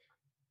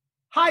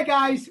Hi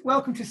guys,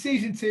 welcome to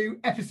season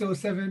 2, episode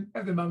 7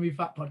 of the Man Me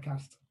Fat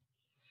podcast.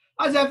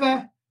 As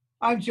ever,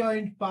 I'm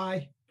joined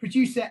by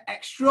producer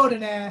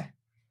extraordinaire,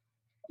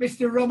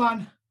 Mr.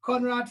 Roman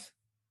Conrad.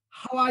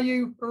 How are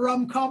you,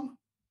 Romcom?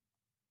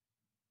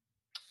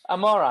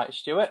 I'm all right,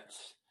 Stuart.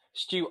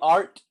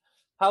 Stuart,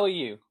 how are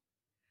you?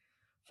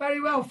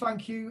 Very well,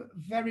 thank you.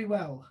 Very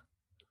well.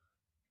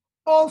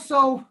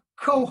 Also,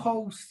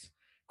 co-host,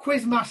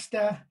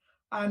 quizmaster,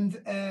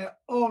 and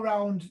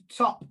all-round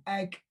top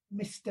egg,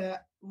 Mr.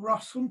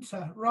 Ross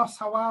Hunter. Ross,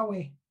 how are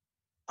we?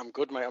 I'm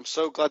good, mate. I'm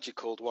so glad you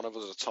called one of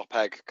us a top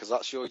egg because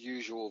that's your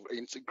usual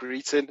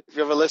greeting. If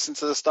you ever listen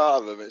to the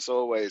start of them, it's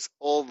always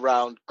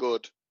all-round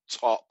good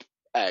top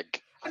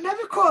egg. I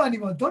never call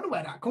anyone. Don't know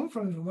where that come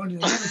from. If I'm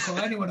honest, I never call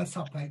anyone a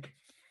top egg.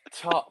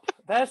 Top.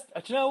 Do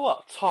you know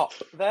what? Top.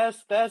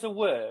 There's a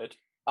word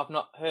I've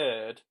not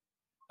heard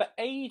for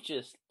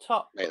ages.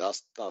 Top. Mate,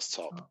 that's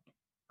top.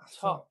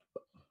 Top.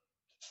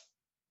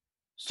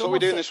 So what are we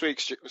doing this week?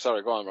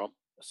 Sorry, go on, Ron.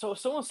 So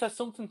someone said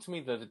something to me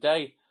the other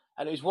day,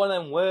 and it was one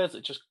of them words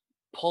that just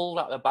pulled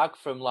out the bag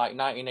from like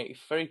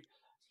 1983.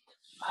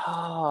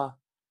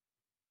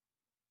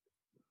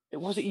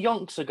 Was it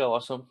yonks ago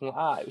or something like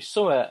that? It was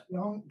something.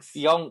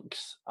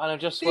 Yonks. And I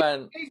just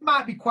went... These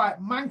might be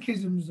quite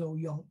mankisms though,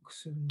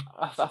 yonks. And...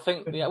 I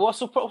think, yeah. What's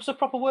the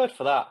proper word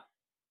for that?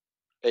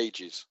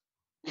 Ages.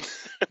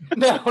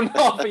 No,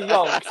 not for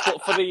yonks,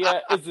 but for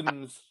the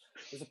isms.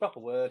 There's a proper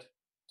word.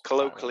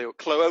 Colloquialisms.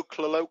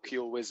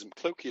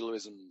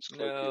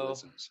 No.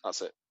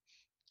 That's it.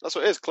 That's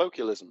what it is,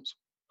 colloquialisms.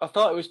 I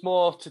thought it was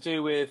more to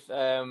do with,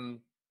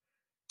 like,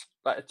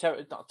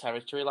 not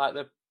territory, like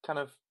the kind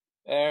of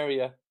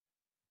area.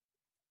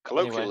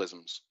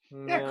 Colloquialisms.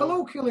 Anyway. Yeah,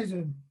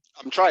 colloquialism.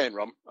 I'm trying,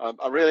 Rom.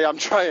 I really am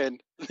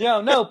trying.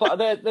 Yeah, no, but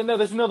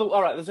there's another.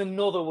 All right, there's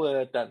another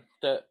word then.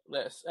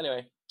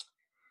 Anyway.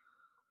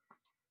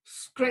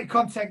 Great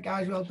content,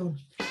 guys. Well done.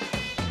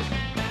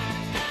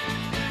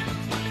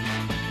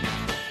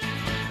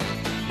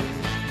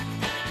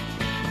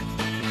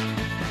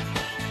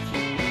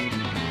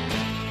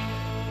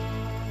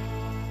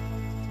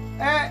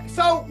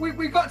 So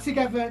we got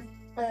together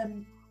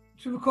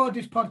to record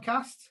this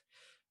podcast.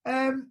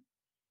 Things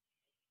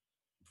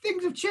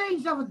have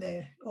changed, haven't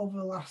they, over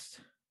the last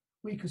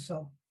week or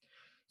so?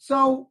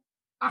 So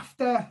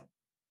after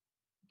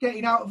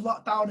getting out of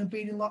lockdown and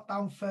being in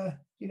lockdown for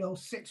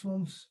 6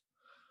 months,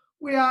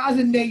 we are, as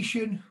a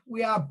nation,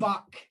 we are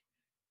back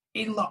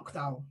in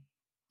lockdown,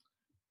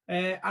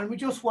 and we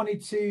just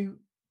wanted to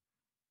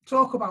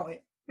talk about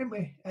it, didn't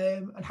we?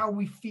 And how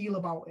we feel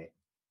about it.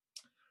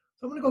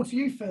 So I'm going to go to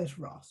you first,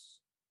 Ross.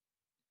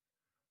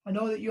 I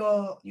know that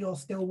you're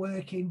still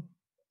working.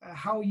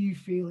 How are you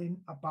feeling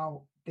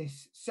about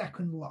this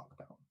second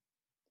lockdown?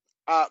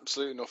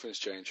 Absolutely nothing's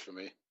changed for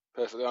me.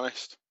 Perfectly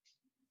honest,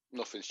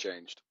 nothing's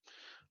changed.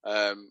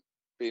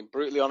 Being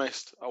brutally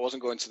honest, I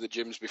wasn't going to the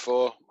gyms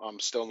before. I'm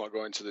still not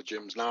going to the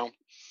gyms now.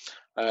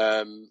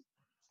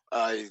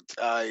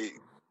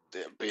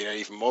 Being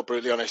even more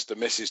brutally honest, the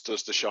missus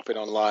does the shopping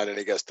online and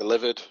it gets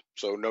delivered,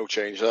 so no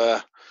change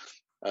there.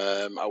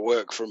 I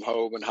work from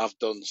home and have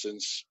done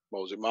since,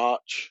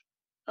 March.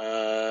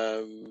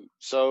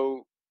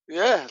 So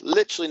yeah,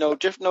 literally no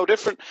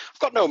different. I've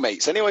got no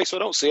mates anyway, so I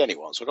don't see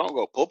anyone, so I can't go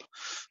to a pub.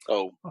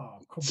 So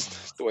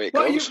that's the way it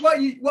goes. What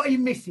are you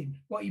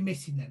missing? What are you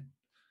missing then?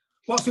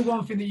 What's the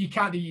one thing that you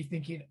can't do? You're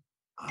thinking,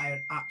 I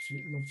would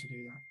absolutely love to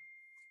do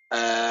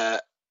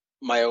that.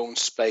 My own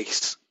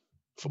space,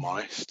 if I'm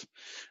honest.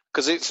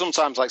 Because it's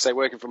sometimes, like, say,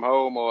 working from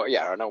home, or,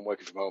 I know I'm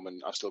working from home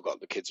and I've still got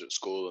the kids at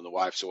school and the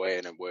wife's away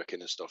and I'm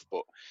working and stuff,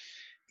 but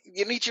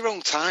you need your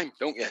own time,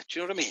 don't you? Do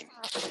you know what I mean?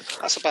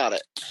 That's about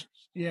it.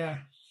 Yeah,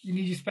 you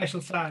need your special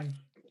time.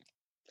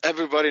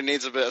 Everybody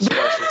needs a bit of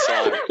special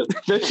time.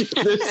 This is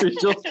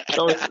just...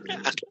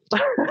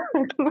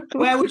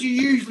 Where would you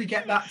usually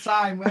get that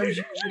time? Would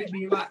it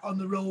be like on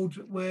the road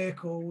at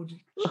work, or would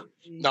it...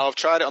 No, I've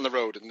tried it on the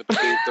road, and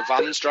the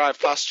vans drive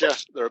past you.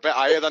 They're a bit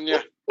higher than you.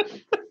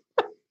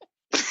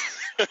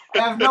 I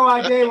have no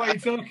idea what you're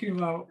talking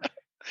about.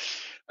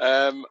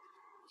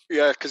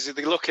 Yeah, because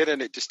they look in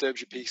and it disturbs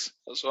your peace.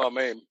 That's what I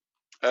mean.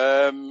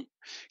 Yeah, do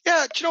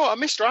you know what? I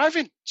miss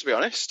driving, to be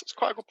honest. It's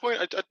quite a good point.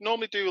 I'd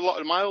normally do a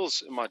lot of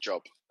miles in my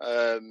job.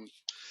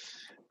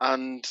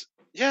 And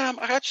yeah,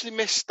 I actually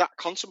miss that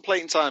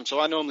contemplating time.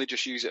 So I normally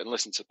just use it and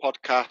listen to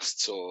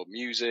podcasts or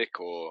music,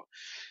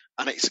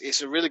 and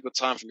it's a really good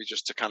time for me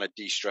just to kind of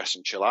de-stress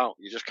and chill out.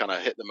 You just kind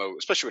of hit the motor,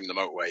 especially when in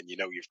the motorway and you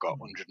know you've got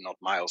 100 and odd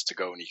miles to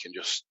go and you can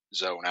just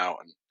zone out.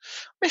 And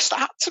I miss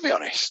that, to be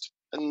honest.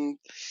 And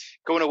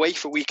going away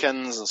for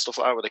weekends and stuff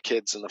like that with the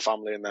kids and the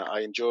family and that, I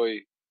enjoy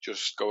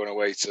just going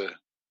away to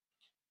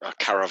a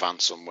caravan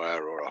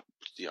somewhere or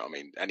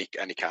any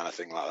kind of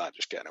thing like that,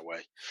 just getting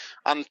away.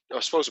 And I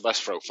suppose the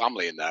best throw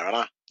family in there,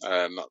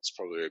 and that's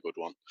probably a good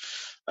one.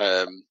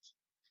 Yeah,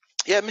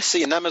 I miss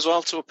seeing them as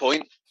well to a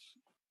point.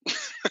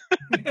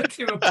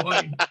 To a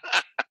point.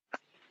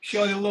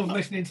 Sure, they'll love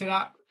listening to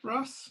that,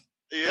 Ross.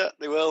 Yeah,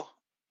 they will.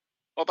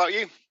 What about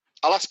you?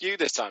 I'll ask you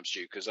this time,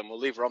 Stu, because then we'll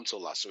leave Rom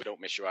till last so we don't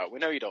miss you out. We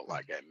know you don't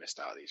like getting missed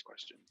out of these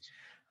questions.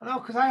 I know,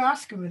 because I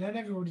ask them and then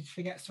everybody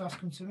forgets to ask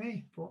them to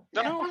me. But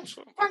thanks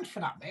for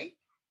that, mate.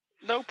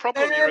 No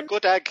problem. You're a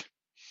good egg.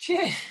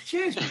 Cheers,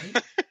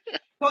 mate.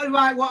 What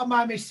am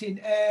I missing?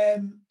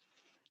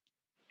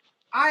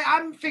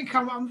 I'm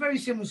very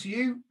similar to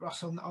you,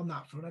 Ross, on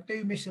that front. I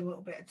do miss a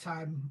little bit of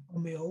time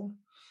on my own,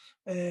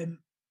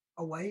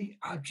 away.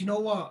 Do you know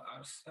what?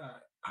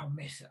 I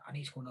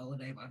need to go on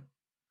holiday, man.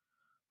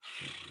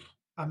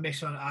 I'm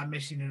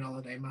missing an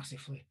holiday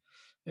massively.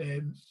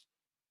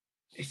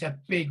 It's a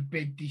big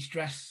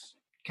de-stress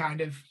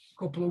kind of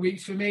couple of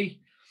weeks for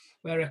me,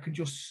 where I can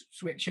just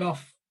switch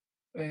off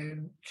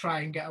and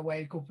try and get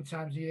away a couple of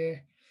times a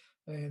year,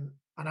 and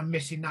I'm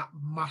missing that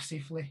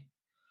massively.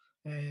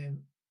 The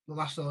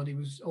last holiday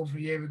was over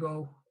a year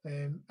ago,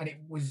 and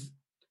we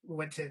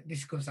went to. This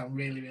is going to sound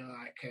really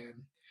like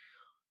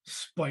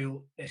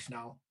spoiled this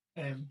now.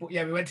 But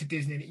yeah, we went to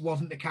Disney and it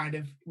wasn't the kind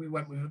of, we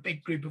went with a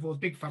big group of us,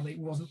 big family. It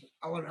wasn't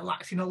a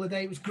relaxing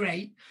holiday. It was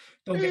great.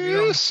 Don't get me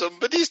wrong.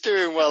 Somebody's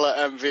doing well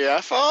at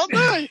MVF, aren't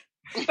they?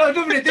 No, I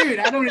don't want to do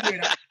that.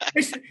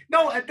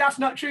 No, that's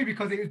not true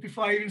because it was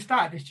before I even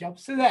started this job.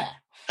 So there.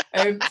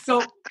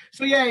 So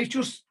yeah, it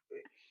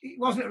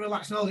wasn't a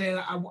relaxing holiday.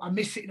 I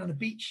miss sitting on the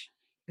beach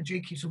and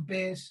drinking some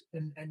beers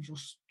and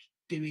just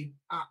doing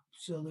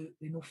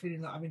absolutely nothing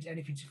and not having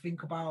anything to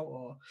think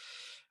about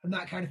and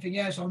that kind of thing.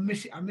 Yeah, so I'm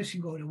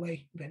missing going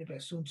away and getting a bit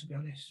of sun, to be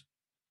honest.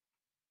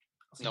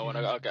 No, and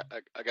I get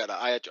that.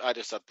 I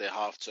just had the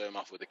half term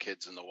off with the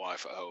kids and the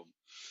wife at home,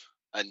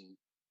 and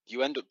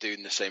you end up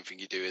doing the same thing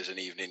you do as an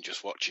evening,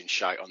 just watching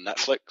shite on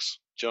Netflix.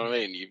 Do you know what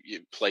I mean? You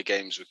play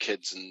games with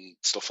kids and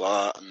stuff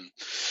like that, and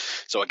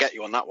so I get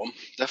you on that one,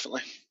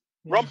 definitely.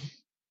 Yeah.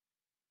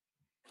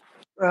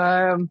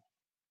 Rom?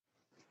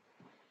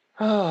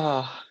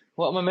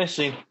 What am I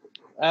missing?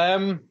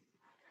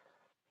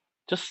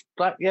 Just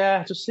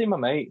seeing my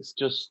mates,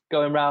 just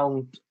going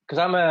around, because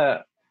I'm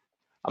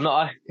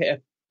not a hit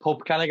a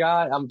pub kind of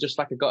guy. I'm just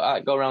like I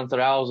go around to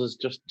their houses,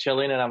 just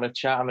chilling and having a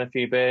chat, having a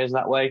few beers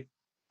that way.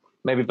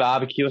 Maybe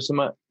barbecue or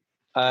something.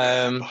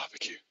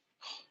 Barbecue.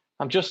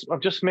 I'm just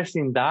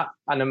missing that,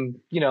 and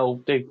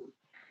the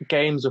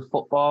games of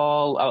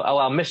football.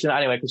 I'm missing that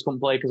anyway because I couldn't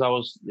play because I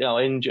was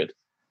injured.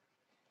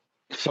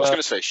 So, I was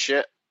going to say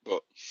shit,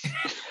 but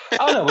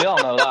oh no, we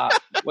all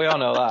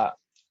know that.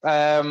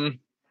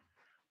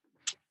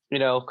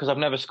 Because I've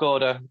never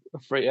scored a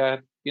free,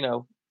 a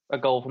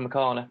goal from the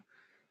corner.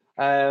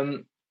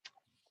 I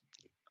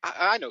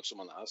know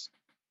someone that has.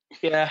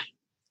 Yeah.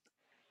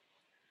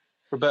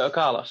 Roberto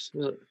Carlos,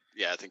 was it?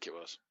 Yeah, I think it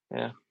was.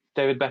 Yeah.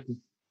 David Beckham.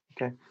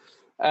 Okay.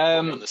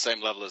 On the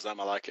same level as them,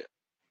 I like it.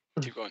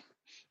 Keep going.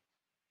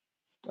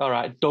 All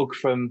right, Doug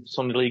from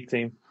Sunday League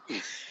team.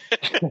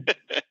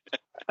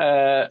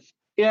 That's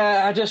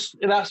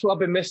what I've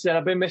been missing.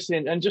 I've been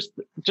missing and just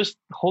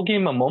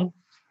hugging my mum.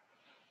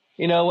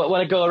 When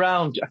I go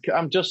around,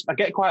 I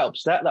get quite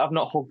upset that I've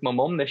not hugged my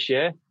mum this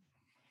year,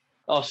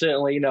 or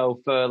certainly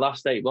for the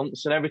last 8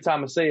 months. And every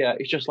time I see her,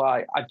 it's just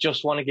like I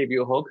just want to give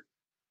you a hug,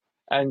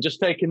 and just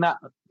taking that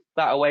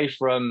away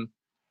from,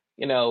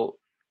 because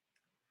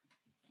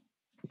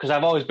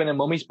I've always been a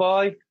mummy's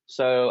boy,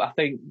 so I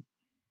think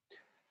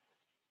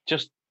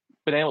just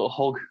being able to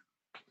hug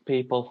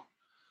people.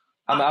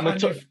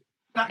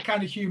 That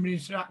kind of human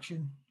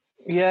interaction.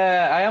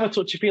 Yeah, I am a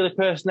touchy-feely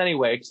person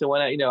anyway. So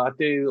when I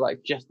do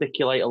like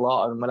gesticulate a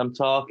lot, and when I'm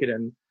talking,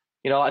 and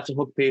I like to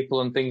hug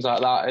people and things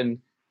like that, and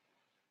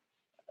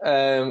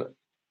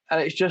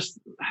it's just,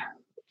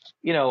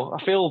 I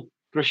feel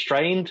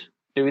restrained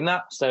doing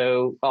that,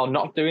 or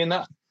not doing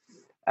that.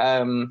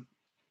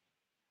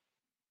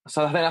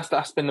 So I think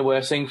that's been the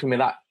worst thing for me,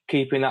 that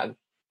keeping that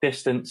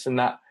distance and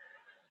that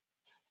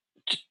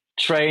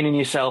training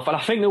yourself. And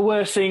I think the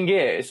worst thing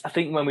is, I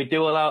think when we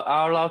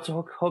are allowed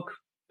to hug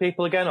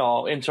people again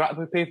or interact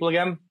with people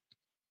again,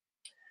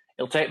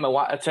 it'll take me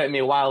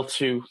a while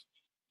to,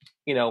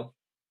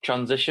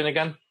 transition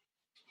again.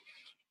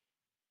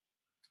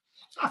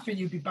 I think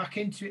you'd be back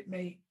into it,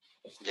 mate.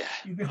 Yeah.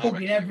 You'd be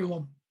hugging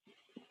everyone.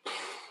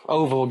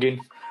 Overhugging,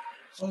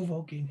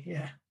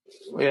 yeah.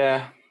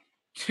 Yeah.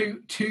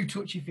 Too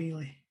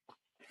touchy-feely.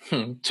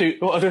 I thought you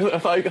were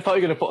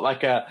going to put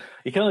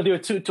you can only do a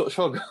 2-touch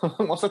hug.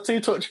 What's a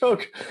 2-touch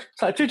hug?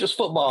 It's like 2-touch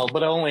football,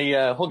 but only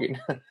hugging.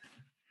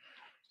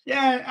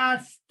 Yeah,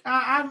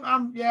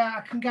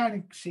 I can kind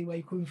of see where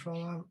you're coming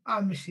from.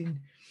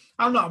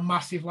 I'm not a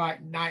massive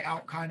night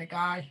out kind of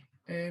guy,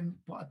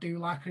 but I do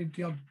like a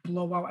good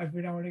blowout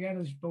every now and again,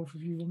 as both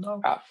of you will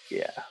know.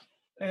 Yeah.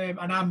 And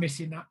I'm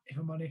missing that, if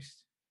I'm honest.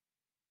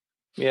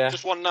 Yeah.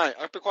 Just one night,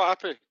 I'd be quite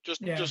happy.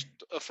 Just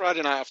a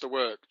Friday night after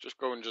work, just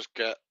go and just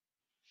get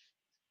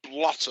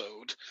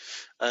blottoed,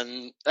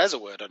 and there's a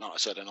word I've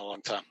not said in a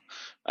long time.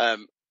 I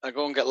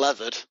go and get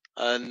leathered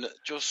and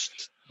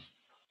just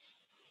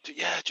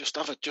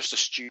have a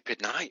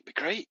stupid night. It'd be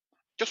great.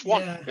 Just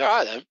one. Yeah. You're all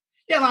right then.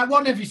 Yeah, like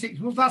one every 6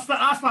 months. That's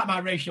like my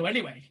ratio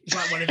anyway. It's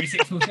like one every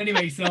 6 months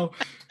anyway. So,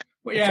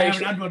 but yeah, I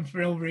haven't had one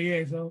for over a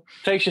year. So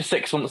it takes you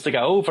 6 months to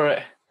get over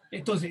it.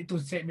 It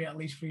does take me at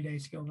least 3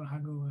 days to get over a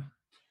hangover.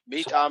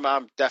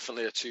 I'm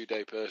definitely a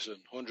 2-day person,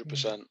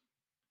 100%.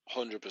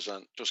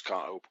 100%. Just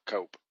can't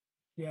cope.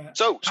 Yeah.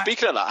 So,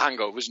 speaking of that,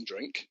 hangovers and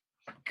drink.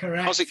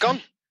 Correct. How's it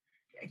gone?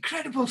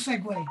 Incredible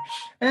segue.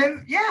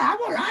 Yeah,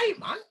 I'm all right,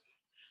 man.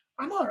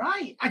 I'm all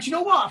right. And do you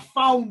know what? I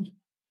found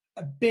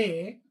a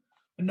beer,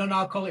 a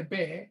non-alcoholic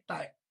beer,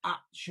 that I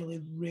actually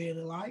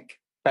really like.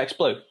 Beck's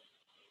Blue.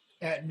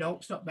 No,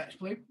 it's not Beck's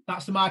Blue.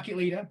 That's the market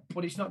leader,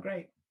 but it's not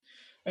great.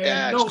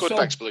 It's good,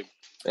 Beck's Blue.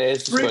 It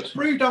is good.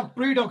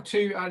 Brewdog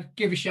 2, I'd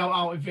give a shout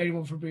out if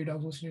anyone from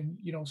Brewdog listening,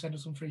 send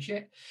us some free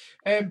shit.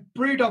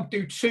 Brewdog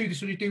do 2,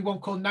 so they do one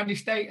called Nanny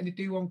State and they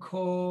do one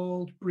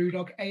called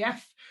Brewdog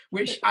AF,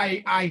 which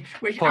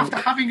after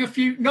having a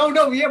few,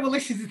 well,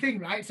 this is the thing,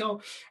 right?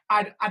 So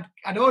I'd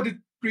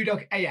ordered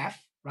Brewdog AF,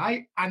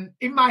 right? And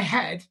in my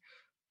head,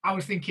 I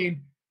was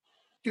thinking,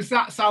 does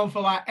that sound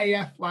for like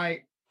AF,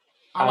 like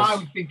how I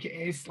would think it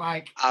is,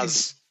 like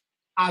as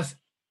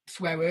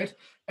swear word.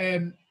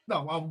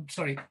 No, I'm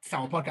sorry, it's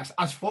our podcast,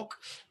 as fuck.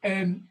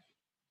 And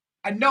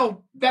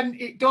no, then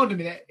it dawned on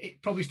me that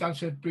it probably stands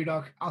for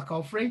Brewdog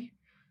Alcohol Free.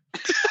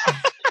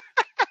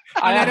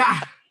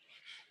 I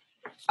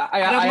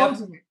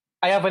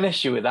have an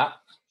issue with that.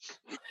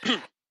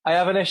 I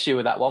have an issue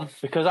with that one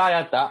because I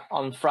had that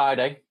on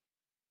Friday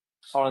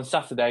or on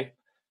Saturday.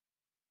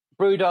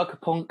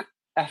 Brewdog Punk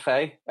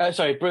FA,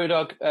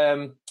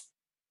 Brewdog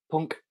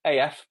Punk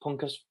AF,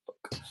 Punk as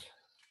fuck,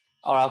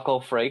 or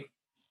alcohol free.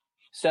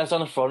 Says on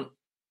the front,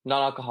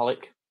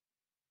 non-alcoholic.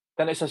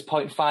 Then it says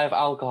 0.5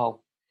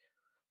 alcohol.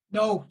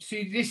 No,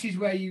 see, this is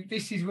where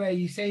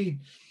you say,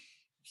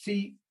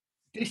 see,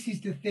 this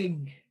is the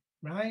thing,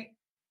 right?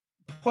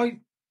 I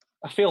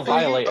feel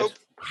violated.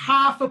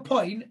 Half a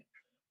point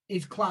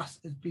is classed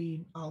as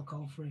being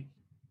alcohol free.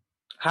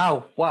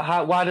 How?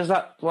 Why does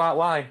that?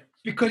 Why?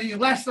 Because there's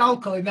less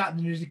alcohol in that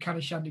than there's a can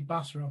of Shandy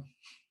Bass rum.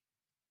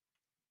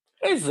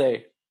 Is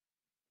there?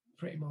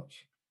 Pretty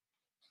much.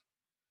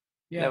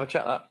 Yeah. Never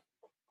checked that.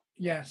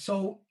 Yeah,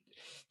 so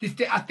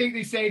I think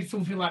they say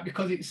something like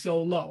because it's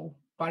so low,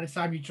 by the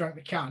time you drank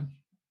the can,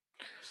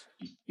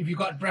 if you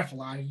got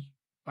breathalyzed,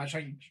 by the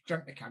time you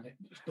drank the can,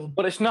 it's done.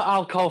 But it's not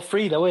alcohol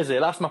free though, is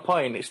it? That's my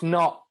point. It's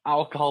not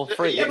alcohol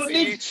free. Are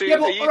you two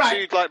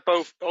like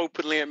both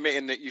openly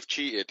admitting that you've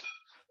cheated?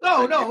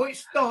 No,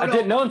 I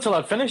didn't know until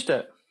I'd finished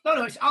it.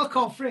 No, it's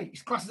alcohol free.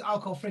 It's classed as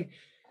alcohol free.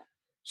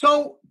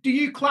 So, do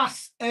you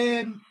class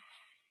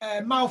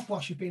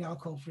mouthwash as being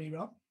alcohol free,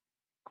 Rob?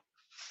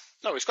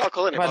 No, it's got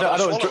alcohol in it. I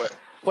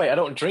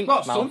don't drink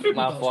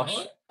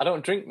mouthwash. I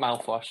don't drink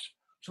mouthwash.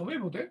 Some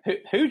people do.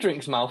 Who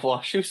drinks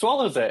mouthwash? Who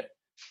swallows it?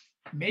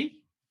 Me.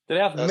 Do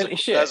they have minty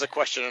shit? There's a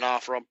question and a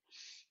half, Rob.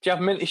 Do you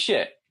have minty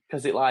shit?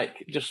 Because it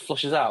just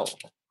flushes out.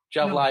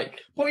 Do you have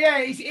Well, yeah,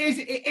 it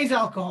is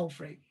alcohol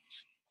free.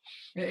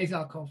 It is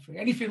alcohol free.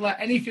 Anything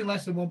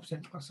less than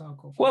 1%, that's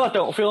alcohol free. Well, I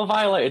don't feel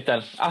violated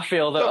then. I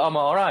feel that I'm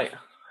all right.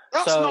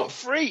 That's not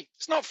free.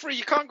 It's not free.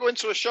 You can't go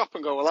into a shop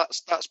and go, well,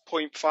 that's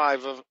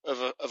 0.5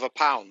 of a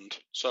pound.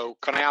 So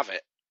can I have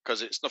it?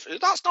 Because it's not.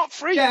 That's not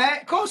free.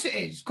 Yeah, of course it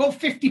is. Go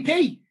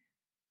 50p.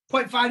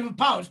 0.5 of a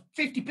pound,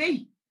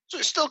 50p. So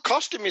it's still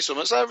costing me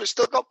something. So it's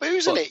still got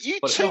booze in it. You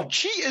two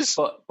cheaters.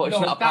 But it's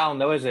not a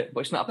pound, though, is it? But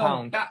it's not a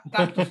pound.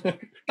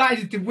 That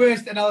is the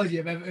worst analogy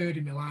I've ever heard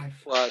in my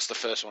life. Well, it's the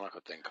first one I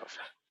could think of.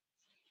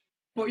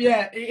 But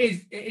yeah,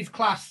 it is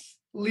classed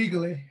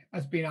legally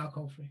as being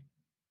alcohol free.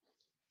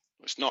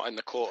 It's not in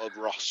the court of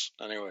Ross,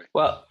 anyway.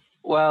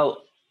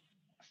 Well,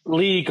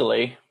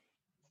 legally,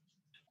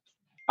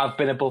 I've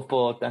been above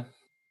board then.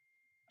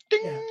 Ding.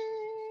 Yeah.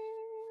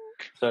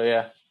 So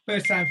yeah.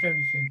 First time for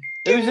everything.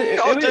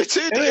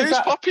 Who's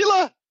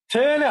popular?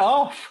 Turn it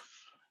off.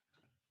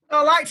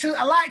 I like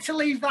to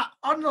leave that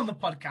on the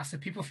podcast so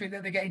people think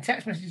that they're getting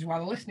text messages while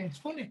they're listening. It's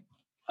funny.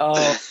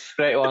 Oh,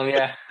 great one,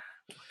 yeah.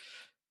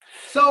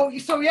 So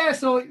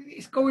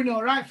it's going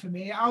all right for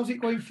me. How's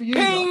it going for you?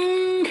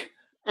 Ping!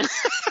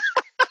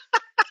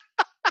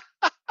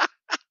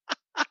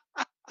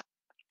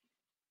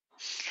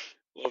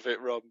 Love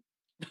it, Rob.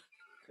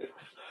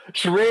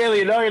 It's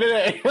really annoying,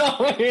 isn't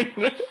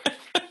it?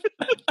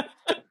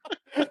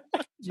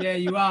 Yeah,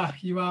 you are.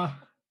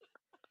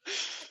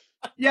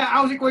 Yeah,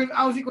 how's it going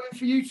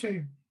for you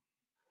two?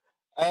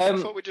 I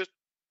thought we just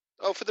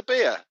for the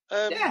beer.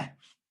 Yeah.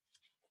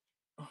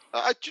 Do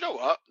you know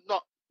what?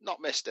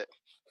 Not missed it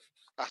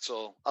at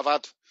all. I've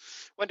had.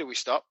 When did we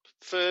stop?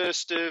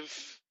 1st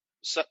of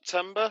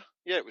September.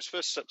 Yeah, it was 1st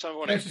of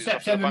September. 1st of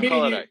September.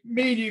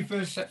 Me and you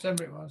 1st of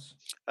September it was.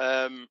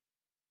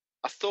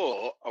 I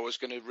thought I was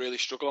going to really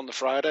struggle on the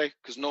Friday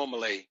because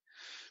normally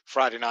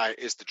Friday night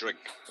is the drink.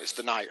 It's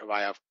the night of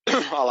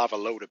I'll have a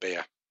load of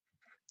beer,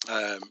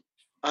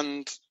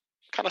 and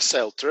kind of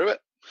sailed through it.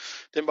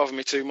 Didn't bother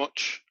me too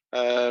much.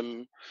 I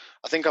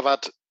think I've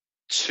had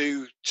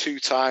two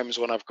times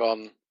when I've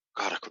gone,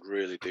 God, I could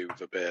really do with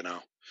a beer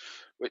now,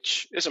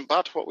 which isn't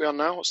bad. What are we on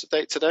now? What's the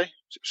date today?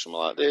 Is it something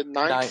like the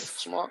 9th?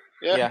 Something like,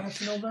 yeah.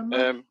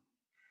 November.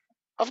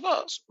 I've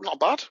not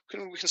bad.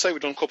 We can say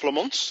we've done a couple of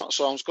months. That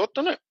sounds good,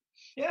 doesn't it?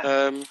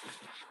 Yeah.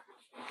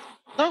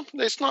 No,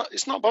 it's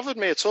not bothered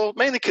me at all.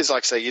 Mainly because,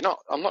 like I say,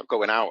 I'm not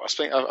going out.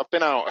 I've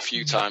been out a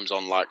few times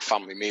on like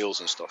family meals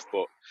and stuff,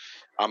 but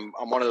I'm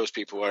one of those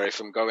people where if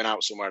I'm going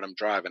out somewhere and I'm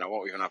driving, I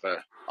won't even have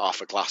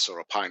half a glass or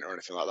a pint or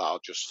anything like that. I'll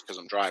just, because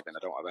I'm driving, I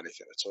don't have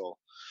anything at all.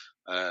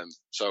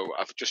 So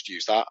I've just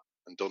used that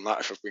and done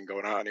that if I've been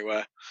going out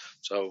anywhere.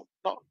 So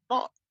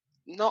not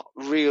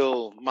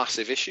real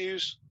massive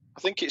issues.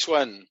 I think it's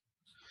when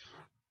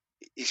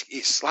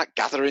it's like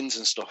gatherings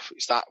and stuff.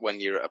 It's that when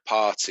you're at a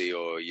party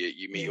or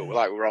you meet up,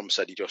 like Rom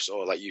said,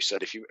 or like you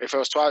said, if I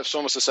was to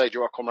someone was to say, do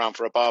you want to come round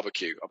for a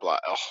barbecue? I'd be like,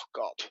 oh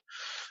God,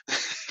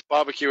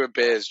 barbecue and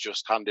beers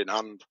just hand in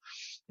hand.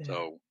 Yeah.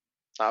 So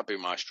that'd be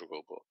my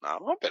struggle. But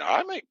no, I've been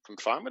alright, mate. I'm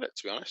fine with it,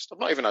 to be honest. I've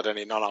not even had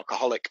any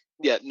non-alcoholic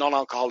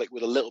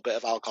with a little bit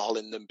of alcohol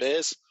in them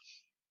beers.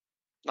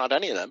 Not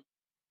any of them.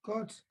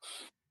 Good.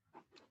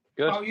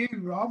 Good. How about you,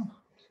 Rom?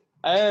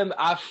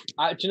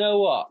 Do you know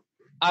what?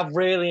 I've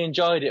really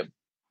enjoyed it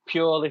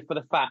purely for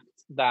the fact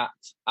that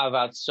I've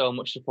had so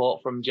much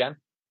support from Jen.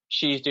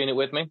 She's doing it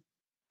with me.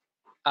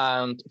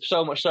 And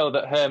so much so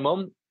that her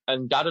mum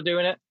and dad are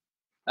doing it.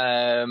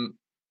 And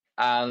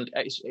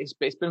it's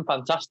been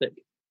fantastic.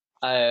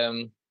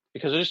 Because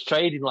we're just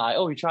trading like,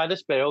 oh, we tried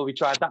this beer, oh, we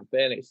tried that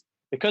beer. And it's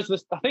because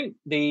there's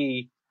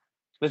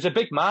a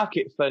big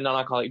market for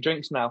non-alcoholic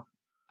drinks now.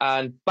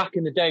 And back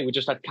in the day, we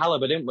just had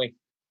Caliber, didn't we?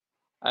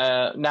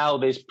 Now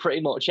there's pretty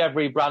much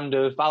every brand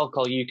of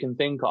alcohol you can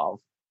think of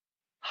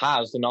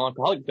has the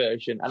non-alcoholic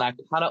version, and I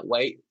cannot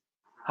wait,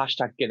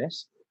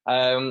 #Guinness,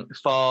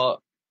 for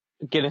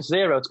Guinness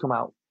Zero to come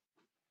out,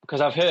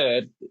 because I've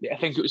heard, I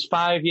think it was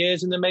 5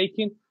 years in the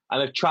making,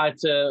 and they've tried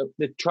to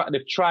make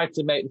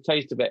the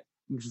taste of it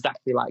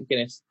exactly like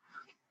Guinness.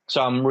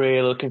 So I'm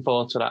really looking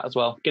forward to that as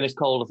well. Guinness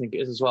Cold, I think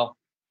it is as well.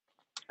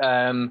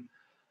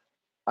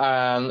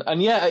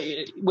 And yeah,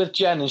 with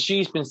Jen, and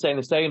she's been saying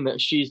the same,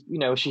 that she's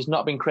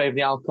not been craving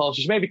the alcohol.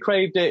 She's maybe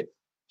craved it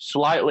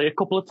slightly a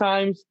couple of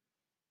times,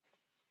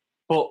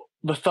 but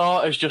the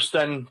thought has just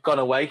then gone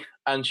away,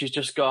 and she's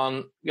just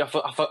gone, I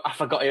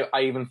forgot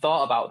I even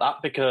thought about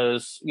that,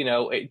 because,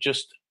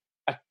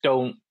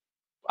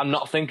 I'm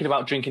not thinking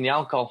about drinking the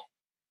alcohol.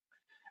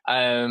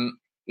 And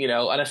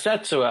I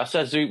said to her,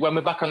 when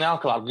we're back on the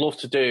alcohol, I'd love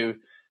to do,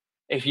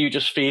 if you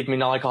just feed me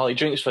non-alcoholic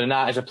drinks for the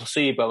night as a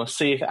placebo and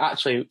see if it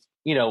actually,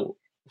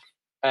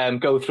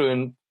 go through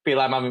and feel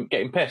like I'm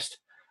getting pissed.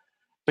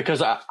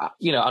 Because I'd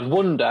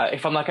wonder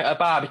if I'm like at a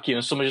barbecue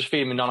and someone just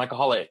feeding me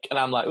non-alcoholic and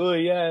I'm like, oh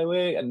yeah,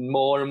 wait, and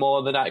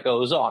more the night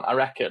goes on, I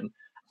reckon,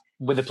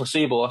 with the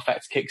placebo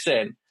effect kicks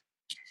in,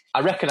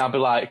 I reckon I'll be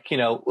like,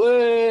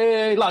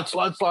 hey, lads,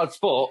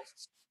 but.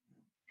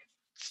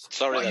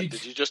 Sorry, then,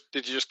 did you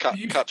just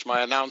catch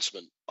my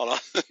announcement?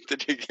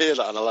 Did you hear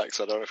that on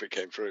Alexa? I don't know if it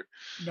came through.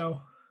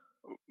 No.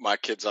 My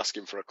kid's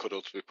asking for a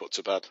cuddle to be put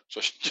to bed, so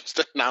she just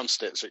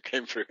announced it, so it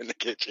came through in the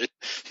kitchen.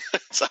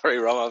 Sorry,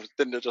 Rob, I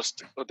didn't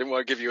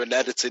want to give you an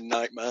editing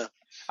nightmare.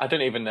 I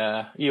don't even.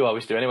 You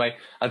always do anyway.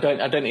 I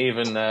don't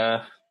even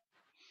do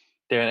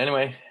it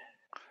anyway.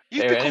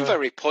 You've become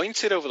very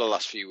pointed over the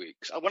last few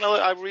weeks. When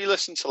I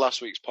re-listened to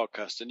last week's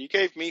podcast, and you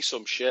gave me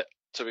some shit.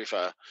 To be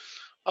fair,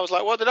 I was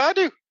like, "What did I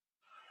do?"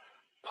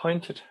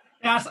 Pointed.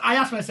 I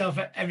ask myself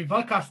at every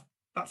podcast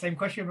that same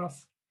question,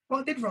 Ross.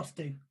 What did Ross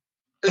do?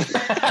 To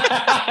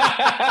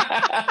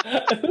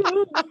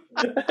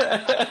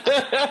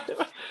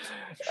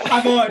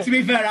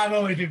be fair, I've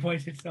always been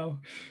pointed, so.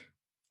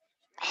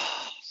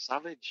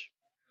 Savage.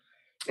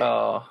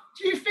 Oh.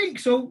 Do you think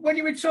so? When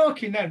you were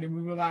talking then, and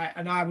we were like,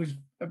 and I was,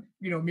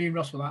 me and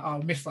Ross were like,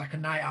 oh, miss like a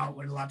night out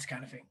with the lads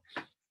kind of thing.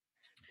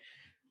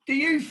 Do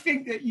you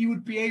think that you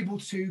would be able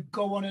to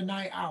go on a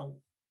night out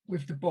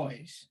with the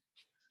boys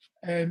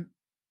and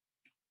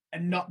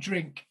not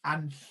drink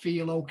and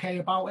feel okay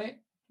about it?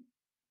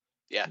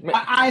 Yeah.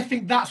 I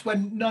think that's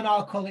when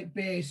non-alcoholic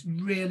beers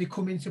really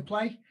come into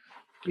play,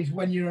 is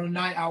when you're on a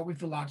night out with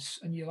the lads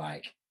and you're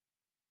like,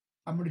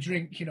 I'm going to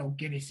drink,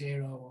 Guinness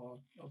Zero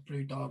or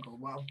Brewdog or,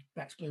 well,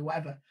 Beck's Blue,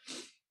 whatever.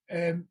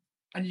 And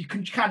you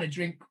can kind of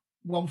drink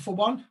one for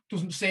one.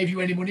 Doesn't save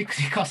you any money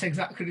because it costs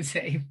exactly the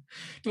same.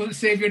 Doesn't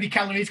save you any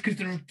calories because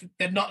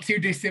they're not too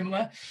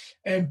dissimilar.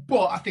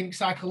 But I think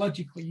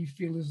psychologically you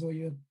feel as though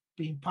you're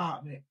being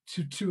part of it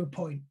to a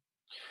point.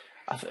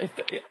 I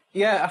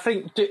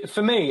think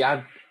for me,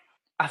 I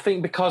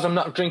think because I'm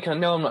not drinking, I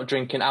know I'm not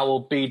drinking, I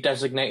will be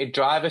designated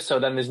driver, so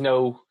then there's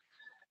no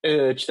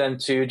urge then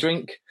to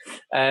drink.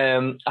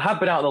 I have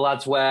been out with the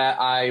lads where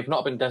I've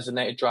not been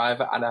designated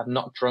driver and I've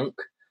not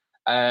drunk.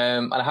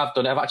 And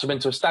I've actually been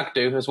to a stag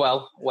do as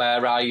well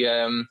where I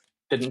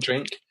didn't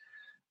drink.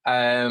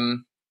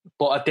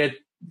 But I did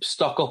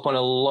stock up on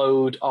a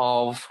load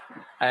of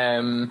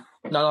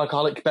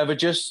non-alcoholic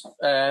beverages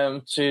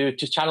to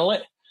channel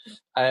it.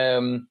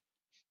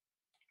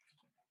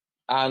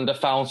 And I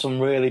found some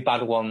really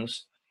bad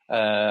ones.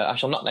 I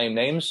shall not name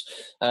names,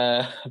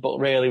 but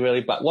really,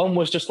 really bad. One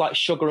was just like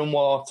sugar and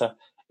water.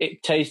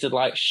 It tasted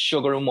like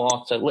sugar and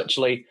water.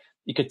 Literally,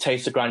 you could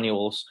taste the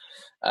granules.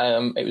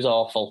 It was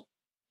awful.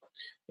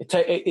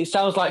 It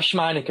sounds like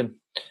Schmeineken.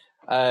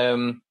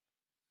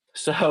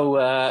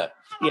 So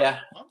yeah,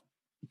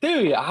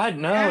 do you? I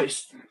don't know. Yeah.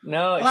 It's I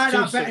like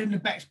that better than the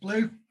Beck's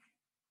Blue.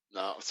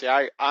 No, see,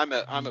 I'm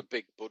a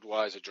big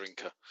Budweiser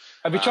drinker.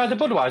 Have you tried the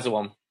Budweiser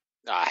one?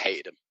 I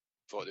hated them.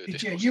 Thought they were Did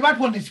you? disgusting. You had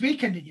one this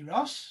weekend, didn't you,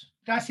 Ross?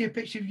 Did I see a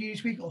picture of you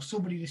this week, or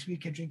somebody this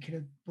weekend drinking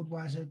a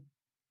Budweiser?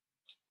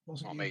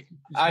 Wasn't Not you? me.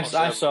 I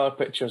saw a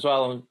picture as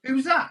well. Who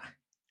was that?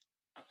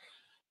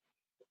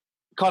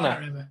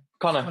 Connor.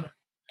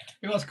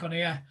 It was Connor,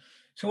 yeah.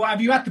 So what,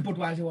 have you had the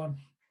Budweiser one?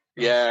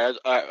 Yeah,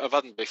 I've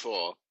had them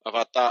before. I've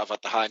had that. I've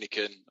had the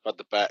Heineken. I've had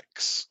the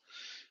Becks.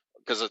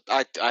 Because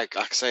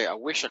I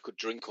wish I could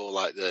drink all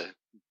like the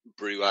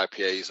brew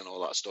IPAs and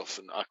all that stuff,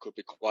 and I could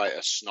be quite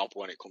a snob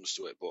when it comes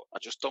to it, but I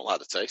just don't like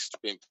the taste,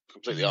 being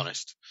completely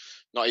honest.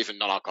 Not even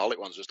non-alcoholic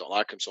ones, just don't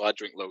like them. So I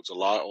drink loads of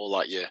all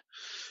like your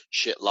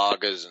shit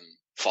lagers and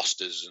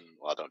Fosters, and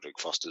well, I don't drink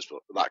Fosters,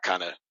 but that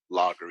kind of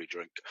lagery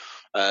drink.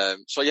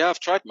 So yeah, I've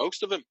tried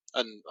most of them,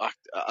 and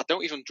I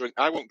don't even drink.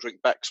 I won't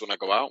drink Becks when I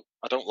go out.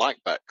 I don't like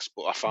Becks,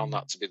 but I found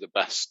that to be the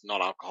best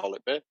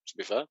non-alcoholic beer. To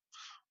be fair.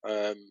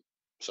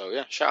 So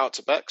yeah, shout out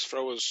to Becks.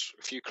 Throw us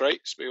a few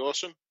crates, be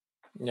awesome.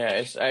 Yeah,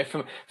 it's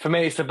for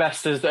me it's the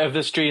best of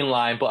the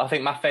streamline, but I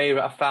think my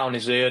favourite I found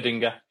is the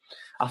Erdinger.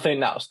 I think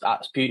that's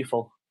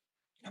beautiful.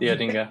 The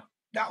Erdinger.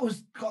 That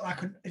was got like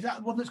is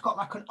that one that's got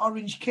like an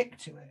orange kick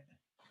to it?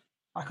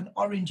 Like an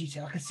orangey taste,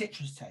 like a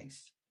citrus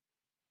taste.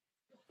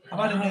 I've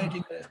had an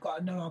Erdinger that's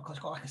got it's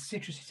got like a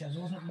citrusy taste. I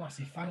wasn't a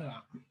massive fan of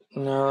that.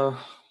 No.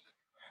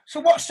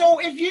 So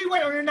if you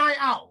went on a night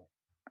out,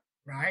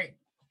 right?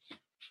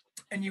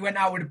 And you went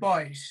out with the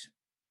boys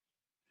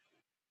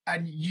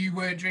and you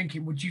weren't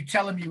drinking, would you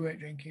tell them you weren't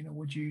drinking, or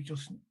would you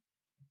just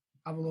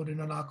have a load of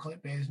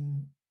non-alcoholic beers?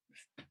 And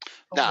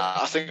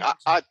I think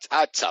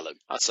I'd tell them.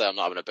 I'd say I'm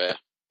not having a beer,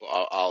 but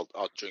I'll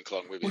drink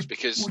along with you.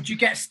 Because would you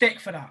get stick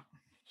for that?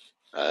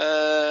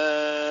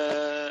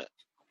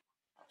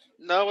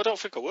 No, I don't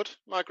think I would.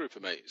 My group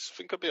of mates, I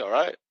think I'd be all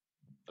right.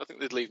 I think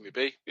they'd leave me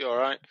be all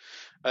right.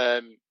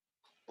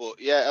 But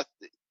yeah,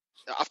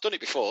 I've done it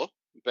before.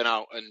 Been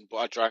out but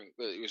I drank.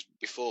 It was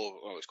before.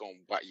 It's gone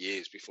back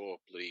years before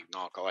bloody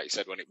narco, like you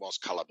said, when it was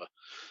Caliber,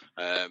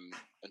 and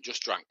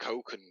just drank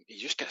Coke, and you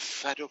just get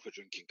fed up of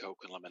drinking Coke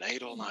and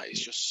lemonade all night. It's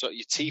just so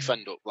your teeth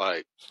end up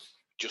like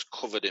just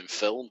covered in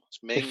film. It's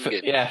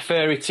minging. Yeah,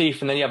 furry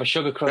teeth, and then you have a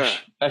sugar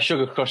crush, a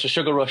sugar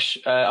rush,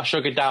 a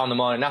sugar down the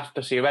morning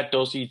after. So your head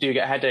does. You do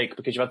get a headache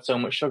because you've had so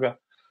much sugar.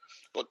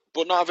 But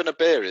not having a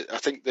beer, I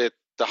think the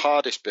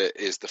hardest bit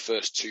is the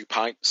first 2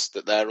 pints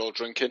that they're all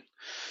drinking.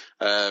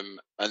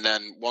 And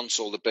then once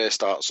all the beer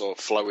starts sort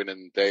of flowing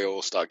and they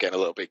all start getting a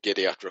little bit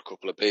giddy after a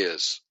couple of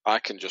beers, I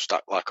can just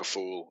act like a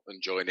fool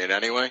and join in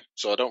anyway.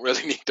 So I don't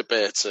really need the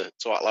beer to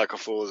act like a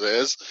fool as it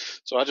is.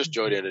 So I just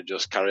join in and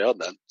just carry on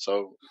then.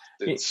 So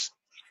it's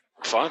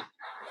fine.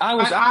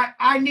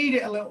 I need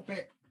it a little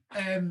bit.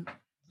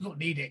 Don't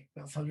need it.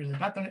 That sounds really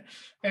bad, doesn't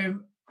it?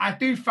 I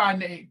do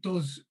find that it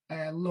does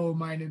lower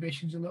my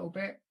inhibitions a little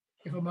bit,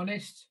 if I'm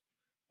honest.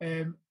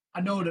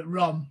 I know that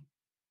Rom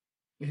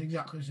is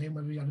exactly the same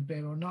whether he's had a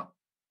beer or not.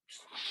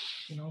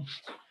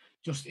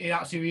 Just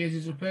that's who he is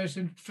as a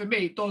person. For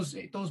me, it does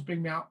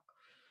bring me out.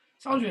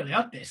 Sounds really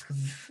odd this,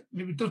 because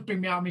it does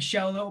bring me out of my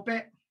shell a little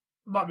bit.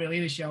 I'm not really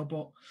in a shell,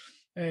 but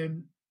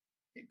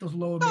it does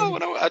lower me.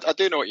 No, I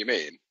do know what you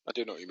mean.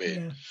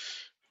 Yeah.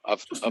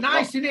 It's just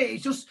nice, isn't it?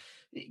 It's just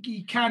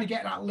you kind of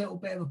get that little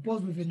bit of a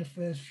buzz within the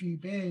first few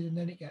beers, and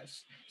then it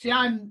gets. See,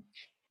 I'm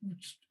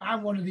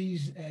one of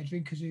these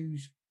drinkers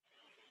who's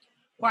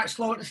quite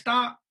slow at the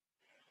start,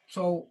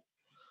 so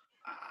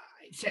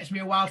it takes me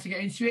a while to get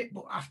into it.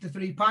 But after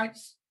 3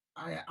 pints,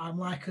 I'm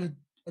like a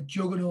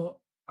juggernaut.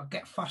 I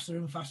get faster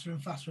and faster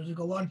and faster as I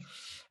go on.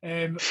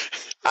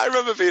 I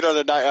remember being on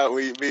a night out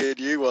with me and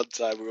you one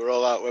time. We were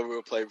all out when we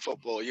were playing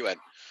football. You went,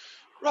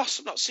 Ross,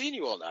 I've not seen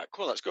you all night.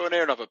 Come on, let's go in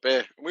here and have a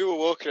beer. And we were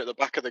walking at the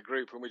back of the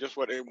group, and we just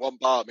went in one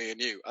bar, me and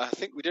you. I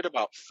think we did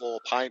about 4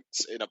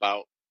 pints in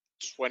about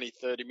 20,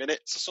 30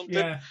 minutes or something.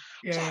 Yeah.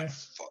 Like,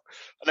 fuck.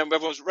 And then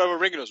everyone was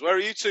ringing us, where are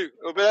you two?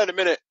 We'll be there in a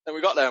minute. And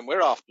we got there, and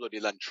we're half bloody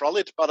then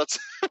trolleyed by the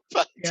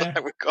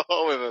time we got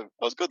home with them.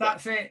 That was good.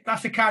 That's it.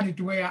 That's the kind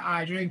of way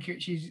I drink,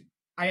 which is,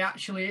 I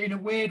actually, in a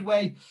weird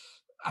way,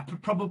 I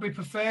probably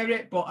prefer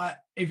it, but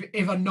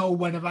if I know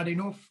when I've had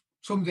enough.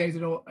 Some days I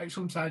don't. Like,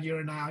 sometimes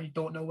you're a night out, you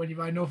don't know when you've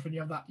had enough, and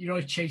you have that. You're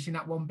always chasing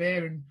that one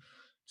beer, and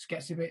it just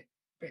gets a bit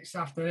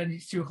soft. And then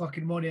it's 2 o'clock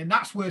in the morning, and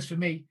that's worse for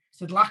me. It's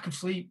the lack of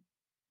sleep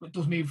that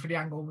does me for the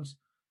hangovers,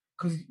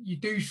 because you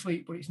do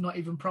sleep, but it's not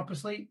even proper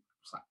sleep.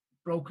 It's like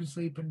broken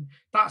sleep, and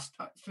that's,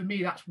 for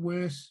me, that's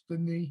worse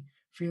than the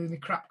feeling the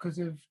crap because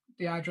of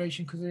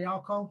dehydration because of the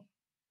alcohol.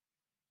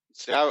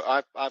 See,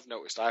 I've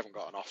noticed I haven't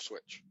got an off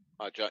switch.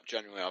 I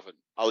genuinely haven't.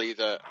 I'm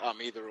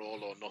either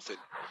all or nothing.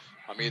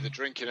 I'm either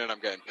drinking and I'm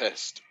getting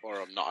pissed,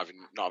 or I'm not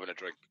having a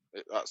drink.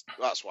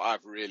 That's what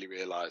I've really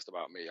realised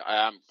about me.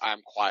 I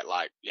am quite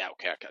like, yeah,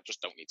 okay, I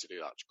just don't need to do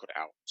that. Just cut it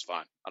out. It's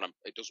fine. And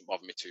it doesn't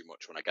bother me too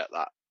much when I get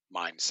that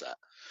mindset.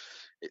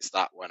 It's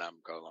that when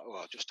I'm going like, oh,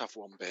 I'll just have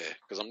one beer,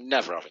 because I'm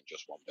never having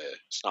just one beer.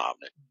 It's not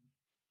happening.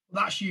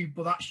 That's you,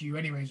 but that's you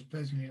anyway as a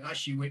person.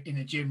 That's you in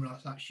the gym,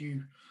 Ross. That's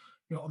you.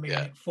 You know what I mean?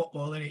 Yeah.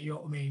 Football, innit? You know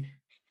what I mean?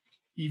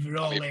 Either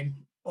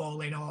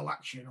all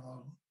action,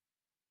 or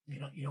you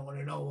don't want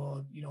to know,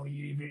 or you're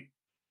either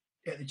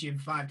at the gym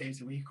 5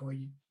 days a week, or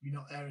you're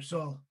not there at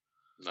all.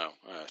 No,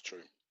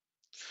 true.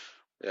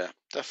 Yeah,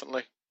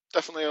 definitely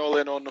all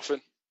in or nothing.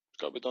 It's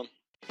got to be done.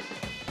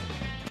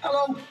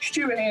 Hello,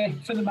 Stuart here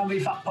from the Man v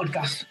Fat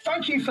podcast.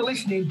 Thank you for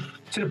listening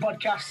to the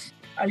podcast.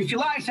 And if you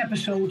like this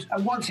episode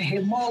and want to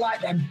hear more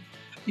like them,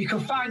 you can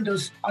find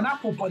us on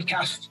Apple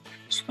Podcasts,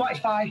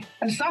 Spotify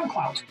and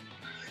SoundCloud.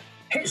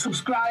 Hit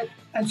subscribe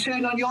and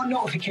turn on your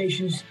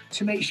notifications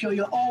to make sure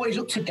you're always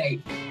up to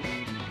date.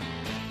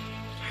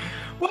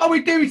 What are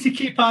we doing to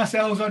keep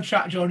ourselves on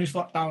track during this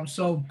lockdown?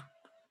 So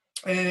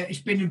it's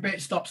been a bit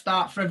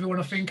stop-start for everyone,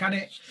 I think,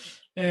 hasn't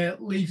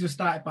it? Leagues have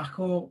started back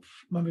up.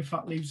 Man v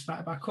Fat leagues have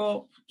started back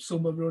up.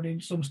 Some are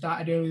running, some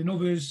started earlier than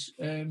others.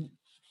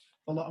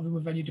 A lot of them are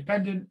venue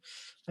dependent.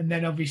 And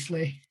then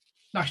obviously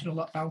national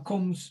lockdown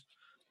comes.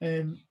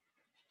 And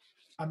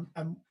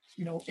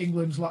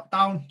England's locked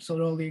down,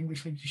 so all the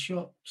English leagues are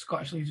shut.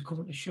 Scottish leagues are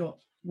currently shut.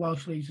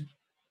 Welsh leagues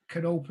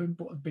can open,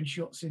 but have been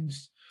shut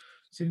since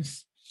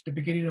the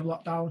beginning of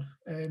lockdown.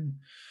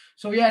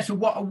 So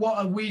what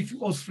are we,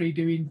 us three,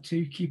 doing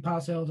to keep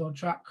ourselves on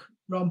track?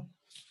 Rom,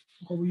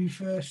 go with you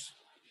first.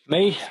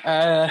 Me,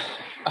 I've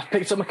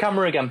picked up my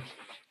camera again.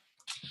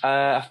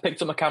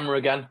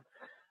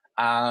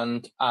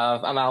 And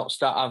I'm out.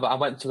 I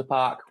went to the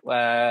park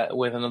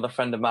with another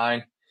friend of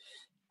mine.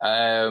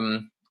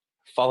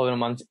 Following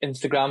him on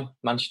Instagram,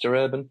 Manchester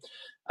Urban,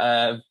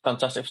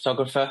 fantastic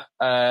photographer,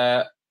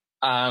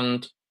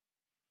 and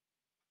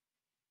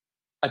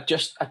I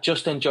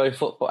just enjoy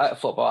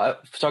football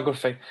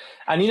photography.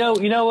 And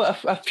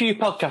a few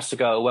podcasts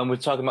ago when we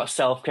were talking about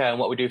self-care and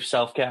what we do for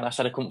self-care, and I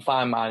said I couldn't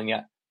find mine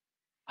yet.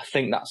 I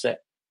think that's it.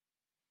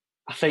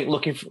 I think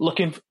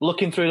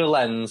looking through the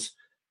lens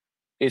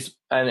is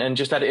and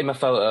just editing my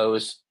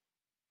photos,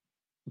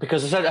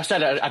 because I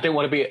said I didn't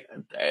want to be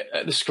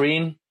at the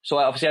screen, so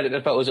I obviously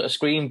edited the photos at a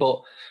screen.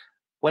 But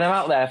when I'm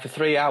out there for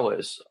 3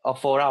 hours or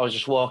 4 hours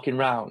just walking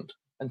around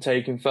and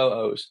taking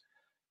photos,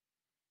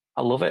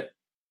 I love it.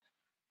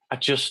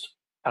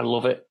 I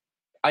love it.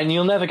 And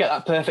you'll never get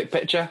that perfect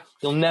picture.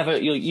 You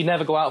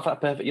never go out for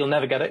that perfect. You'll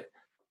never get it,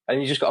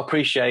 and you just got to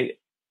appreciate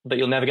that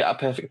you'll never get that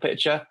perfect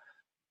picture.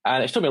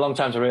 And it took me a long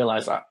time to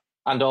realise that.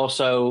 And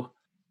also,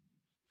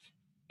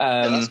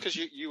 that's because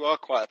you are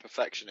quite a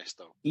perfectionist,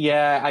 though.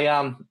 Yeah, I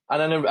am.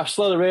 And then I've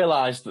slowly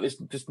realised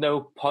that there's no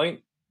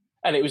point.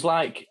 And it was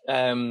like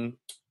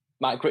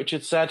Mike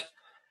Richards said,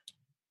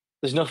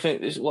 there's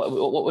nothing.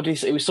 What would he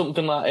say? It was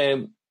something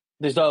like,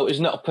 it's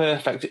not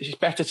perfect. It's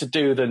better to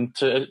do than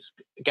to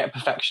get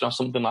perfection or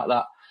something like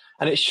that.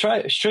 And it's true.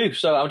 It's true.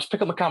 So I'll just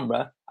pick up my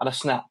camera and I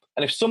snap.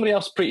 And if somebody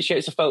else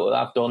appreciates a photo that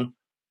I've done,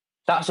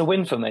 that's a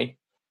win for me.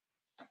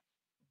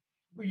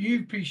 But you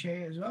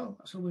appreciate it as well.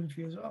 That's a win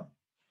for you as well.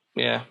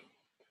 Yeah.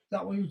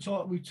 That we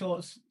talked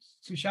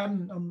to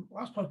Shannon on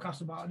last podcast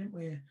about, didn't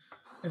we?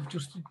 Of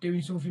just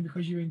doing something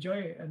because you enjoy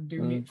it and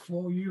doing it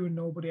for you and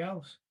nobody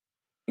else.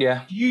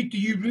 Yeah. Do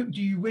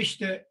you wish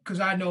that, because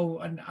I know,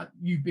 and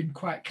you've been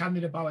quite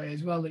candid about it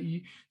as well, that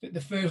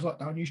the first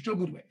lockdown you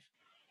struggled with?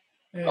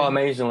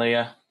 Amazingly,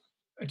 yeah.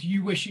 Do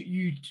you wish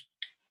you'd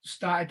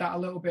started that a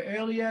little bit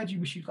earlier? Do you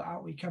wish you got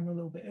out with your camera a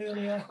little bit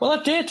earlier? Well,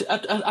 I did.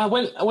 I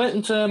went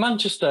into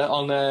Manchester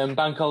on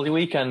Bank Holiday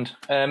weekend.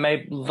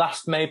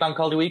 Last May Bank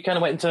Holiday weekend.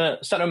 I went into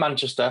centre of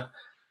Manchester,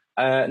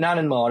 9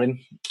 in the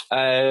morning,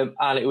 and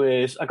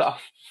I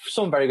got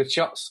some very good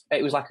shots.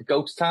 It was like a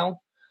ghost town,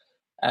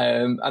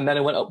 and then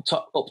I went up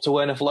to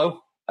Werner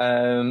Flow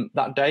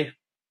that day,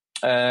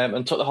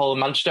 and took the whole of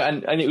Manchester.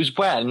 And it was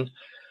when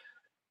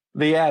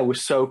the air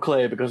was so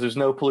clear because there was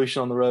no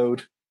pollution on the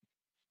road.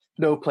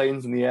 No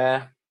planes in the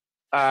air,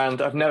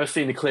 and I've never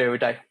seen a clearer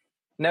day.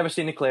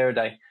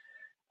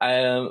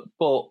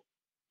 But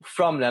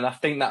from then, I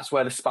think that's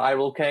where the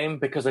spiral came,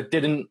 because I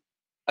didn't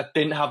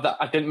make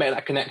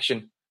that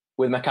connection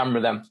with my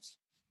camera then,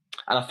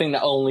 and I think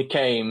that only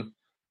came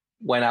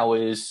when I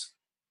was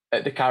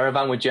at the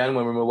caravan with Jen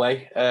when we were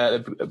away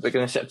at the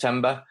beginning of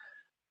September,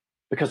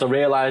 because I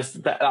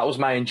realised that was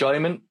my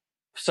enjoyment.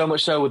 So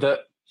much so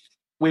that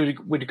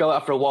we'd go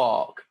out for a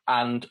walk,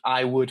 and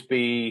I would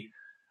be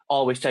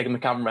always taking my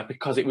camera,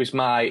 because it was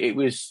like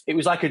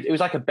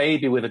a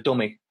baby with a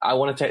dummy. I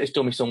want to take this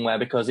dummy somewhere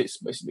because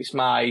it's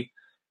my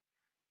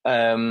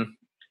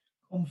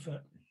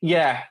comfort.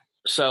 Yeah.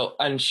 So,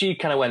 and she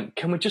kind of went,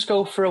 "Can we just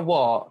go for a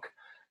walk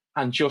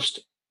and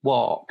just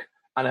walk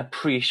and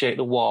appreciate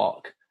the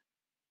walk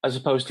as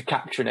opposed to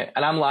capturing it?"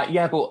 And I'm like,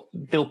 "Yeah, but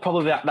there'll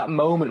probably that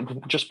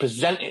moment just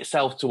present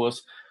itself to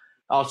us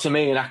or to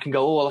me, and I can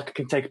go, oh, I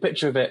can take a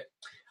picture of it."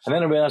 And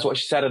then I realised what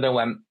she said, and I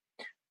went,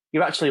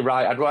 "You're actually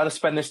right. I'd rather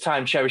spend this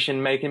time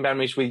cherishing, making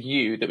memories with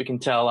you that we can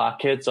tell our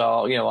kids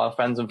or, our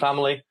friends and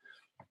family,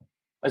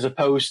 as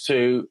opposed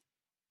to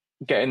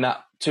getting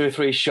that 2 or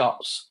 3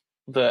 shots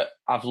that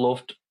I've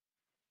loved.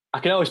 I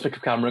can always pick up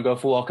a camera and go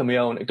for a walk on my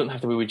own. It doesn't have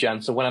to be with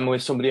Jen. So when I'm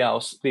with somebody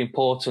else, the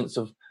importance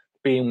of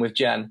being with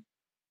Jen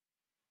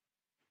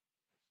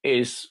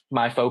is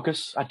my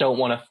focus. I don't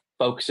want to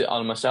focus it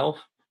on myself.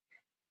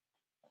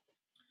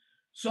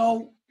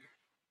 So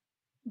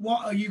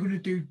what are you going to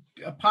do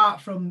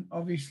apart from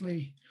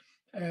obviously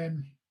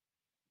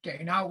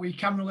getting out with your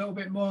camera a little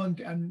bit more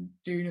and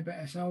doing a bit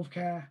of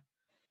self-care?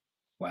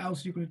 What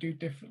else are you going to do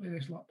differently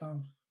this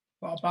lockdown?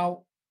 What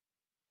about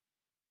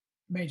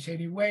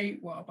maintaining weight?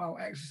 What about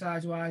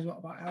exercise-wise? What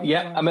about health?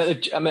 Yeah, I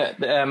met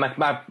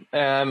my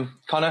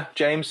Connor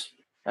James,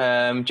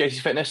 JC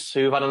Fitness,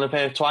 who I've had on the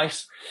pair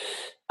twice.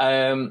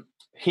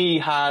 He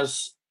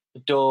has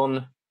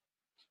done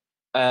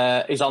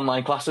his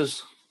online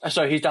classes.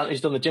 Sorry, he's done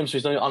the gym, so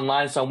he's done it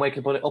online. So I'm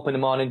waking up in the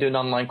morning doing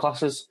online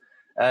classes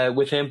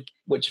with him,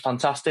 which is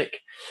fantastic.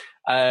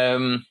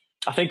 I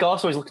think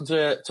also he's looking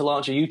to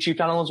launch a YouTube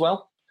channel as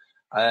well.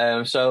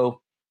 So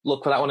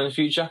look for that one in the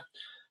future.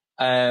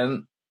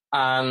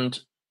 And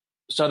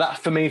so that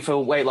for me, for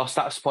weight loss,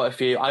 that's quite a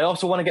few. I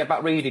also want to get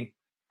back reading.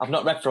 I've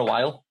not read for a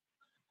while.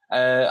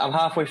 I'm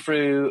halfway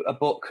through a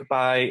book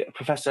by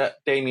Professor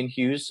Damien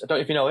Hughes. I don't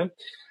know if you know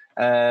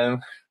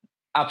him.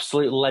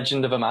 Absolute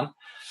legend of a man.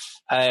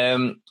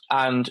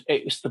 And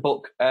it's the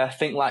book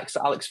Think Like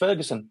Sir Alex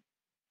Ferguson.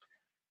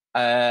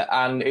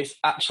 And it's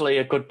actually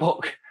a good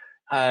book.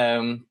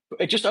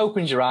 It just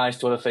opens your eyes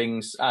to other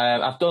things.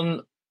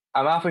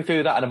 I'm halfway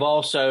through that, and I've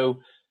also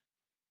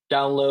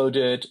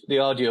downloaded the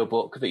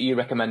audiobook that you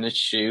recommended,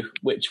 Stu,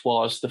 which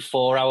was The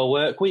 4-Hour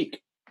Work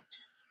Week.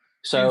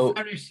 So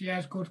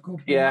yes, good.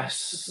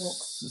 Yes.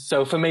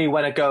 So for me,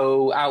 when I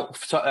go out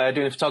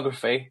doing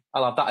photography,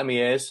 I'll have that in my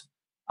ears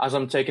as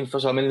I'm taking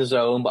photos. So I'm in the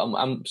zone, but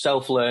I'm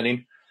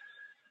self-learning,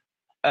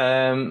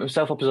 I'm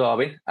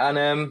self-absorbing,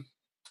 and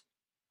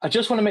I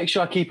just want to make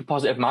sure I keep a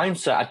positive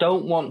mindset. I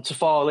don't want to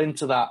fall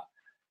into that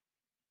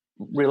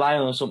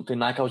relying on something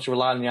like I was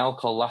relying on the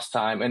alcohol last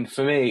time. And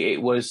for me,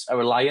 it was a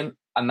reliant,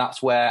 and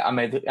that's where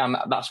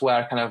that's where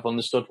I kind of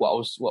understood what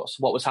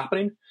was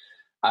happening.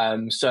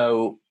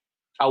 So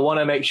I want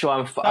to make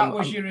sure That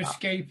was your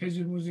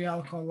escapism, was the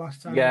alcohol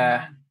last time?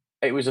 Yeah,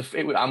 it was.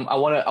 I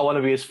want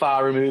to be as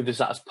far removed as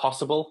that as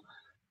possible.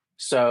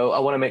 So I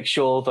want to make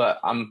sure that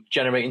I'm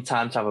generating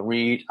time to have a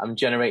read. I'm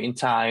generating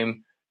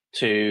time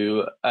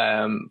to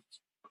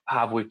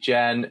have with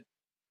Jen,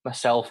 my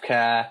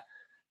self-care,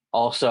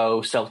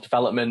 also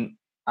self-development.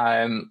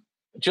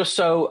 Just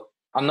so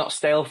I'm not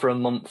stale for a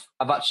month.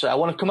 I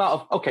want to come out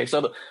of, okay,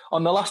 so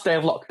on the last day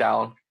of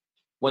lockdown,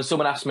 when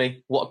someone asks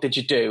me, what did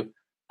you do?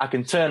 I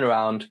can turn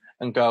around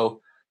and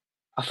go,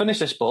 I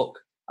finished this book.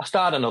 I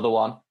started another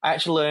one. I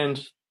actually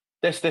learned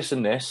this,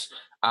 and this,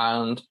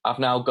 and I've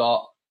now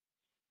got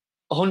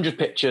 100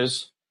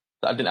 pictures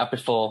that I didn't have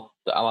before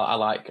that I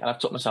like, and I've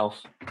took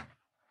myself.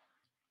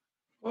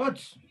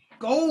 Good.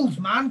 Goals,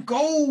 man.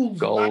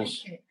 Goals. Like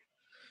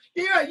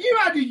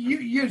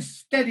you're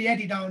steady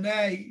Eddie down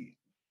there.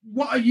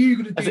 What are you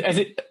going to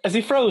do? Is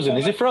he frozen?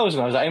 Is he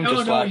frozen, or is that him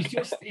he's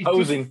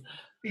posing?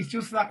 He's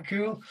just that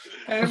cool.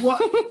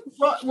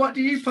 What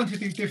do you plan to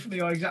do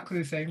differently, or exactly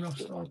the same,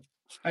 Ross? Or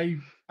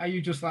are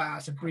you just like,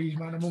 that's a breeze,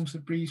 man? A month's a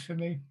breeze for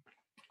me.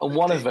 And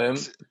one of them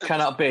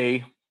cannot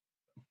be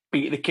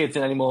beat the kids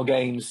in any more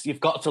games. You've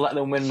got to let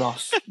them win,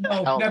 Ross.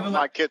 No, never let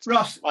my kids.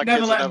 Ross. My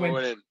never kids let are them never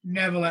win. winning.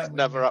 Never let them.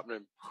 Never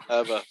happening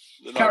ever.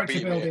 They're not Character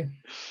beating building. me.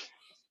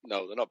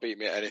 No, they're not beating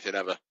me at anything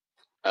ever.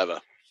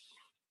 Not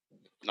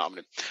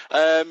happening.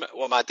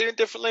 What am I doing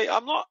differently?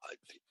 I'm not.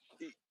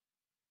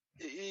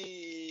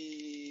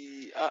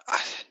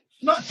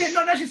 Not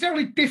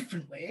necessarily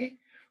differently,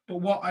 but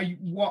what are you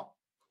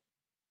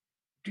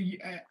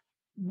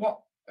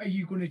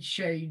going to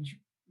change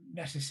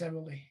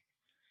necessarily?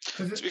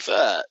 To be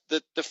fair,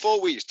 the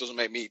 4 weeks doesn't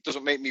make me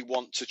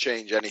want to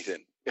change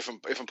anything. If I'm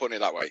putting it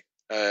that way,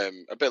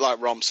 a bit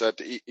like Rom said,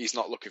 he's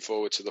not looking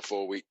forward to the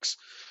 4 weeks.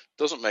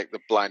 Doesn't make the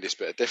blindest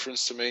bit of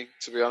difference to me,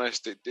 to be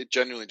honest. It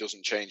genuinely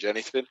doesn't change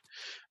anything.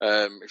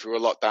 If we were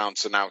locked down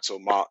to now till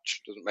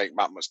March, doesn't make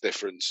that much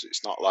difference.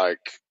 It's not like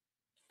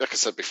I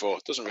said before,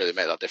 it doesn't really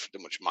make that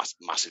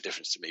massive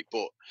difference to me.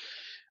 But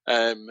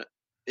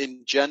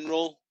in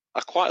general, I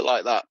quite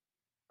like that.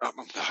 I'm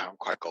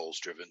quite goals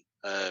driven.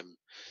 I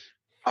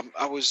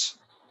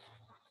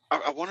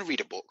want to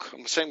read a book.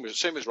 I'm the same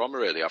as Roma,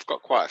 really. I've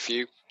got quite a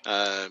few.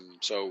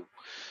 So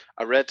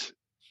I read.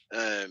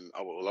 I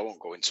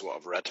won't go into what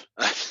I've read,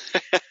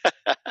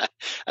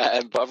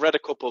 but I've read a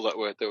couple that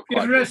were quite.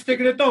 You've read Stig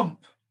of the Dump.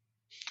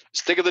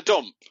 Stig of the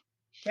Dump.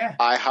 Yeah,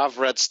 I have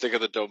read Stig of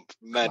the Dump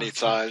many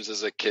times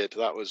as a kid.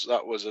 That was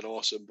an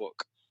awesome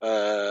book.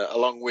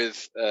 Along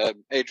with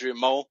Adrian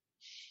Mole.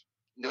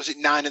 Was it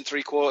 9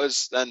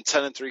 3/4, then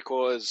 10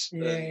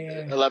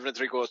 3/4, 11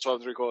 3/4,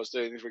 12 3/4,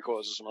 13 3/4,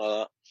 or something like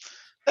that?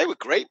 They were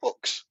great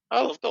books.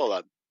 I loved all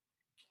that.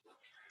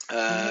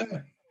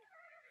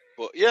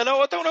 But yeah,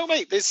 no, I don't know,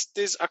 mate.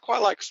 There's I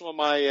quite like some of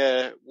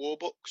my war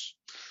books.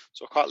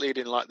 So I quite lead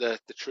in like the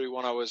true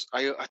one.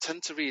 I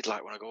tend to read,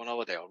 like when I go on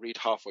holiday, I'll read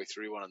halfway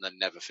through one and then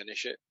never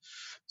finish it.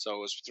 So I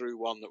was through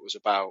one that was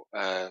about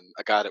a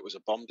guy that was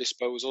a bomb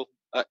disposal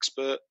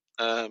expert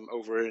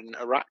over in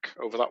Iraq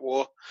over that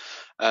war.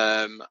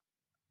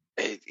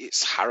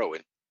 it's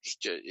harrowing.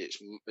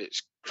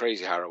 It's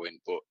crazy harrowing,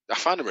 but I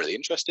find them really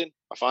interesting.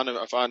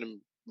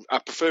 I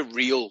prefer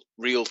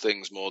real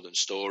things more than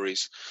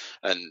stories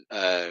and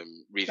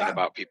reading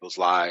about people's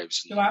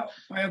lives. About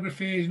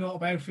biographies and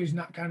autobiographies and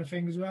that kind of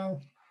thing as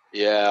well.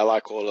 Yeah, I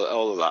like all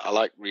of that. I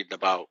like reading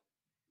about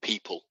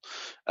people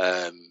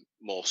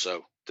more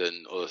so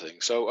than other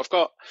things. So I've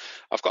got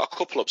a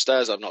couple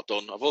upstairs I've not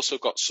done. I've also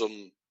got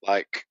some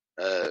like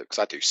because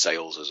I do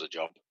sales as a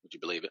job, would you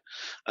believe it?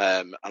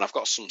 And I've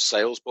got some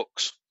sales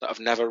books that I've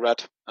never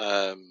read.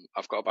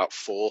 I've got about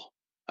 4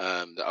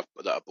 that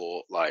I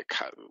bought. Like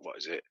what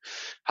is it?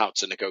 How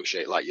to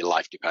negotiate like your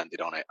life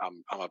depended on it.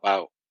 I'm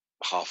about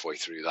halfway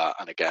through that,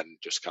 and again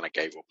just kind of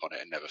gave up on it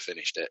and never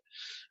finished it.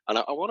 And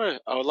I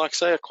would like to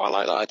say I quite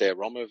like that idea,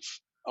 Rom, of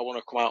I want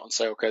to come out and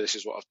say, okay, this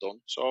is what I've done.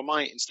 So I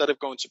might, instead of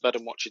going to bed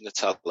and watching the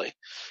telly,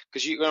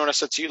 because when I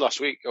said to you last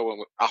week,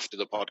 after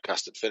the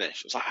podcast had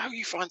finished, I was like, how do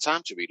you find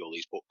time to read all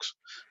these books?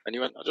 And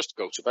you went, I just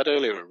go to bed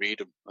earlier and read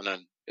them, and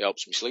then it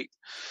helps me sleep.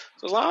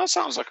 So I was like, that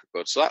sounds like a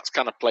good. So that's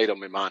kind of played on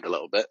my mind a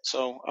little bit.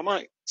 So I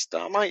might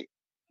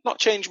not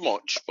change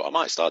much, but I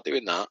might start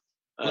doing that.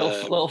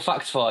 Little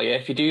fact for you: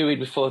 if you do read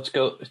before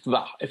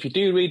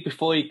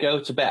you go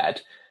to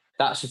bed,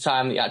 that's the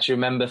time that you actually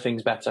remember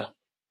things better.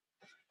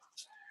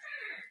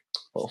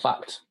 Little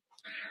fact.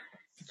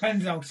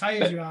 Depends how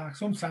tired you are.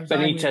 Sometimes I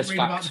read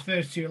about the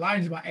first 2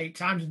 lines about 8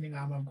 times and think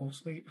I'm going to go to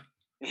sleep.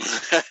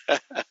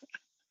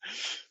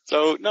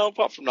 So no,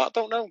 apart from that, I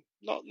don't know.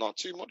 Not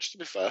too much, to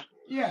be fair.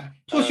 Yeah.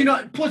 Plus you're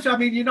not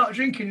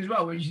drinking as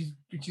well, which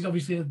is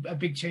obviously a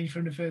big change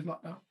from the first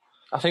lockdown.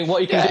 I think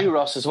what you can do,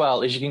 Ross, as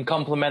well, is you can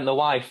compliment the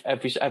wife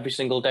every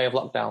single day of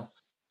lockdown.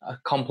 A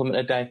compliment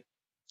a day.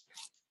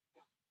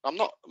 I'm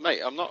not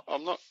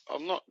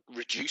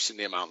reducing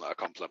the amount that I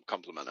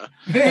compliment her.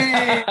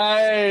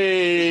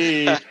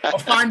 Hey! I'll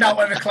find out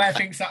whether Claire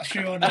thinks that's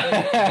true or not.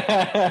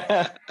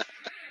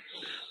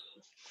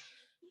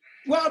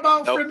 What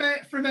about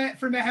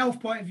from a health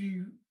point of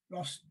view,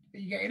 Ross? Are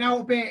you getting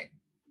out a bit?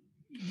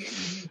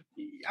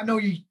 I know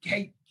you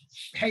hate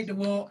the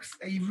walks.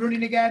 Are you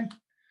running again?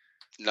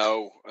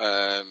 No,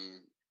 I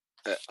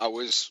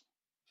was.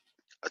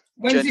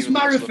 When's this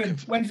marathon?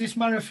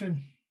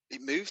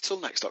 It moved till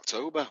next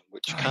October,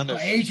 which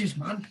ages,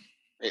 man.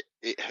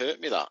 It hurt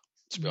me that,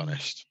 to be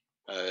honest.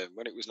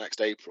 When it was next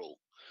April,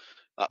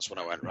 that's when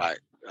I went right.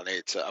 I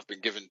need to. I've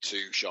been given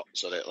 2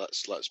 shots at it.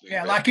 Let's move.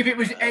 Yeah, if it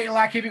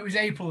was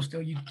April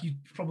still, you'd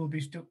probably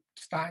be still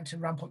starting to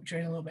ramp up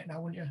training a little bit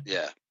now, wouldn't you?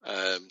 Yeah.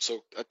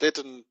 So I did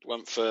and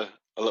went for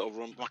a little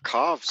run. My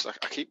calves. I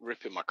keep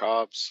ripping my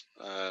calves,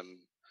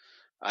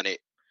 and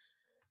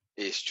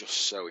it's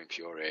just so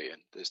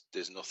infuriating.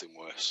 There's nothing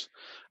worse.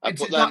 Been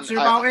to a doctor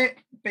about it?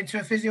 Been to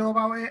a physio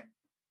about it?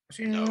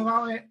 Seen anything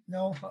about it?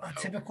 No,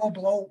 typical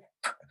bloke.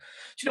 Do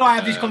you know I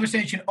have this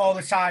conversation all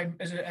the time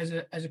as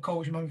a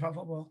coach in Manufactured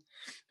Football?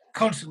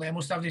 Constantly, I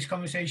must have this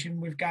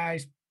conversation with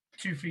guys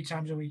 2-3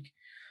 times a week.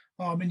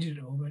 Oh, I'm injured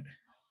at the moment.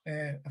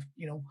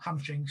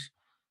 Hamstrings.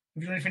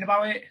 Have you done anything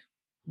about it?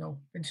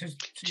 No. Been to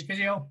see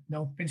physio?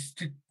 No. Been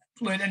to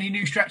learn any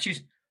new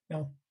stretches?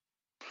 No.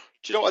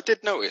 Do you know what I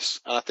did notice?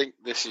 And I think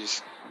this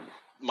is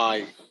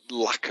my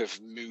lack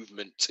of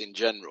movement in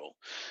general.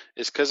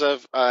 It's because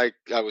I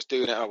was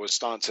doing it. I was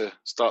starting to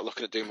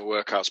looking at doing my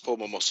workouts, pulled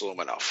my muscle, and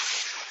went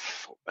off.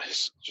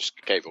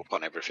 Just gave up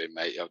on everything,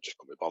 mate. I just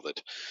couldn't be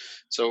bothered.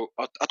 So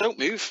I don't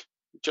move.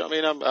 Do you know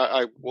what I mean?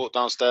 I walk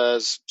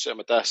downstairs, sit at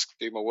my desk,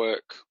 do my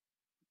work,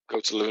 go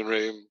to the living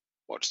room,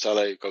 watch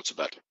telly, go to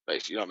bed.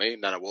 Basically, you know what I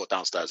mean? Then I walk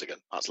downstairs again.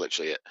 That's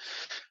literally it.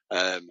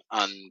 And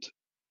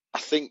I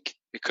think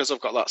because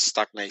I've got that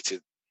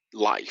stagnated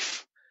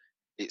life,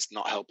 it's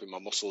not helping my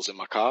muscles in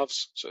my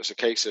calves. So it's a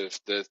case of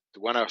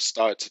when I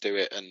started to do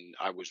it, and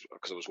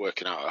because I was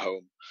working out at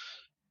home,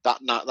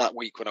 that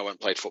week when I went and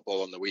played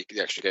football on the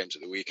extra games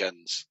at the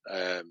weekends,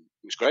 it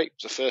was great. It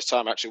was the first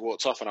time I actually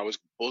walked off, and I was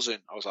buzzing.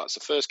 I was like, it's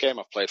the first game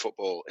I've played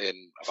football in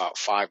about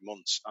 5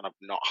 months, and I've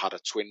not had a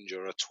twinge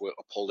or a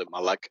pull in my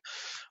leg.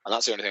 And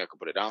that's the only thing I could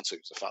put it down to,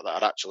 is the fact that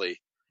I'd actually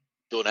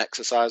done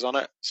exercise on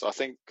it. So I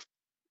think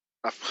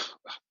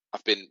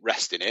I've been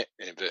resting it,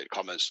 in inverted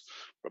commas,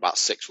 for about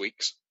 6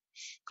 weeks,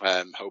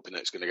 hoping that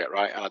it's going to get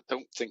right. And I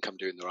don't think I'm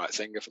doing the right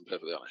thing, if I'm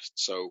perfectly honest.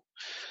 So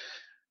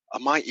I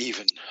might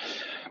even,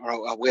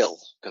 or I will,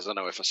 because I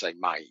know if I say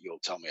might, you'll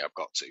tell me I've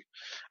got to.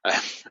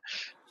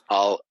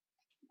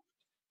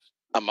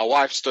 And my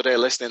wife stood here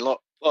listening,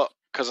 look,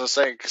 because I'm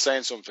saying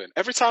something.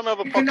 Every time I have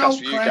a podcast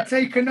for you guys.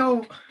 Take a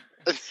note.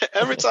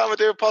 Every time I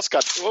do a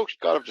podcast, oh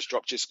God, I've just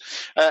dropped you.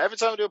 Every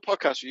time I do a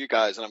podcast for you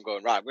guys, and I'm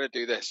going, right, I'm going to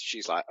do this.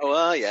 She's like,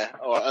 oh yeah,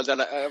 and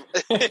then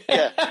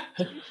yeah,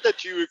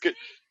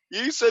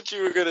 you said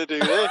you were going to do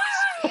this.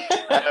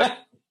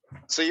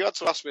 So you had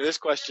to ask me this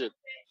question.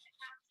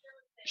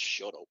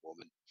 Shut up,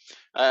 woman.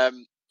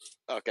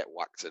 I'll get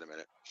whacked in a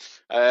minute.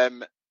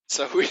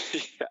 So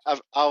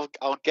I'll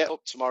get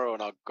up tomorrow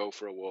and I'll go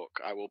for a walk.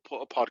 I will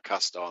put a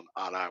podcast on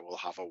and I will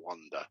have a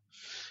wander.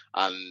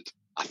 And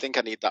I think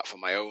I need that for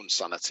my own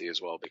sanity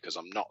as well, because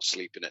I'm not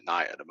sleeping at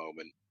night at the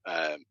moment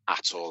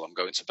at all. I'm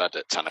going to bed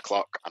at 10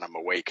 o'clock and I'm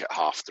awake at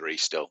 3:30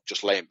 still,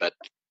 just lay in bed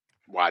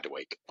wide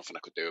awake. Nothing I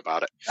could do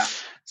about it.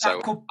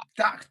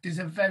 There's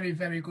a very,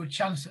 very good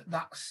chance that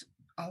that's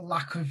a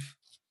lack of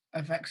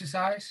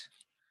exercise.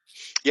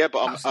 Yeah,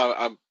 but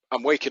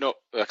I'm waking up,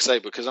 like I say,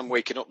 because I'm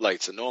waking up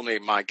later. Normally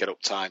my get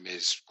up time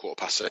is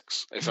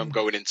 6:15. If I'm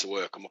going into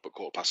work, I'm up at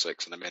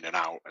 6:15 and I'm in and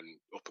out and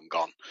up and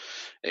gone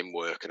in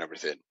work and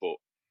everything. But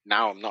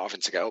now I'm not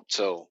having to get up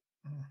till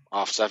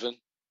 7:30,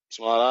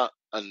 something like that.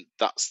 And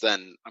that's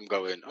then I'm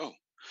going, oh,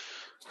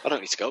 I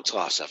don't need to go up till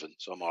 7:30,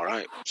 so I'm all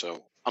right.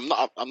 So I'm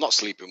not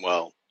sleeping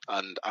well,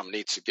 and I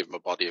need to give my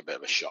body a bit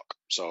of a shock.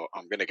 So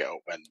I'm going to get up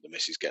when the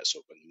missus gets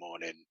up in the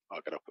morning.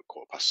 I'll get up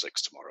at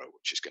 6:15 tomorrow,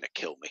 which is going to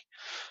kill me.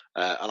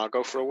 And I'll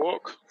go for a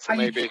walk.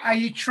 Are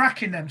you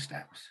tracking them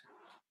steps?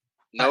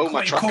 No, like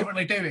my tracker.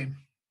 Currently doing.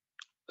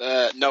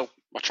 No,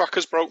 my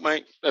tracker's broke,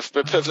 mate. If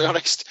I'm perfectly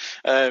honest,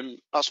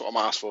 that's what I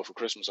might ask for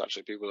Christmas.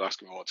 Actually, people are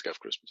asking me what to get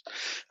for Christmas.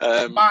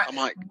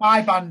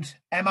 My band,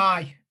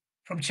 MI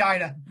from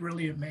China,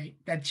 brilliant, mate.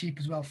 Dead cheap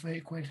as well,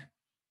 £30.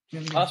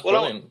 Really that's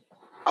brilliant.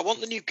 I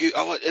want the new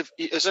Google.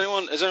 Is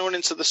anyone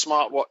into the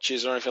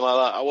smartwatches or anything like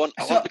that? I want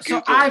the Google.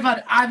 So I've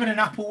had an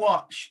Apple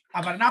Watch.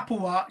 I've had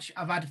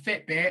a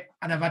Fitbit,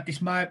 and I've had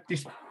this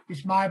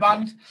My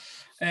Band,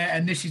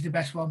 and this is the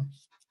best one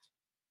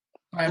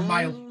by a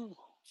mile,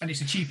 and it's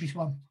the cheapest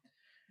one.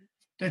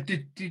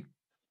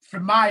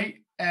 From my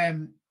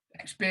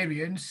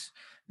experience,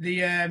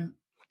 the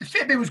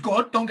Fitbit was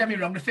good. Don't get me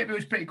wrong, the Fitbit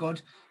was pretty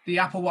good. The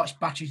Apple Watch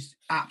batteries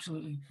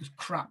absolutely was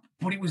crap,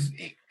 but it was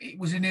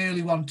an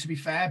early one, to be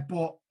fair.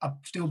 But I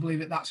still believe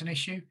that that's an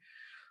issue.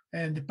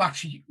 And the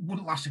battery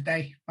wouldn't last a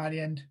day by the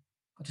end.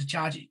 Got to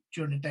charge it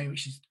during the day,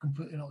 which is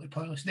completely and utterly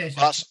pointless.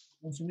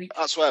 Once a week.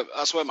 That's where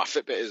my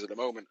Fitbit is at the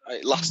moment.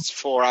 It lasts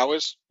 4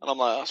 hours, and I'm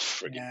like, that's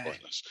frigging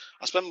pointless.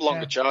 I spend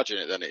longer charging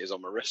it than it is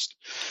on my wrist.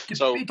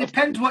 So it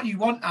depends what you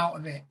want out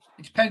of it.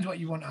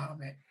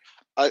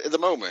 At the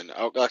moment,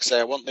 like I say,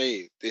 I want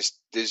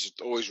there's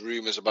always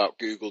rumours about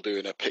Google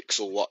doing a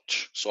Pixel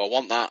watch. So I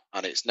want that,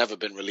 and it's never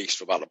been released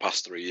for about the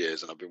past 3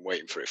 years, and I've been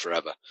waiting for it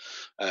forever.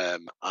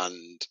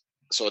 And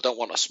so I don't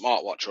want a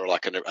smartwatch or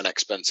like an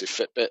expensive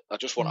Fitbit. I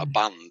just want a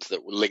band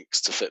that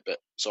links to Fitbit.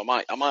 So I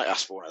might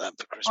ask for one of them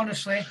for Christmas.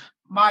 Honestly,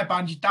 my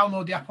band, you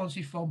download the app onto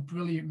your phone,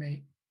 brilliant,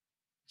 mate.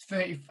 It's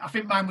 30. I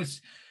think mine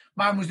was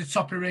the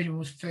top of the range,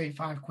 was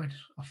 £35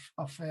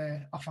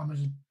 off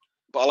Amazon.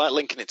 But I like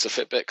linking it to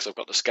Fitbit because I've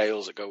got the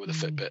scales that go with the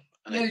Fitbit,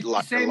 and it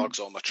logs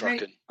all my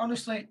tracking. Mate,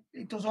 honestly,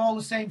 it does all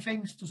the same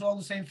things.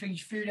 Your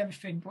food,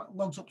 everything,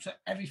 logs up to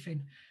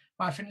everything.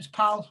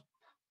 MyFitnessPal,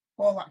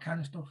 all that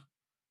kind of stuff.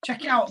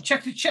 Check it out.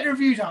 Check the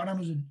reviews out on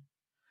Amazon.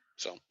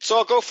 So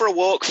I'll go for a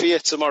walk for you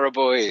tomorrow,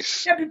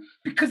 boys. Yeah,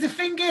 because the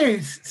thing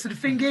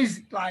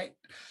is, like,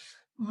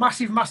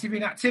 massive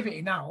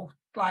inactivity now.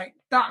 Like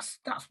that's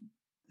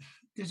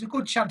there's a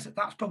good chance that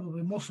that's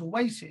probably muscle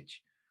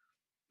wastage.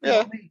 You know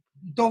what I mean?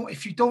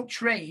 If you don't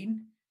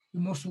train,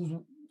 your muscles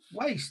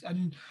waste.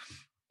 And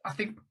I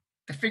think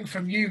the thing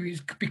from you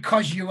is,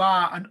 because you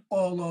are an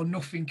all or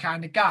nothing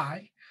kind of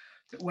guy,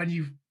 that when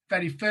you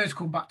very first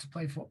come back to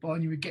play football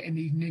and you were getting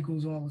these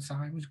niggles all the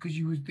time, was because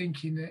you were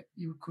thinking that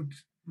you could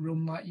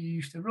run like you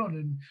used to run.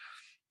 And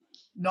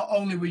not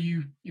only were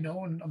you,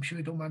 and I'm sure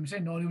you don't mind me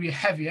saying, not only were you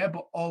heavier,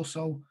 but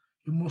also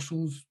your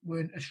muscles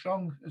weren't as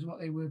strong as what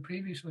they were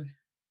previously.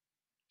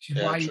 Which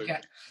is why you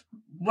get...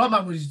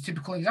 Roman was a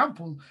typical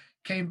example.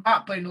 Came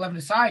back, played an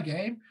 11-a-side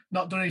game,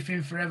 not done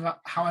anything for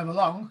however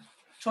long,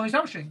 tore his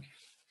hamstring.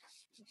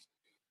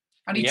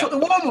 And he took the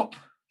warm-up.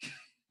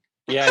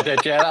 Yeah, I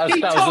did. Yeah,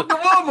 he took the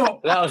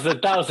warm-up. That was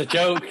the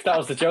joke. That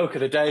was the joke of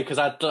the day, because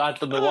I'd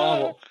done the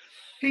warm-up.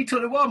 He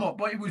took the warm-up,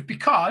 but it was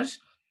because,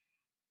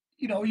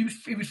 he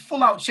was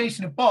full out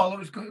chasing a ball. It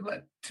was,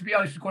 to be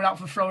honest, going out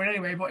for throwing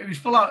anyway, but it was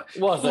full out.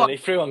 It wasn't. He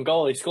threw on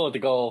goal. He scored the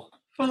goal.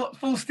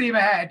 Full steam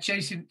ahead,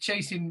 chasing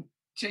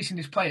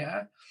this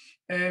player.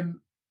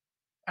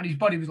 And his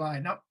body was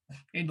like, no,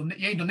 you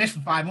ain't done this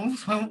for 5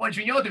 months. What do you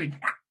think you're doing?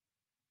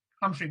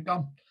 Hamstring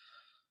gone.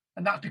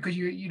 And that's because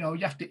you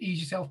have to ease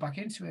yourself back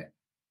into it.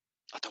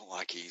 I don't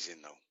like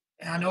easing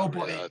though. I know,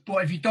 but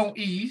if you don't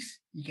ease,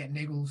 you get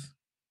niggles.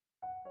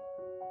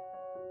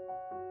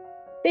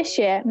 This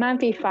year, Man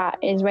v Fat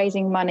is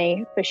raising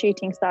money for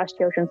Shooting Stars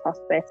Children's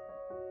Hospice,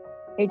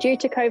 who, due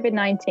to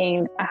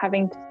COVID-19, are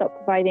having to stop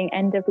providing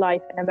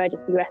end-of-life and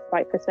emergency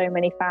respite for so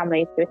many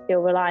families who are still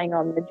relying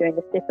on them during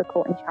this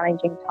difficult and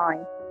challenging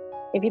time.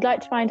 If you'd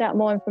like to find out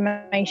more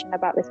information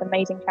about this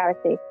amazing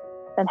charity,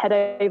 then head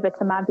over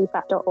to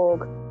manvfat.org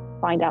to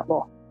find out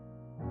more.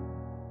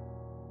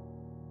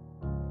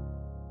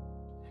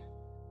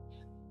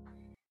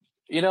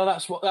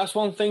 That's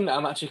one thing that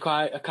I'm actually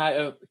quite a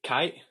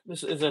kite.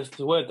 This is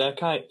a word there,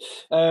 kite.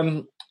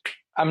 I'm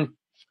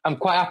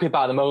quite happy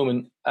about at the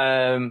moment.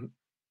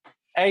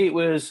 It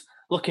was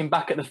looking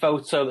back at the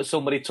photo that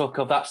somebody took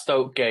of that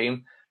Stoke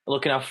game,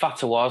 looking how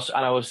fat I was,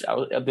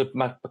 and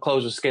my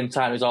clothes were skin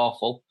tight. It was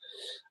awful.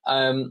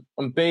 And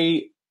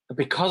B,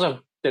 because I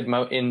did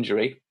my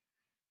injury,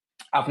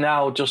 I've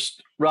now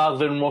just, rather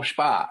than rush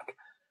back,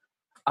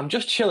 I'm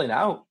just chilling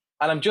out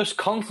and I'm just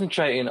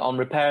concentrating on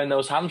repairing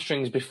those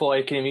hamstrings before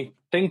I can even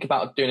think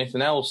about doing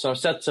anything else. So I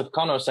said to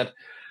Connor, I said,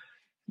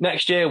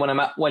 next year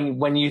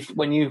when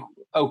you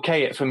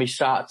okay it for me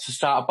to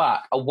start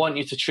back, I want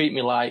you to treat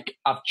me like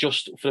I've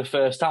just for the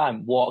first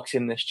time walked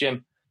in this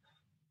gym.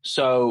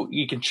 So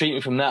you can treat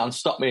me from there and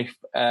stop me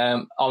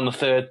on the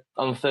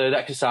third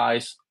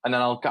exercise, and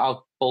then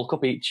I'll bulk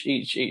up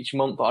each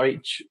month or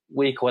each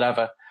week or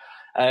whatever.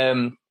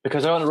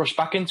 Because I don't want to rush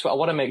back into it. I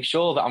want to make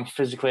sure that I'm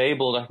physically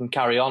able, that I can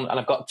carry on, and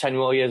I've got 10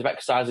 more years of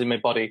exercise in my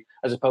body,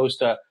 as opposed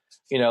to,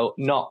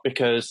 not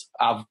because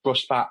I've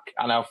brushed back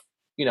and I've,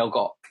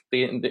 got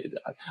and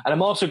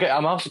I'm also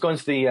going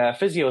to the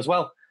physio as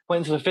well.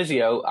 Went to the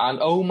physio, and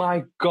oh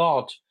my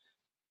God,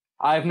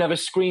 I've never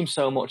screamed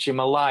so much in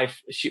my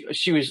life.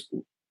 She was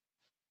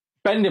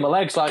bending my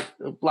legs like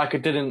I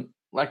didn't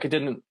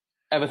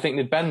ever think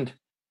they'd bend.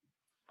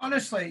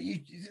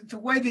 Honestly, the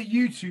way that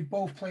you two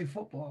both play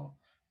football,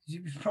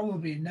 it was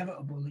probably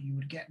inevitable that you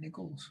would get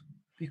niggles,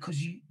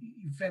 because you're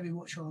very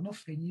much all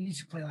nothing. You need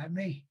to play like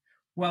me,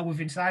 well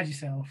within inside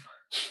yourself.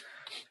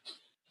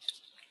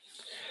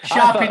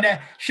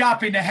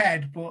 Sharp in the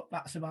head, but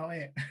that's about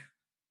it.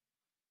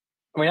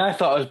 I mean, I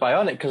thought I was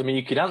bionic because I'm a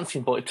Yuki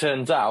dancing, but it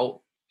turns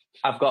out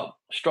I've got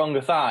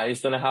stronger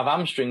thighs than I have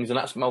hamstrings, and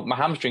that's my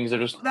hamstrings are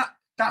just.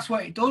 That's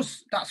what it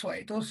does. That's what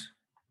it does.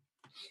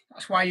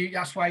 That's why you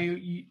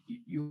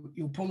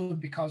pull them,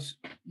 because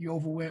you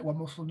overweight one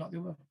muscle, not the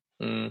other.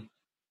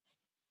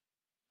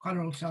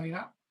 Connor will tell you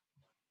that.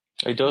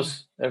 He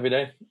does every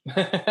day.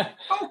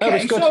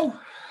 Okay,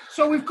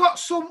 so we've got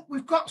some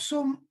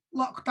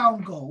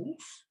lockdown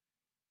goals.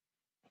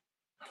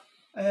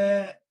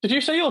 Did you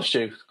say yours,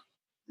 Stu?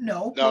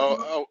 No.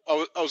 No,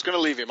 I was going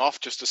to leave him off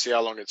just to see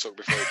how long it took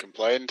before he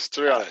complained,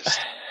 to be honest.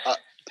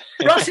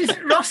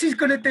 Ross is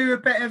going to do a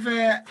bit of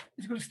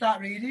he's going to start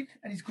reading,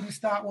 and he's going to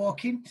start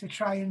walking to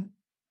try and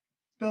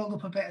build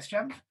up a bit of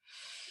strength.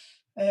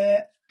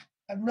 And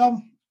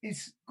Ron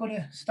is going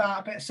to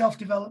start a bit of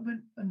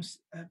self-development and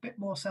a bit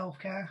more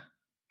self-care.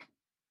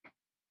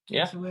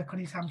 Yeah. To work on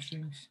his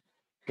hamstrings.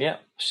 Yeah.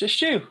 So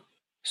Stu,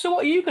 so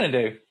what are you going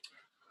to do?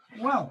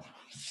 Well,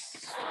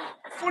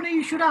 funny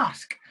you should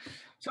ask.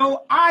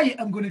 So I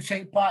am going to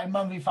take part in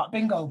Man v Fat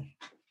Bingo.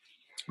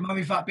 Man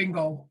v Fat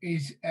Bingo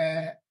is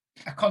a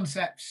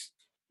concept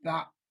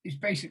that is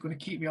basically going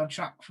to keep me on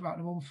track for about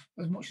a month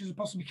as much as I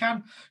possibly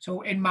can.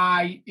 So in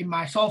my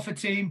Salford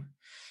team,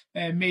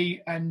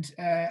 me and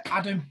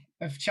Adam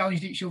have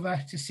challenged each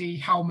other to see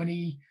how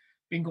many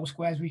bingo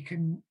squares we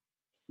can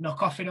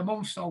knock off in a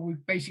month. So we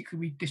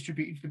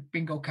distributed the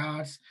bingo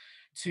cards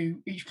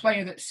to each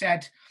player that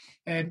said,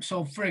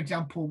 so for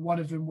example, one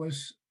of them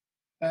was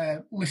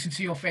listen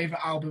to your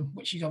favourite album,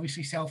 which is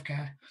obviously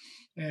self-care.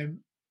 And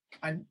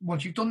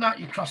once you've done that,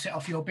 you cross it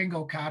off your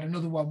bingo card.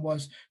 Another one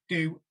was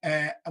do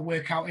a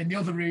workout in the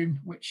other room,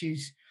 which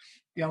is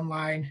the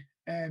online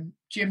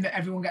gym that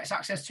everyone gets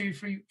access to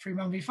through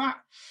Man v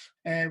Fat.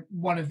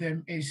 One of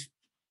them is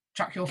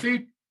track your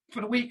food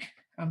for the week.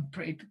 I'm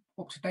pretty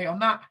up to date on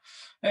that.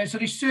 So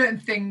there's certain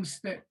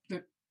things that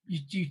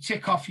you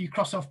tick off, you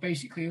cross off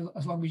basically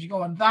as long as you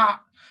go on.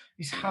 That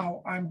is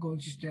how I'm going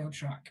to stay on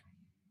track.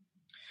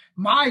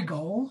 My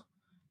goal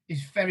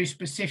is very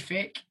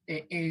specific.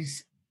 It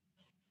is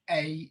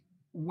a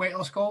weight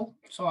loss goal.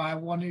 So I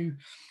want to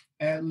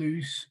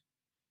lose,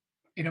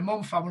 in a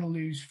month, I want to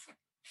lose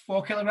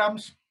 4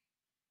 kilograms,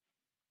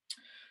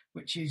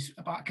 which is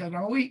about a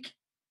kilogram a week.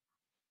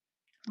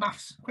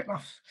 Quick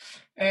maths.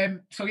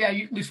 So yeah,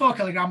 you lose 4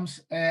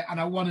 kilograms, and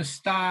I want to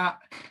start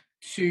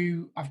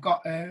to, I've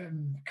got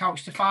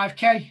couch to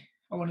 5K.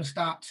 I want to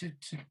start to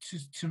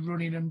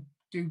running and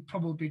do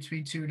probably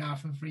between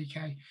 2.5 and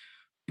 3K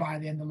by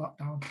the end of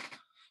lockdown.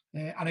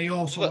 And I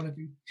also want to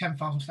do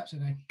 10,000 steps a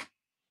day.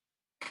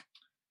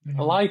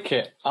 I like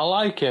it.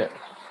 I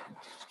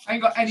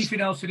ain't got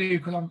anything else to do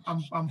because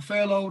I'm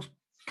furloughed.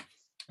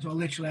 So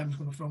literally I'm just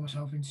going to throw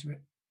myself into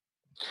it.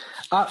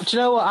 Do you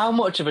know what? How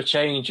much of a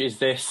change is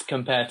this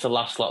compared to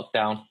last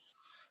lockdown?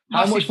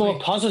 How much more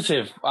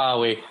positive are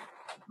we?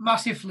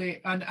 Massively.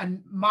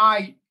 And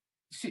my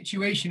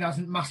situation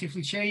hasn't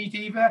massively changed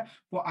either,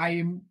 but I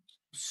am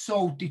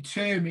so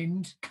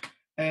determined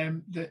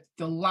that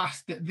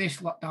this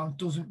lockdown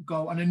doesn't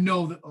go, and I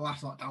know that the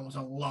last lockdown was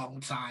a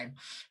long time,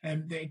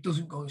 that it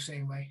doesn't go the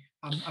same way.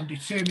 I'm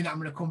determined that I'm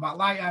going to come back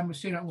lighter. I'm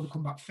determined that I'm going to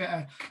come back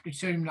fitter.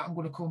 Determined that I'm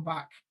going to come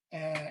back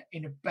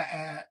in a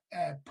better,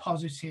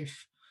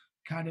 positive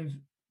kind of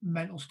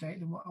mental state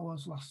than what I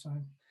was last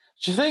time.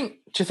 Do you think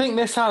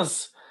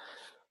last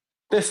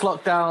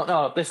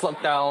lockdown,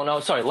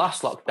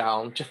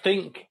 do you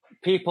think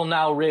people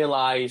now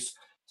realise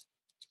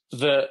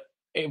that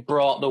it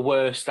brought the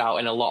worst out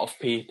in a lot of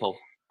people,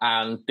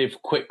 and they've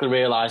quickly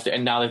realised it,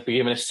 and now they've been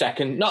given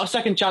not a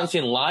second chance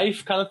in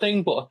life kind of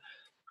thing, but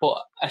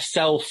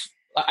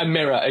a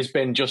mirror has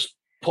been just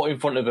put in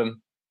front of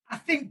them? I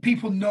think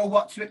people know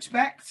what to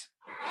expect,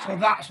 so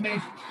that's made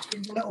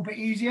things a little bit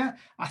easier.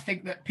 I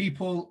think that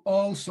people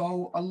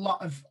also,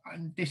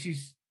 and this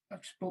is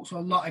I've spoke to a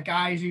lot of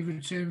guys who've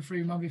returned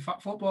through Man v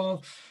Fat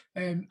Football.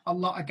 A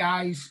lot of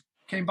guys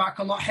came back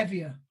a lot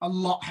heavier.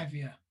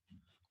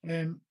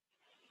 You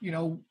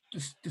know,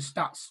 the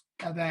stats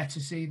are there to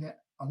see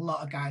that a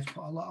lot of guys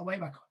put a lot of weight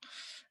back on.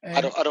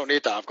 I don't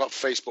need that. I've got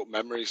Facebook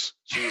memories.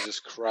 Jesus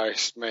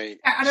Christ, mate.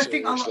 And I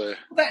think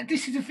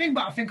this is the thing,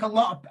 but I think a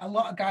lot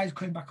of guys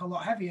came back a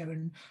lot heavier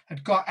and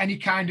had got any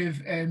kind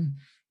of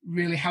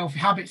really healthy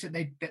habits that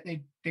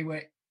they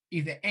were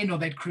either in or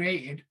they'd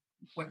created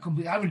went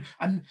completely out.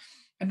 And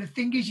the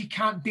thing is, you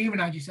can't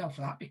demonize yourself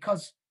for that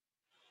because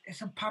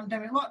it's a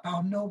pandemic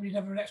lockdown. Nobody's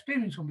ever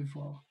experienced one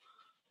before.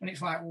 And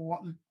it's like,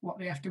 well, what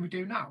the F do we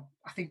do now?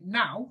 I think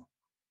now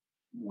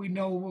we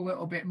know a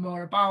little bit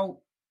more about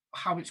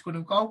how it's going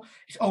to go.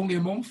 It's only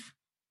a month.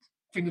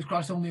 Fingers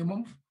crossed, only a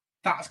month.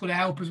 That's going to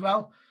help as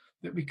well,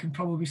 that we can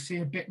probably see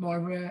a bit more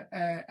of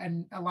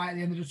a light at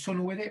the end of the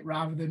tunnel with it,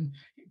 rather than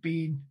it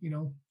being,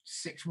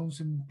 6 months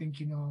and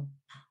thinking,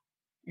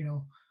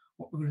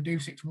 what we're going to do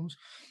 6 months.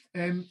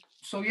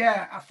 So,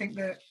 yeah, I think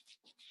that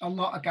a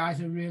lot of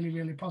guys are really,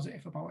 really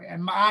positive about it.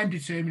 And I'm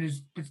determined,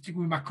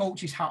 particularly with my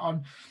coach's hat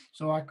on.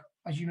 So,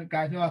 as you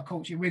guys know, I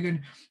coach at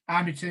Wigan.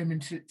 I'm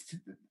determined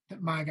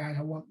that my guys,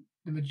 I want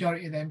the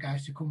majority of them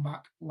guys to come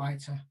back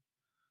lighter.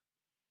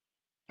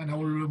 And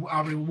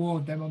I'll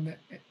reward them on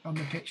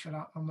the pitch for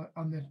that,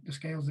 on the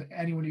scales, that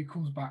anyone who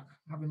comes back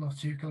having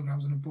lost 2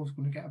 kilograms and above is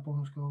going to get a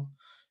bonus goal.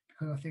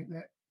 Because I think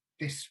that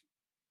there's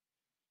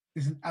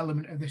an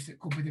element of this that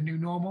could be the new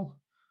normal,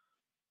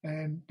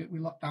 that we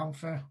lock down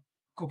for a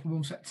couple of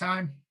months at a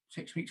time,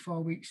 6 weeks,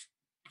 4 weeks,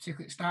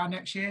 particularly at the start of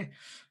next year.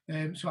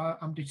 So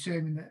I'm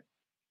determined that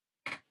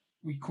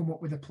we come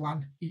up with a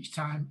plan each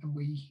time and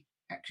we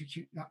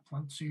execute that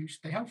plan to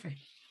stay healthy.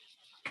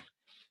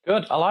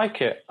 Good, I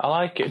like it.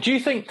 Do you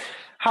think,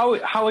 how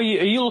are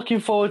you looking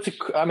forward to,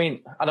 I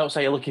mean, I don't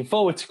say you're looking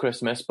forward to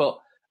Christmas, but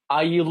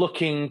are you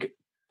looking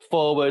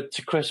forward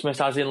to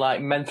Christmas as in like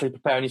mentally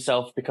preparing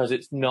yourself because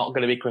it's not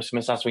going to be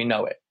Christmas as we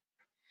know it?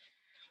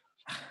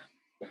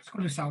 It's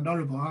going to sound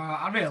horrible.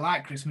 I really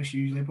like Christmas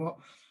usually, but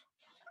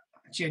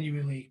I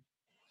genuinely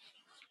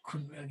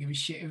couldn't really give a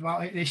shit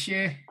about it this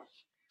year.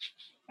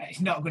 It's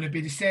not going to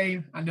be the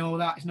same. I know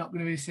that it's not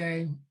going to be the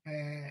same.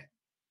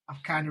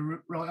 I've kind of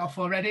wrote it off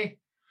already.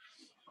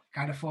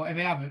 Kind of thought if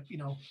I have it,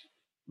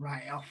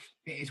 write it off.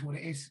 It is what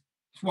it is.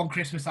 It's one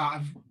Christmas out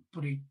of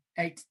bloody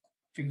 8.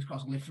 Fingers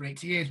crossed, I'll live for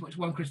 80 years, but it's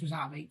one Christmas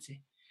out of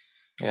 80.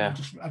 Yeah.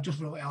 I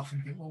just wrote it off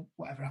and think, well,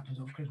 whatever happens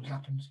over Christmas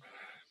happens.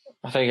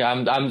 I think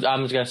I'm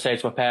just going to say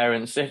to my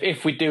parents,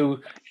 if we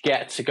do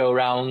get to go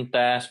around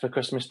there for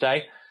Christmas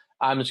Day,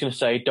 I'm just going to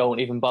say,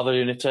 don't even bother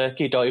doing a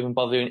turkey, don't even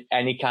bother doing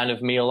any kind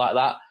of meal like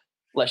that.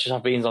 Let's just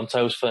have beans on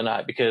toast for the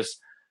night, because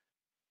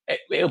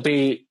it'll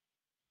be,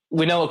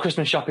 we know what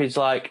Christmas shopping's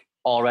like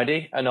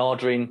already, and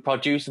ordering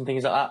produce and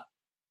things like that.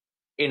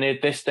 In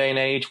this day and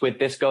age, with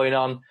this going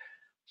on,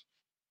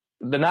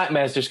 the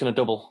nightmare's just going to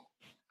double.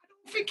 I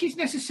don't think it's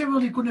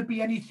necessarily going to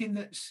be anything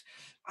that's,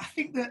 I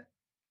think that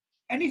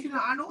anything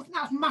that, I don't think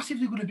that's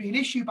massively going to be an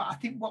issue, but I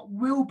think what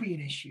will be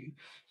an issue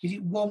is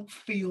it won't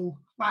feel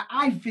like,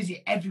 I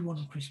visit everyone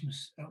on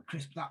Christmas,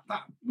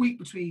 that week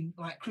between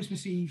like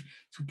Christmas Eve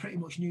to pretty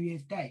much New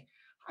Year's Day.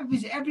 I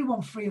visit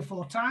everyone 3 or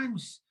 4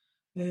 times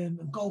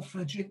and go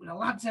for a drink with the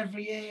lads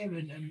every year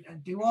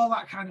and do all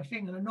that kind of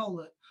thing. And I know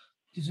that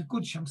there's a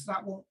good chance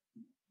that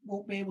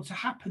won't be able to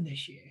happen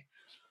this year.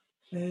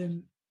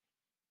 And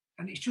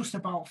it's just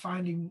about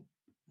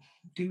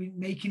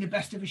making the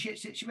best of a shit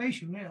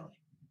situation, really.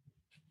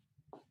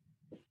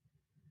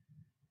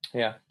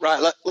 Yeah.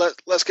 Right.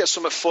 Let's get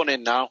some fun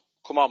in now.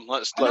 Come on.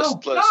 Let's. No, I'm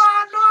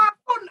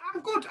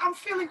good. I'm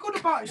feeling good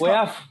about it. We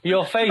have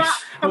your face.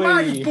 I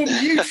might just bum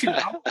you two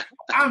now.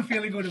 I'm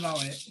feeling good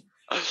about it.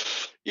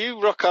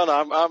 You rock on.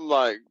 I'm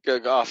like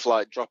off,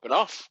 like dropping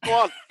off. Come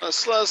on.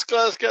 Let's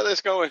get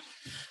this going.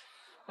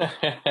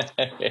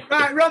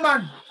 Right,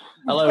 Roman.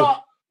 Hello.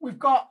 We've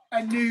got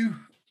a new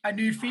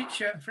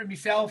feature from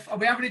yourself. Are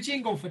we having a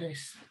jingle for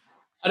this?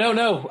 I don't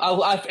know.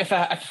 If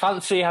I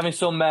fancy having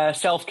some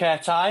self-care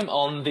time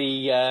on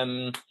the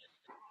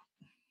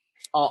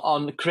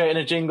on creating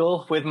a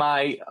jingle with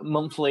my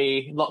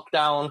monthly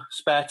lockdown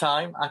spare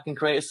time, I can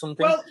create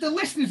something. Well, the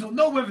listeners will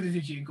know whether there's a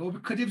jingle,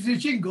 because if there's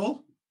a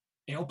jingle,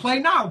 it'll play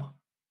now.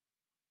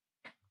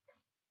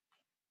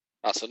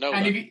 That's a no.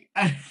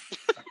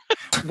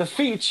 The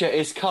feature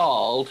is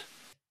called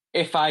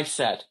If I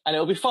Said, and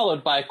it'll be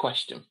followed by a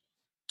question.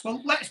 Well,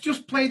 let's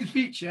just play the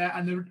feature,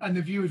 and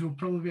the viewers will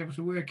probably be able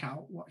to work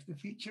out what the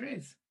feature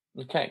is.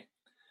 Okay.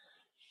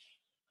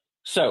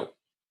 So,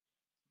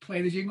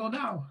 play the jingle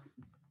now,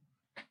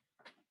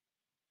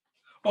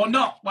 or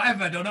not?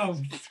 Whatever, I don't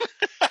know.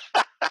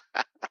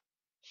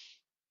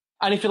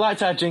 And if you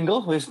liked our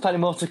jingle, there's plenty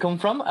more to come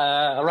from.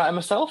 I write it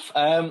myself.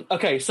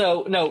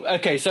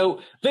 So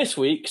this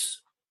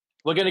week's,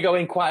 we're going to go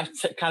in quite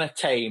kind of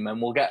tame,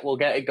 and we'll get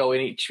it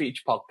going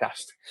each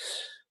podcast.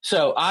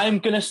 So I'm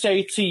going to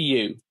say to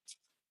you,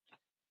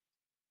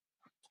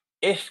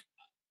 if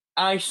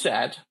I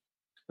said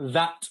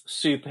that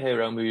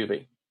superhero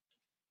movie,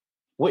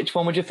 which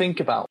one would you think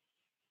about?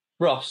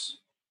 Ross,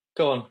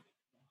 go on.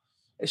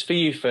 It's for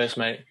you first,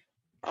 mate.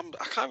 I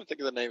can't even think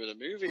of the name of the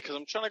movie because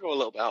I'm trying to go a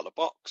little bit out of the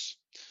box.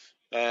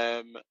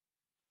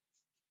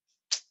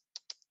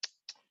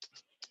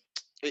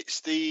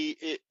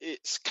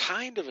 It's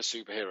kind of a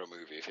superhero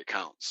movie if it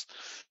counts.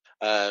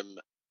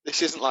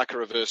 This isn't like a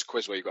reverse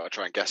quiz where you've got to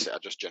try and guess it. I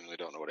just genuinely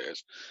don't know what it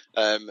is.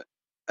 And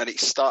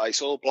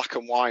it's all black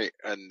and white,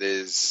 and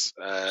there's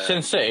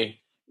Sin City.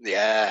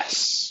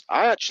 Yes,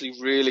 I actually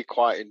really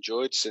quite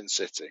enjoyed Sin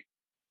City.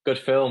 Good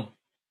film.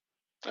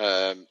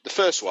 The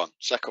first one,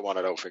 second one,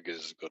 I don't think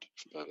is as good.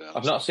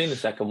 I've not seen the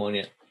second one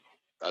yet.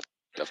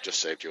 I've just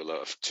saved you a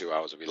lot of 2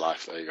 hours of your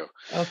life. There you go.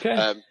 Okay.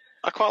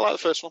 I quite like the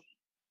first one.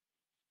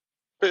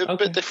 A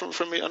bit different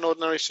from an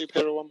ordinary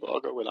superhero one, but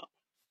I'll go with that.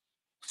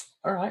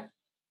 All right.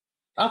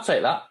 I'll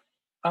take that.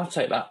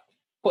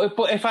 But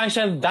if I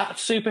said that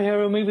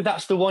superhero movie,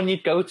 that's the one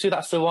you'd go to.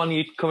 That's the one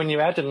you'd come in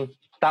your head, and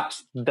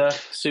that's the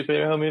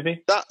superhero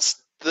movie.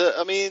 That's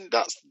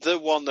the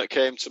one that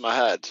came to my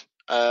head.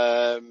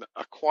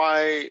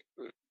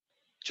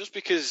 Just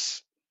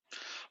because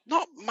I'm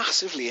not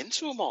massively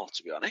into them all,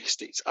 to be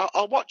honest.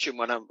 I'll watch them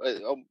when I'm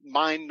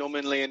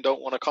mind-numbingly and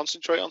don't want to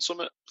concentrate on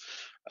something.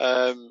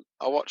 I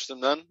watch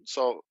them then,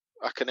 so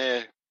I can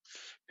hear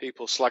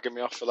people slagging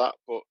me off for that.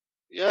 But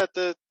yeah,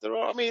 they're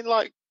all, I mean,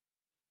 like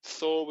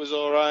Thor was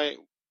all right,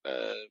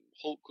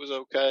 Hulk was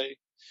okay.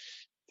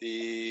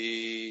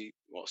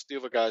 What's the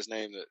other guy's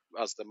name that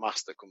has the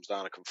mask that comes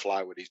down and can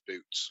fly with his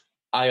boots?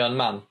 Iron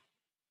Man.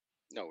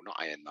 No, not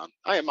Iron Man.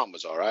 Iron Man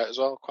was all right as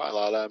well. Quite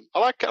like them. I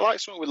like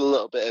something with a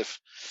little bit of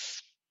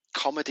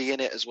comedy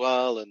in it as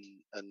well, and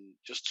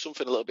just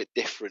something a little bit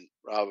different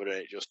rather than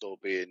it just all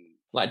being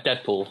like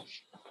Deadpool.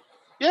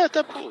 Yeah,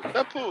 Deadpool.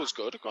 Deadpool was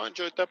good. I quite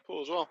enjoyed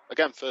Deadpool as well.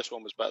 Again, first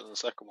one was better than the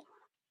second one.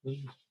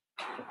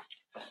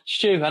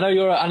 Stu, I know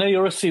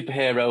you're a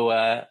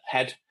superhero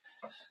head.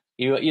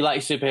 You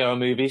like superhero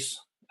movies.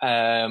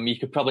 You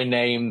could probably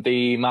name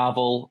the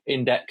Marvel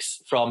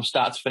Index from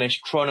start to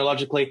finish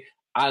chronologically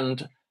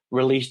and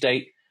release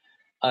date.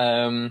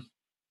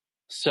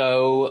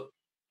 So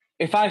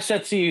if I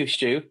said to you,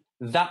 Stu,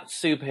 that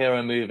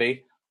superhero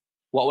movie,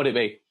 what would it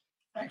be?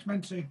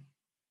 X-Men 2.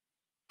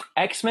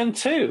 X-Men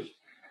 2?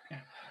 Yeah.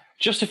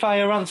 Justify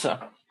your answer.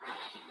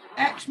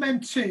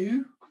 X-Men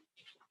 2,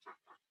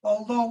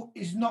 although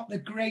is not the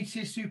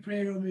greatest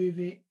superhero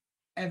movie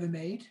ever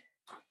made,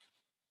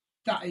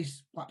 that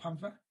is Black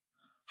Panther.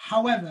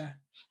 However,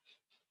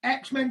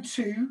 X-Men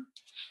 2,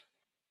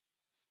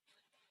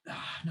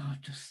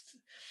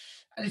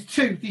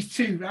 there's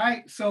two,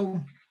 right?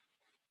 So,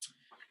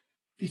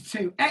 there's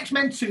two.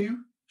 X-Men 2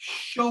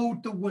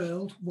 showed the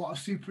world what a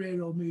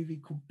superhero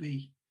movie could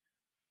be.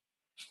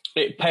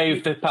 It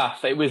paved the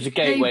path. It was a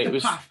gateway.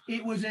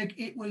 It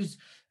was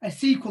a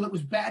sequel that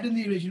was better than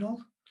the original.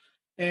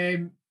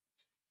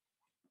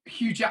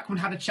 Hugh Jackman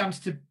had a chance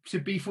to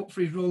beef up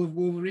for his role of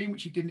Wolverine,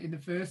 which he didn't in the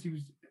first. He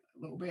was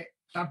a little bit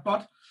dad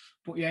bod,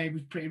 but yeah, he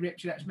was pretty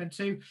rich in X-Men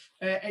 2.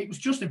 It was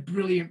just a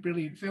brilliant,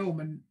 brilliant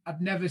film, and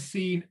I'd never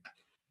seen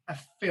a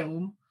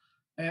film.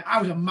 I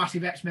was a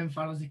massive X-Men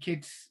fan as a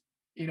kid.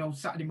 You know,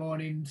 Saturday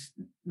mornings,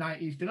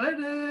 90s.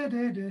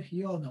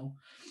 You all know.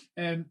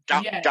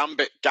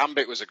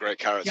 Gambit was a great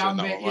character.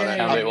 Gambit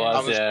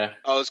I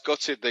was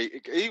gutted.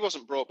 He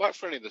wasn't brought back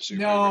for any of the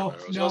superhero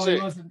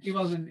heroes, He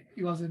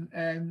wasn't.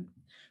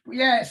 But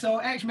yeah, so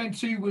X-Men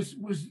 2 was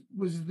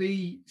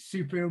the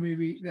superhero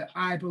movie that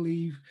I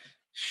believe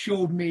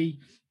showed me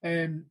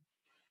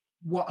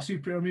what a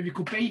superhero movie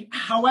could be.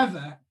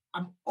 However,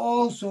 I'm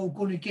also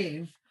going to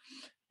give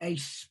a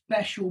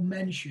special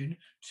mention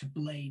to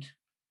Blade.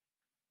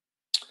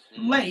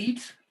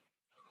 Blade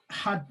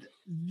had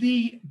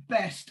the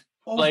best.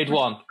 Blade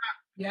 1.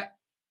 Yeah.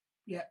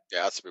 Yeah,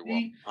 that's to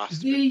be one.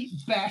 The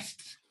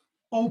best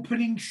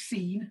opening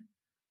scene,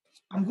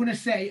 I'm going to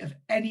say, of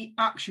any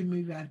action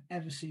movie I've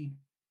ever seen.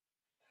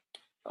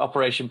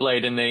 Operation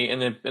Blade in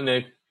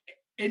the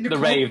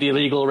club, rave, the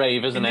illegal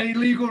rave, isn't it? The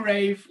illegal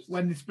rave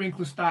when the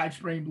sprinklers started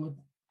spraying blood.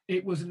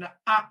 It was an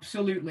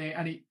absolutely,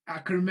 and I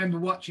can remember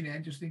watching it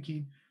and just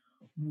thinking,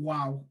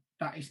 wow,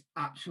 that is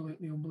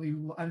absolutely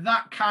unbelievable. And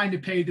that kind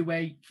of paved the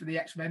way for the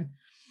X-Men.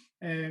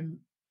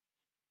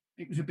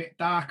 It was a bit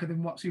darker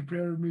than what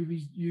superhero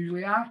movies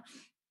usually are.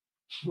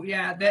 But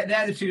yeah,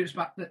 they're the two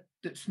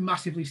that's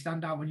massively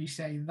stand out when you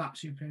say that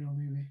superhero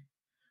movie.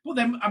 But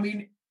then, I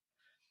mean,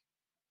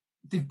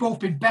 they've both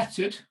been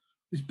bettered.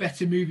 There's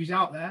better movies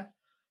out there.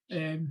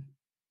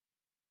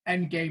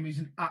 Endgame is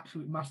an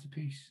absolute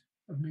masterpiece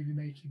of movie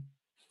making.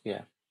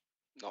 Yeah.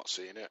 Not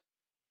seeing it.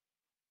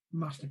 It's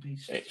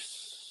Masterpiece.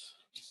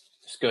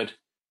 good.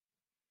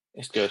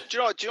 It's good. Do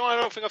you know I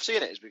don't think I've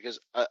seen it is because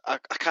I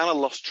kind of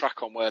lost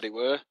track on where they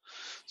were.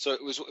 So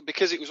it was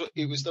because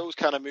it was those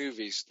kind of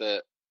movies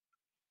that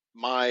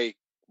my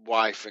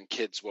wife and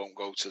kids won't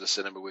go to the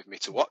cinema with me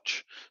to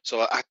watch.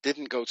 So I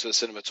didn't go to the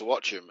cinema to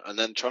watch them, and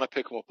then trying to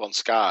pick them up on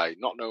Sky,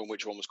 not knowing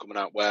which one was coming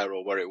out where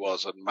or where it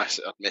was, I'd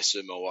miss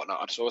them or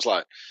whatnot. So I was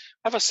like,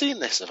 have I seen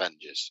this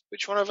Avengers?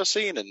 Which one have I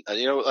seen? And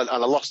I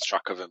lost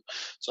track of them.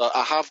 So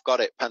I have got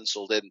it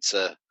penciled in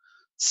to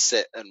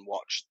sit and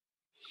watch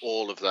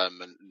all of them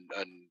and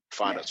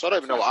find out. So I don't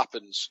even know what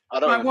happens. I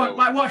don't like, even know.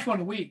 Like watch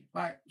one a week.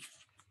 Like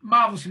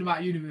Marvel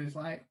Cinematic Universe,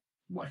 like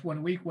watch one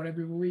a week,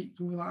 whatever week,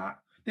 something like that.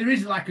 There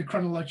is like a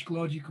chronological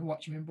order you can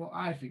watch them in, but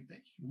I think that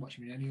you can watch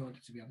them in any order,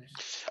 to be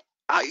honest.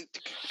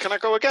 Can I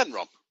go again,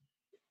 Ron?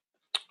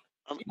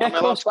 Yeah, of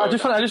course. I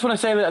just want to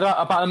say that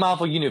about the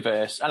Marvel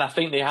Universe, and I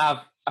think they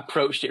have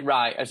approached it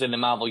right, as in the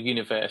Marvel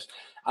Universe.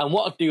 And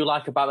what I do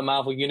like about the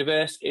Marvel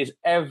Universe is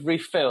every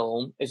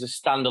film is a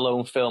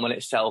standalone film in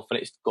itself, and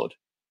it's good.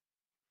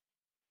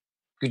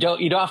 You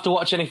don't have to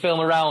watch any film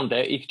around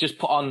it. You can just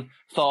put on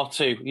Thor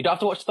 2. You don't have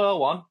to watch Thor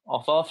 1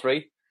 or Thor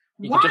 3.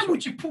 Why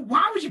would you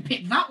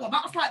pick that one?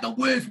 That's like the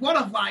worst one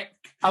of like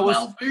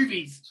 12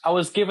 movies. I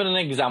was given an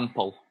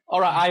example. All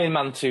right, Iron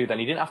Man 2 then.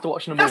 You didn't have to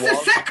watch number 1.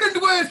 That's the second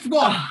worst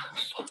one.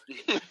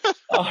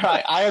 All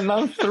right, Iron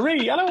Man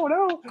 3. I don't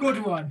know.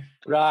 Good one.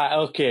 Right,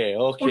 okay.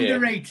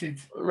 Underrated.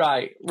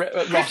 Right.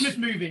 Christmas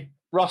movie.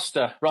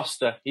 Roster.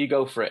 You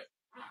go for it.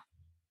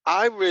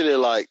 I really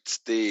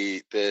liked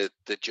the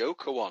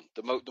Joker one,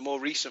 the more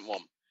recent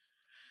one.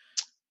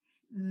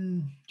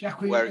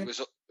 Where it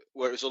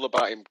was all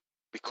about him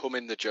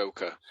becoming the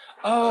Joker.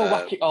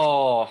 Wacky.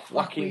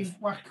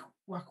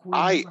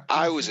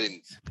 I was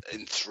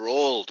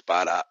enthralled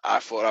by that. I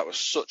thought that was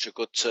such a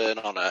good turn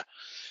on a.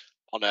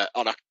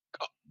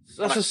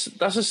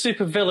 That's a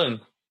super villain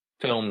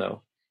film,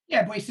 though.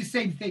 Yeah, but it's the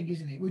same thing,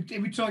 isn't it?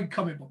 We're talking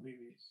comic book movies.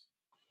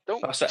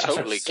 Don't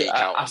totally geek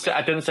out.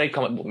 I didn't say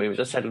comic book movies.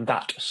 I said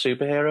that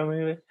superhero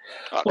movie.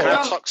 Can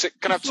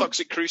I have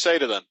Toxic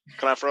Crusader then?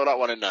 Can I throw that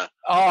one in there?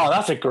 Oh,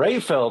 that's a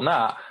great film.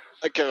 That.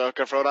 Can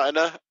I throw that in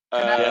there?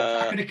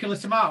 Can I Kill the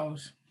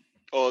Tomatoes?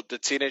 Or the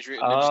Teenage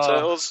Mutant Ninja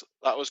Turtles.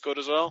 That was good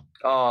as well.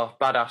 Oh,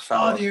 badass.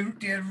 The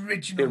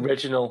original. The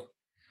original.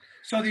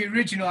 So the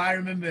original, I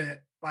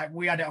remember, like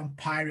we had it on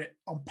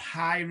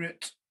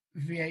pirate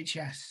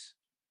VHS.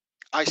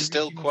 I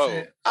still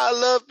quote, "I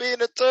love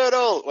being a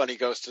turtle," when he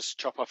goes to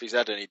chop off his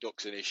head and he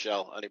ducks in his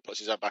shell and he puts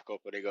his head back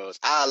up and he goes,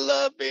 "I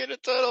love being a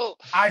turtle."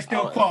 I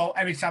still quote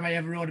every time I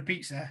ever order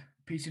pizza.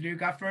 Pizza do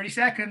got 30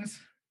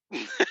 seconds.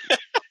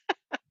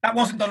 That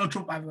wasn't Donald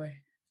Trump, by the way.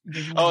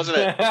 Oh, wasn't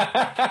it?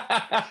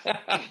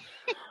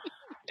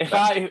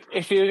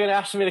 If you're going to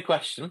ask me the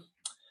question,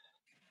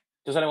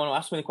 does anyone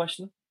want to ask me the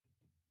question?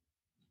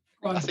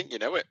 I think you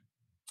know it.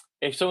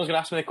 If someone's going to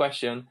ask me the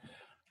question,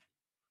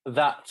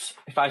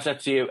 if I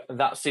said to you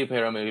that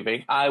superhero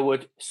movie, I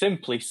would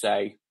simply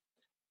say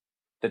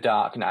The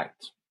Dark Knight.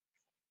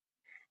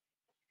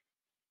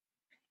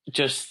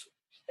 Do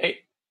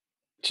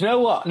you know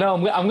what? No,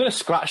 I'm going to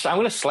scratch that. I'm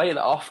going to slate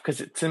that off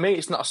because to me,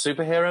 it's not a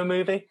superhero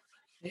movie.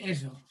 It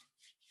is, though.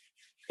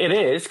 It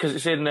is because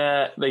it's in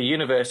the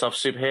universe of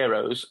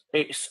superheroes.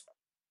 It's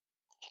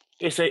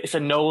a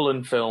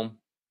Nolan film,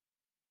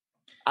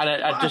 and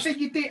I think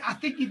you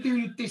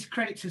do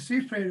discredit to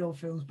superhero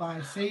films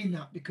by saying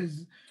that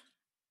because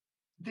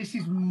this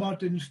is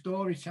modern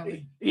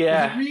storytelling.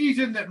 Yeah, there's a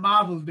reason that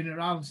Marvel's been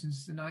around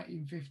since the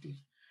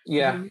 1950s.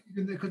 Yeah,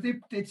 because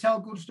they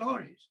tell good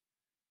stories,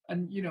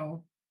 and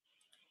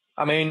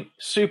I mean,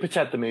 Super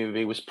Ted the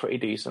movie was pretty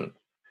decent.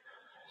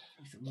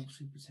 I used to love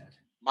Super Ted.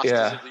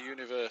 Masters of the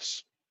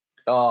Universe.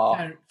 Oh,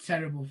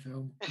 terrible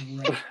film.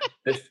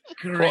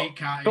 Great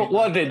cartoon. But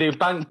what did they do?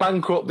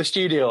 Bankrupt the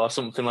studio or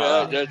something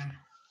like that?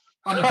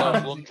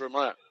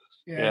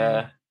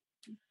 Yeah.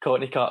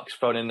 Courtney Cox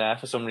thrown in there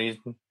for some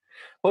reason.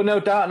 But no,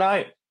 Dark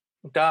Knight.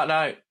 And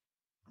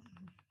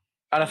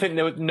I think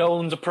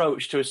Nolan's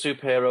approach to a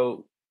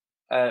superhero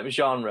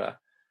genre,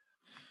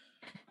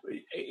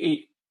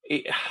 it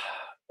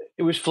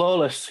was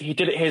flawless. He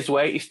did it his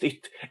way.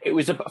 It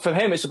was for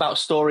him. It's about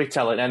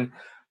storytelling,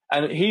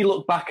 and he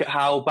looked back at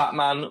how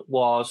Batman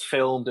was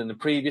filmed in the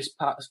previous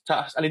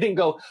past, and he didn't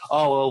go,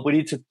 "Oh well, we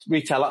need to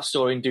retell that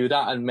story and do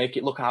that and make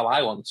it look how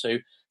I want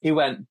to." He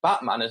went,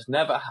 "Batman has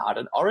never had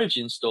an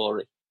origin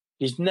story.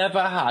 He's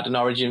never had an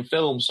origin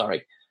film.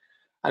 Sorry."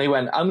 And he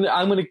went, "I'm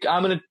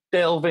gonna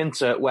delve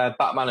into where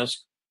Batman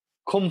has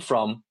come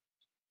from,"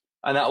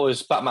 and that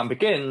was Batman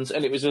Begins,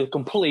 and it was a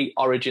complete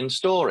origin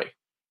story.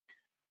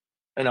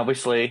 And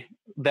obviously,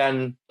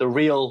 then the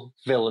real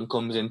villain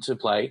comes into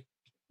play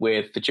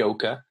with the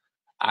Joker.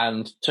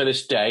 And to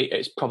this day,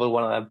 it's probably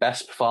one of the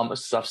best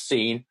performances I've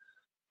seen.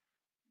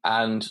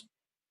 And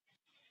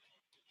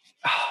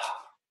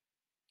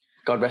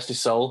God rest his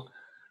soul.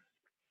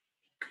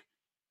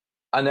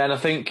 And then I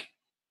think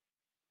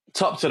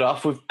topped it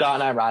off with Dark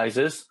Knight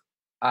Rises.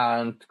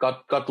 And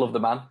God love the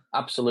man.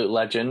 Absolute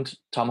legend,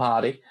 Tom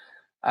Hardy.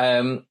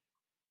 I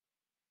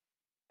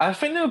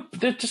think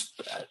they're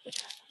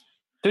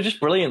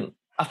just brilliant.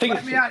 I think.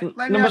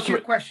 Let me ask you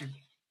a question.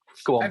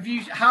 Go on.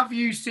 Have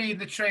you seen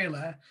the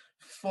trailer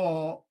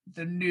for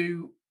the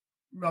new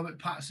Robert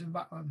Pattinson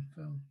Batman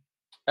film?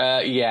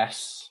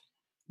 Yes.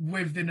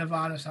 With the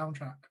Nirvana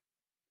soundtrack.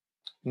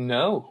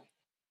 No.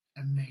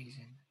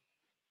 Amazing.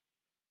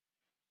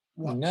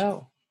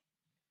 No.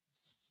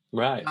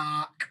 Right.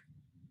 Dark,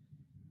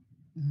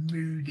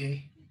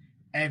 moody,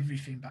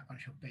 everything Batman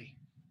should be.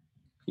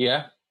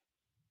 Yeah.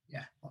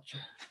 Yeah, watch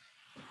it.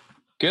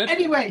 Good.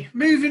 Anyway,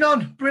 moving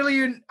on.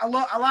 Brilliant. I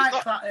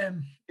like that.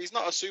 He's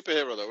not a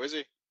superhero, though, is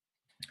he?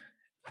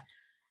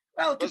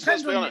 Well, it Let's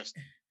depends be on honest.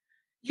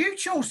 you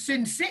chose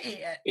Sin City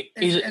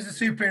as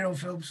a superhero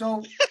film,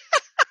 so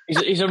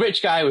he's a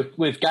rich guy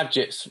with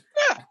gadgets,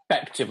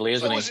 effectively,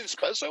 isn't he?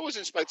 So was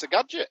Inspector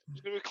Gadget.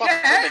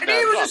 Yeah, and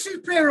he was a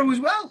superhero as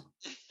well.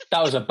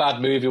 That was a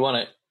bad movie,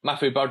 wasn't it?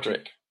 Matthew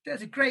Broderick.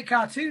 That's a great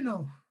cartoon,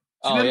 though.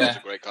 Yeah.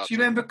 A great cartoon. Do you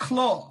remember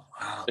Claw?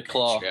 The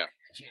Claw. Yeah.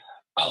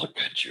 I'll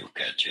get you,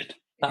 Gadget.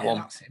 That one.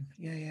 That's him.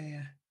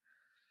 Yeah.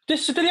 Did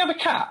he have a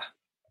cat?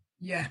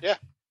 Yeah.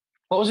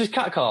 What was his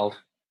cat called?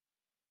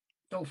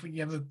 Don't think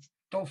you ever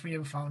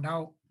found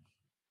out.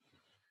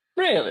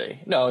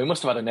 Really? No, he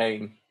must have had a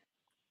name.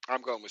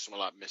 I'm going with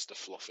someone like Mr.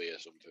 Fluffy or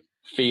something.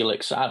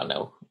 Felix, I don't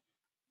know.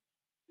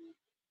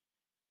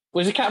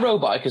 Was he cat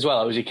robotic as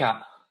well, or was he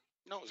cat?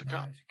 No, it was a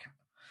cat.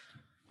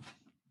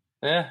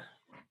 Yeah.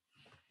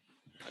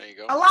 There you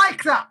go.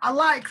 I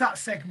like that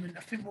segment.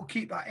 I think we'll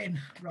keep that in,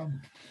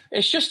 Ron.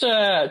 It's just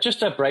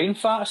a brain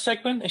fart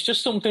segment. It's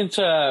just something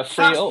to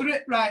free up.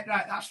 Right.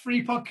 That's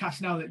 3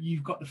 podcasts now that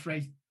you've got the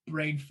phrase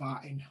brain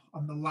farting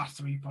on the last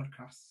 3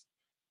 podcasts.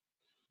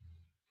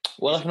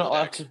 Well, if I'm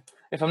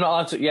not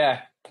allowed to,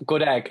 yeah,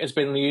 good egg has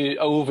been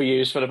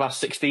overused for the past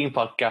 16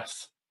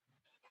 podcasts.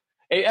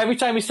 Every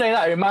time you say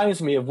that, it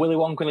reminds me of Willy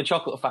Wonka and the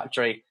Chocolate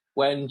Factory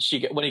when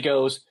he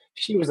goes,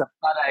 she was a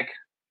bad egg.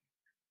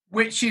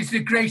 Which is the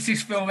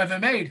greatest film ever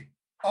made,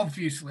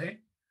 obviously.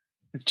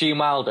 Gene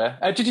Wilder.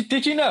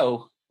 Did you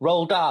know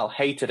Roald Dahl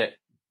hated it?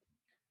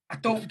 I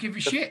don't give a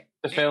shit.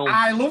 The film.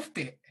 I loved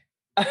it.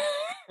 That's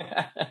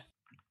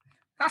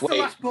the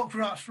last book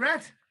Ross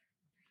read.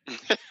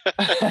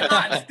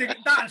 That's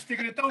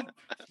sticking a dump.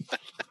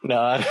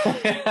 No.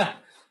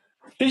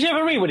 Did you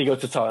ever read when you go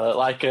to the toilet,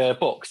 like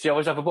books? Do you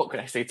always have a book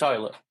next to your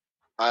toilet?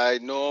 I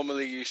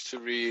normally used to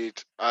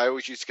read. I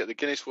always used to get the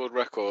Guinness World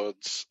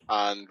Records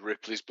and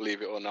Ripley's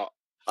Believe It or Not,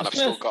 and I've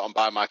still got them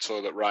by my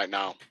toilet right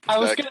now.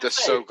 They're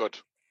so good.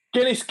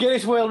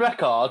 Guinness World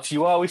Records,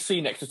 you always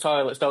see next to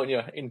toilets, don't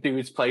you, in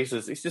dudes'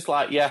 places? It's just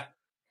like, yeah.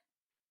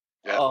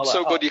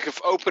 Good. You can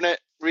open it,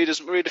 read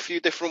a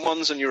few different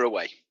ones, and you're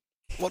away.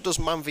 What does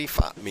Man v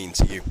Fat mean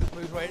to you?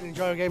 Lose weight and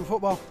enjoy a game of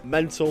football.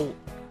 Mental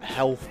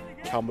health,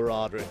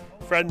 camaraderie.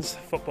 Friends,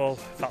 football,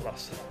 fat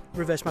loss.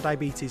 Reverse my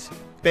diabetes.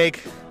 Big,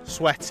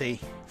 sweaty,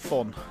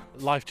 fun.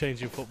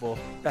 Life-changing football.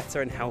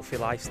 Better and healthy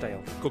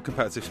lifestyle. Good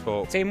competitive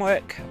sport.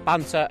 Teamwork,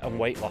 banter and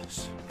weight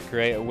loss.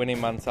 Create a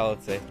winning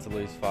mentality to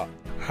lose fat.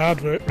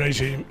 Hard work,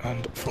 regime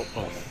and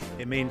football.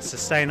 It means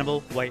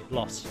sustainable weight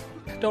loss.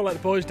 Don't let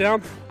the boys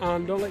down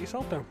and don't let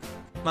yourself down.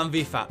 Man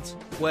v Fat.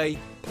 Weigh,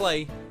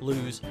 play,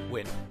 lose,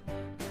 win.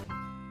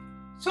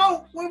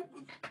 So, we're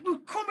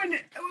coming...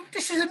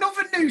 This is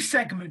another new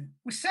segment.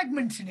 We're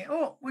segmenting it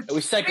up.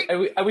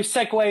 Are we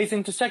segues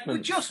into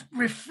segments? We're just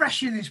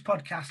refreshing this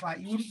podcast like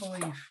you wouldn't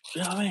believe. Do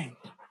you know what I mean?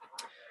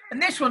 And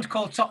this one's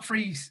called Top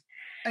Freeze.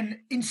 And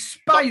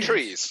inspired... Top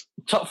Freeze?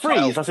 Top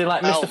Freeze, as in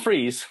like Mr.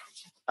 Freeze?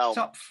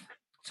 Top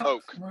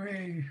Oak.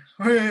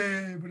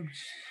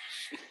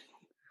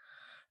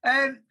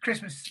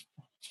 Christmas.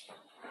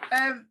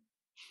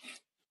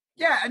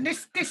 Yeah, and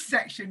this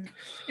section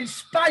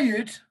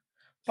inspired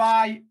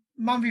by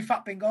Man v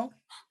Fat Bingo,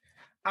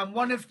 and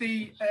one of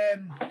the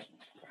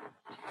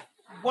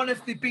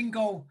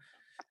bingo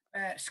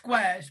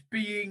squares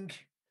being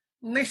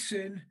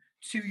listen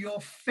to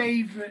your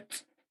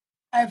favourite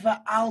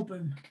ever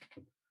album.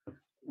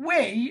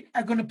 We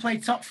are going to play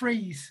Top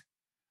Threes,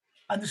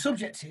 and the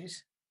subject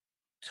is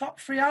top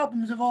 3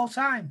 albums of all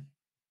time.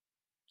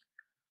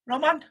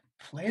 Roman,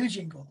 play the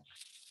jingle.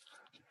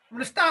 I'm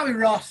going to start with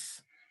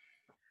Ross.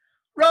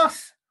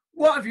 Ross,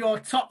 what are your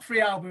top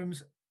 3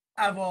 albums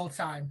of all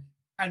time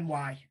and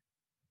why?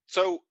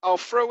 So I'll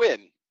throw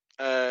in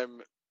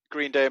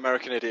Green Day,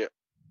 American Idiot.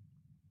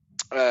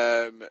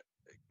 To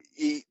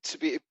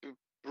be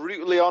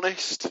brutally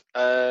honest,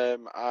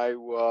 I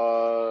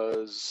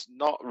was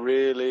not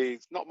Green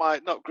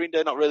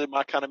Day, not really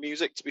my kind of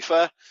music, to be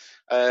fair.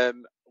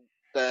 Then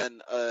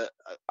I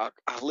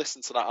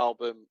listened to that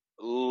album,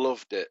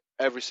 loved it,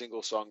 every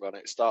single song on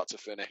it, start to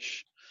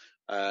finish.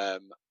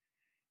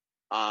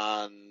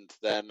 And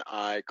then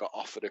I got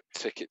offered a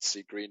ticket to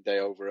see Green Day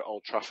over at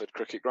Old Trafford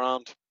Cricket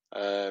Ground,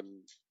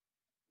 and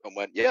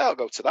went, yeah, I'll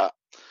go to that.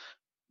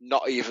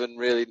 Not even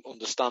really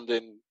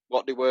understanding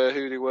what they were,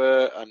 who they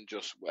were, and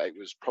just it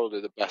was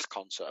probably the best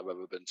concert I've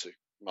ever been to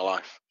in my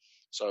life.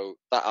 So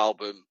that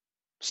album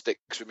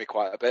sticks with me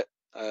quite a bit,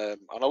 and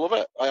I love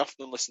it. I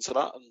often listen to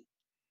that and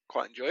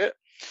quite enjoy it.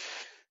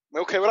 Am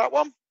I okay with that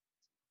one?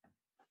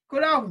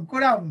 Good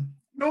album.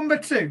 Number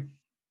 2.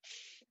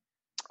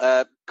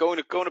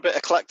 Going a bit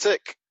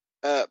eclectic.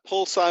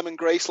 Paul Simon,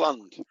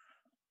 Graceland.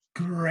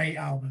 Great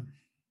album.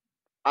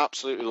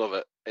 Absolutely love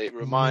it. It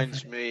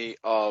reminds me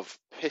of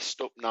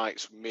pissed up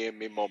nights with me and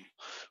my mum,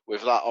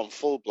 with that on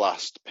full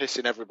blast,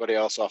 pissing everybody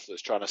else off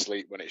that's trying to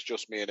sleep when it's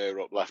just me and her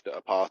up left at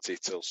a party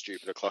till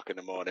stupid o'clock in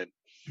the morning,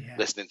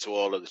 listening to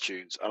all of the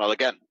tunes. And I'll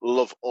again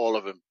love all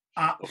of them.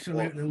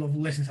 Absolutely love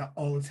listening to that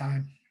all the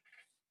time.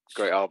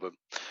 Great album.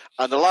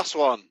 And the last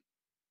one,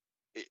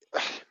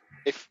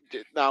 if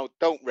now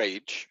don't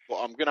rage, but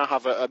I'm gonna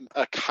have a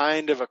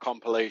kind of a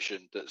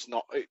compilation that's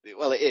not.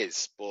 Well, it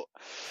is, but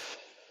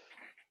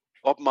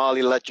Bob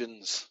Marley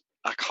Legends.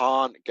 I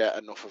can't get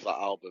enough of that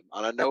album,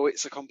 and I know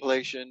it's a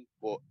compilation,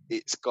 but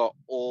it's got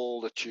all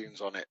the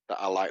tunes on it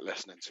that I like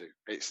listening to.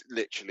 It's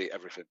literally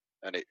everything,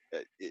 and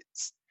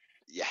it's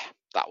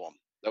that one.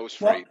 Those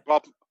three.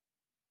 Bob.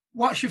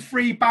 What's your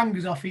three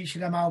bangers off each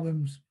of them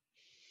albums?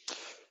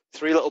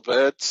 Three Little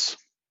Birds.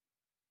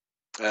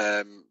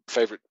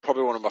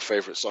 Probably one of my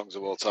favourite songs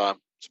of all time,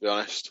 to be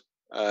honest.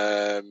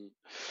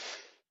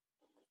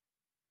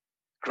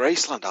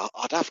 Graceland,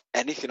 I'd have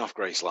anything off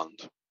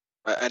Graceland.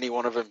 Any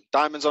one of them.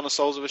 Diamonds on the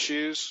Soles of Her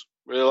Shoes,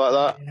 really like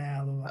that. Yeah,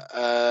 I love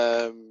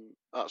that.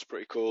 That's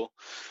pretty cool.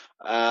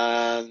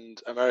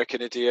 And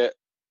American Idiot.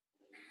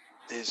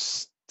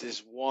 There's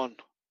one.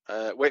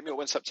 Wake Me Up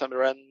When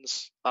September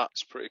Ends.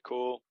 That's pretty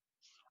cool.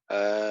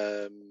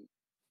 I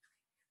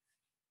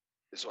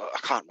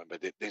can't remember.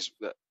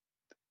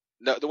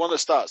 No, the one that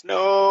starts,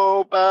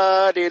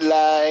 nobody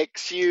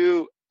likes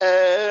you,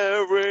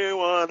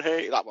 everyone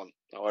hates. That one.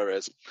 Oh, where it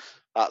is.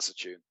 That's a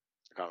tune.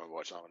 I can't remember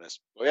which that one is.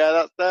 But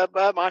yeah,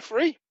 that's my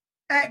three.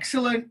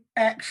 Excellent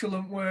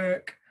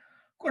work.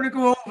 Going to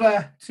go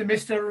over to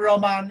Mr.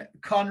 Roman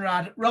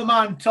Conrad.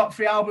 Roman, top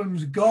three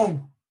albums,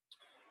 go.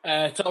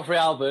 Top three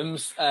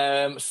albums.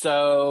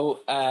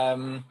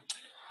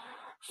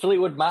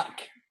 Fleetwood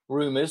Mac,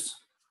 Rumours.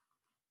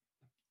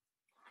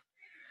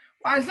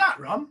 Why is that,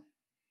 Ron?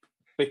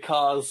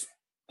 Because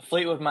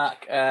Fleetwood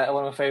Mac are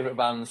one of my favourite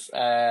bands.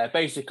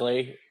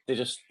 Basically,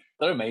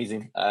 they're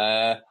amazing.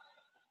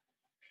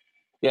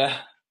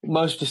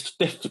 Most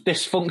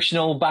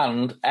dysfunctional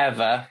band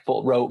ever,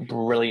 but wrote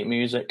brilliant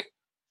music.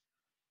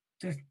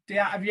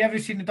 Have you ever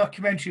seen the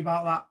documentary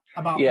about that?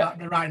 That,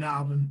 the writing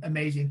album?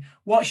 Amazing.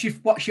 What's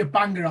your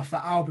banger off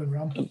that album,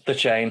 Ron? The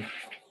Chain.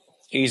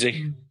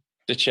 Easy.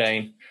 The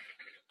Chain.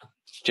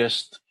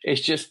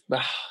 It's just.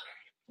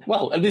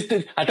 Well,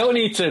 I don't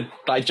need to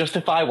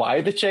justify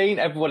why The Chain.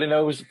 Everybody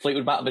knows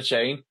Fleetwood Mac, The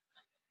Chain.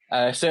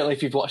 Certainly,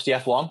 if you've watched the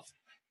F1,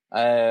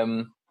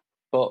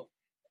 but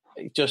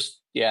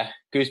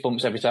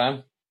goosebumps every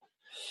time.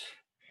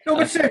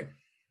 Number two.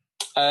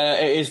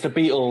 It is the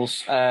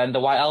Beatles and the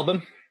White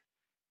Album,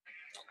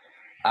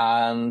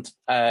 and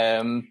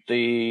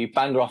the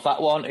banger off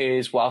that one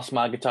is Whilst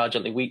My Guitar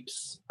Gently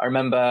Weeps. I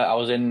remember I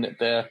was in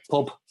the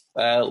pub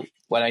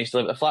when I used to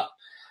live at the flat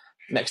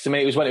next to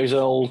me. It was when it was an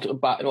old,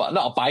 not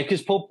a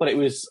biker's pub, but it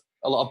was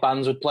a lot of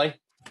bands would play.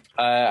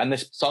 And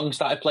this song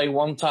started playing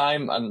one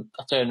time, and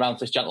I turned around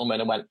to this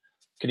gentleman and went,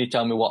 "Can you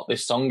tell me what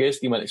this song is?"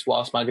 He went, "It's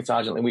Whilst My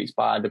Guitar Gently Weeps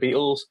by the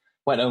Beatles."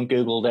 Went home,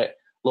 Googled it,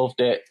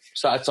 loved it,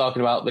 started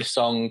talking about this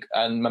song,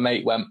 and my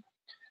mate went,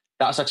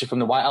 "That's actually from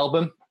the White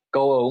Album.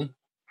 Go home,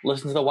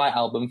 listen to the White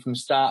Album from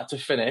start to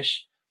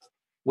finish,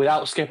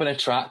 without skipping a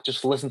track,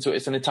 just listen to it in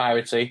its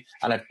entirety."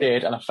 And I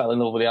did, and I fell in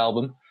love with the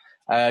album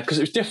because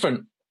it was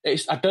different.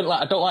 I don't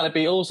like the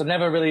Beatles.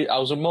 I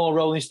was more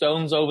Rolling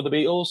Stones over the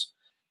Beatles,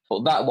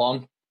 but that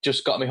one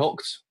just got me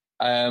hooked.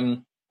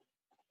 And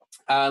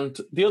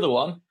the other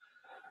one,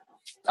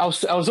 I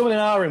was umming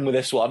and ahhing with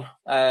this one,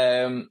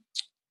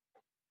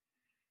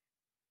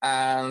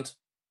 and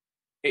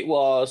it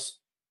was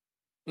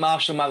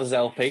Marshall Mathers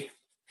LP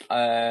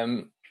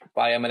by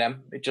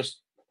Eminem. It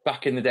just,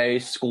 back in the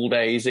days, school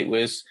days, it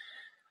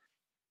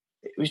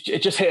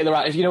just hit at the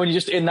right, when you're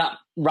just in that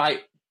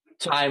right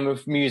time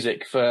of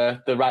music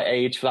for the right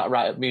age for that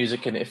right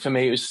music, and for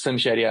me it was Slim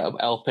Shady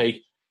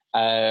LP.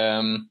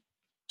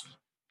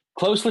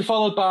 Closely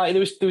followed by there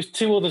was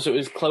two others that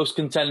was close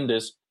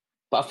contenders,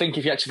 but I think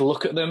if you actually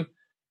look at them,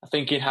 I'm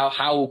thinking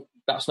how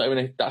that's not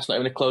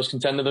even a close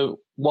contender. The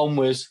one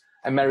was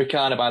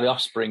Americana by The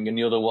Offspring, and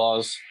the other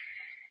was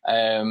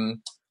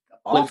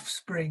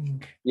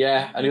Offspring.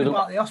 Yeah, and the other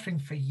about The Offspring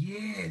for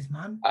years,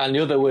 man. And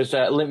the other was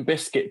Limp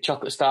Bizkit,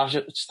 Chocolate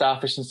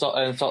Starfish and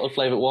salted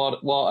flavoured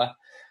water.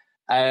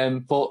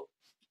 But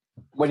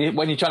when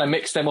you're trying to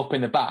mix them up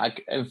in the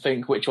bag and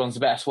think which one's the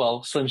best,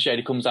 well, Slim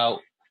Shady comes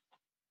out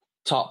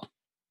top.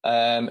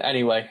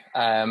 Anyway,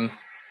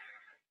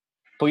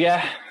 but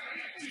yeah,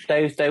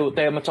 they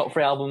are my top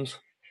three albums.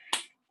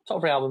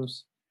 Top three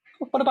albums.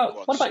 What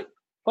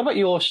about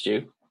yours,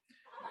 Stu?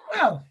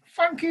 Well,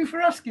 thank you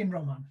for asking,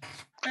 Roman.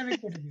 Very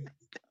good of you.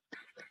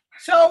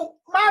 So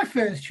my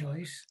first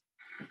choice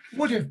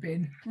would have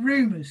been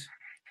Rumours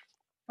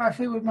by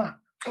Fleetwood Mac.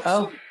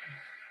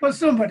 But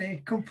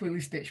somebody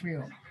completely stitched me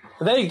up.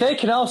 They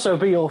can also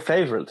be your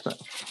favourite.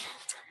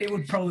 It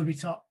would probably be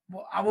top.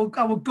 But I will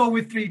go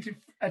with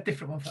a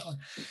different one for that one.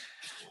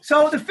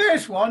 So the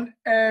first one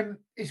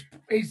is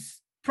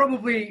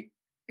probably,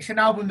 it's an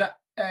album that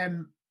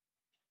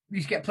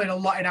used to get played a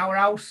lot in our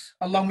house,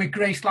 along with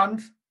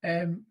Graceland,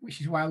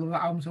 which is why I love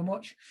that album so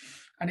much.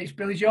 And it's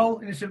Billy Joel,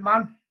 Innocent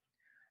Man.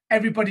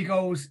 Everybody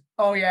goes,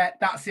 "Oh yeah,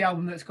 that's the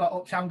album that's got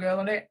Uptown Girl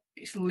on it."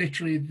 It's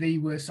literally the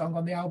worst song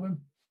on the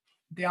album.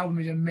 The album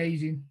is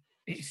amazing.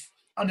 It's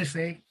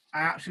honestly,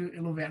 I absolutely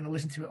love it and I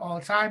listen to it all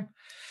the time.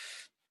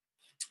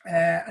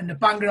 And the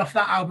banger off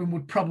that album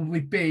would probably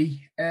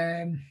be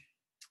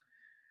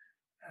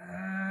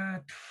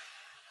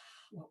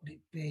What would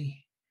it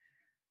be?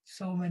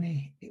 So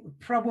many. It would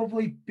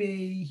probably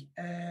be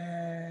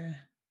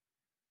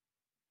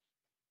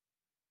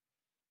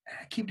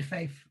Keep the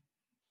Faith.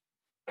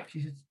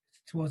 She's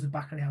towards the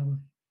back of the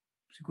album.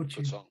 It's a good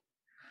tune.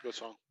 Good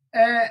song.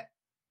 The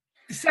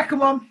second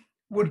one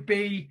would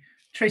be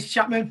Tracy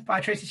Chapman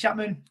by Tracy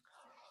Chapman.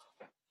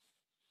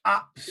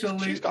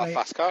 Absolutely. She's got a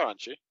fast car,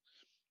 hasn't she?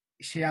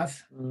 She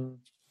has.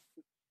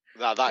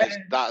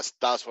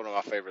 That's one of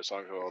my favourite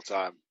songs of all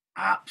time.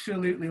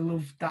 Absolutely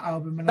love that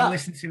album, and I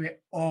listen to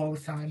it all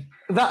the time.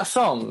 That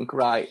song,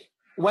 right?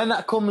 When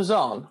that comes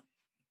on,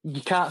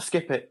 you can't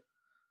skip it.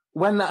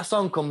 When that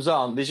song comes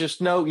on, there's just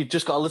you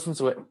just got to listen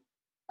to it,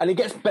 and it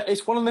gets better.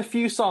 It's one of the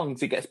few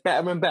songs it gets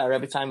better and better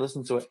every time you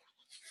listen to it.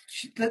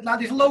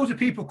 There's loads of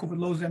people covered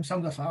loads of them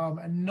songs off the album,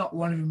 and not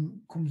one of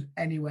them comes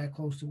anywhere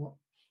close to what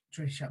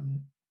Tracy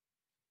Chapman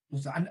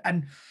was.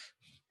 And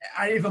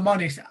if I'm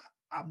honest,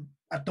 I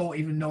don't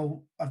even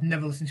know. I've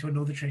never listened to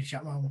another Tracy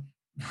Chapman album.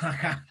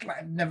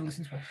 I've never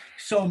listened to it.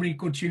 So many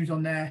good tunes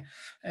on there.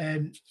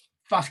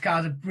 Fast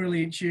Car's a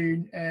brilliant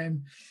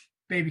tune.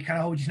 Baby Can I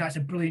Hold You Tonight's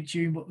a brilliant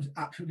tune, but was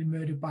absolutely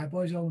murdered by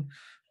Boyzone.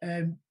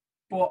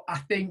 But I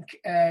think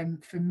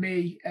for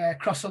me,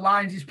 Cross the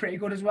Lines is pretty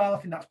good as well. I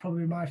think that's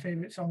probably my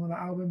favourite song on that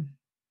album.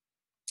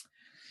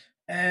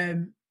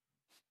 And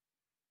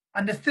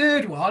the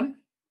third one,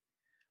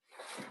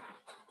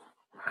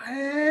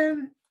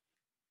 you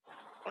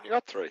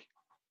got three.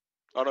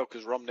 Oh no,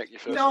 because Rom nicked your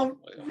first one.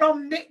 No,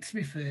 Rom nicked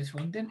my first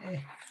one, didn't he?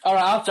 All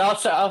right, I'll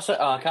say.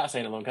 Oh, I can't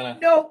say another one, can I?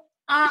 No,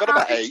 you got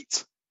about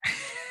 8.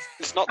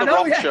 It's not the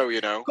Rom show,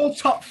 you know. Go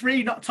top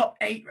 3, not top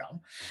 8,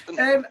 Rom.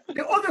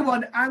 The other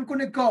one, I'm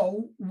going to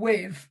go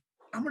with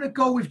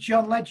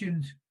John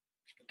Legend,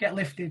 Get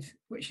Lifted,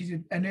 which is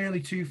an early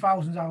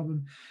 2000s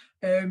album.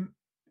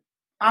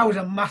 I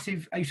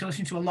used to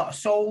listen to a lot of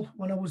soul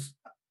when I was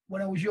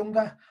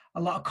younger,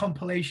 a lot of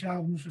compilation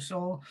albums for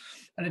soul,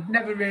 and I'd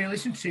never really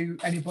listened to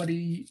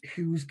anybody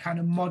who was kind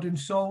of modern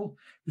soul.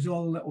 It was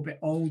all a little bit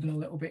old and a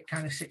little bit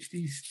kind of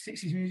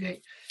 60s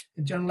music.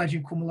 And John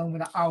Legend come along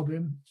with that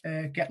album,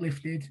 Get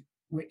Lifted,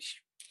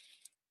 which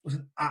was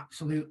an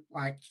absolute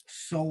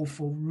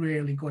soulful,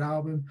 really good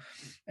album.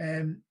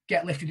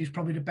 Get Lifted is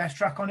probably the best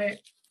track on it,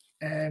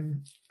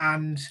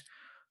 and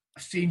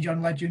I've seen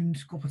John Legend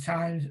a couple of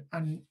times,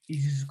 and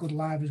he's as good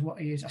live as what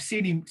he is. I've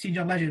seen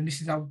John Legend.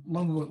 This is how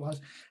long ago it was.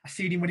 I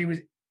seen him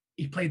when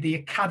he played the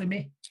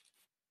Academy,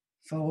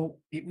 so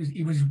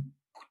he was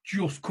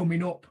just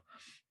coming up,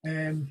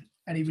 and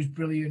he was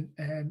brilliant.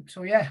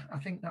 So yeah, I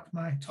think that's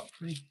my top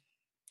 3.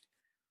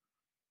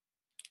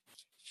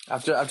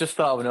 I've just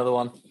thought of another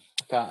one.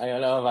 I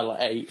know I've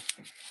had 8.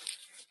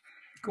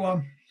 Go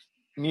on.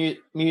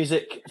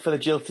 Music for the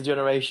Jilted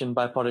Generation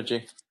by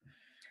Prodigy.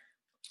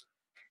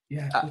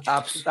 Yeah,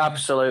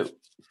 absolute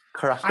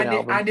cracking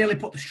album. I nearly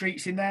put The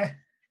Streets in there.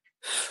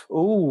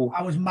 Ooh,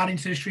 I was mad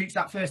into The Streets,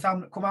 that first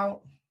album that come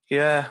out.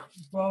 Yeah.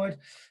 Forward.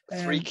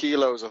 3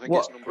 Kilos, I think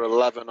it's number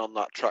 11 on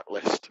that track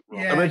list.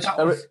 Yeah,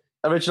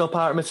 original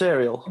Pirate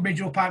Material.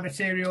 Original Pirate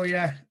Material,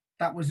 yeah.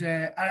 That was,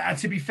 and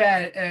to be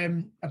fair,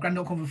 A Grand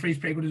Don't Come For Free is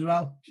pretty good as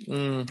well.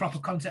 Proper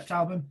concept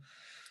album.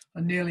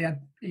 I nearly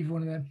had either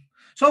one of them.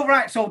 So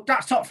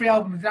that's top 3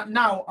 albums.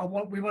 Now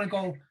we want to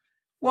go.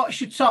 What's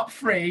your top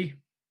 3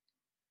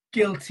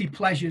 guilty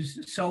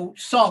pleasures? So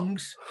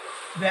songs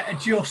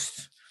that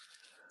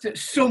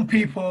some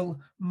people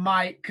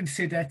might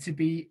consider to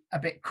be a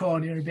bit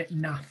corny or a bit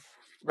naff.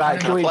 Right?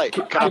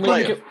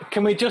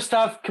 Can we just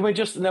no, because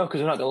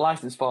we're not got a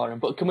license for them.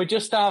 But can we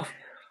just have?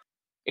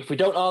 If we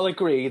don't all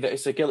agree that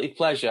it's a guilty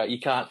pleasure, you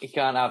can't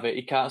have it.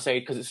 You can't say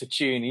because it's a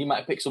tune. You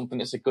might pick something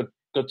that's a good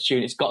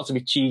tune. It's got to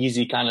be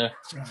cheesy, kind of.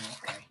 Right,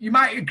 okay. You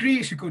might agree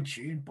it's a good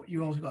tune, but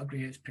you also got to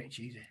agree it's pretty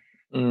cheesy.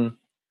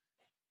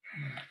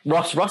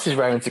 Ross is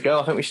raring to go.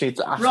 I think we should need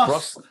to ask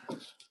Ross.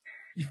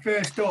 You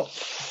first up.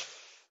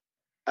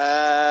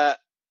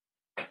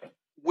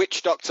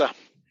 Witch Doctor.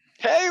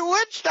 Hey,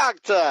 Witch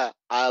Doctor!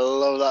 I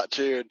love that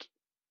tune.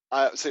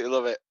 I absolutely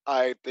love it.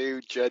 I do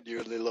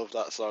genuinely love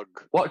that song.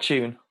 What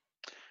tune?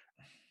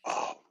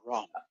 Oh,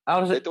 wrong. How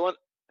does it? The one.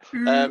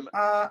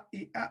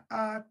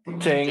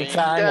 Ting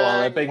tang,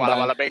 walla big bang.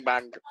 Walla big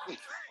bang.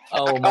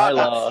 Oh my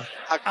lord!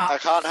 I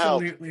can't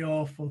help. Absolutely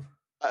awful.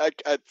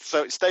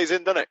 So it stays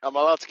in, doesn't it? I'm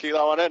allowed to keep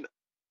that one in.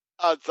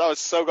 I was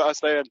so got to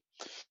stay in.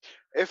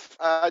 If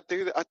I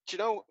do that, do you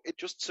know, it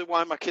just to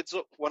wind my kids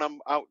up when I'm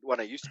out. When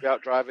I used to be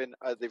out driving,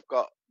 they've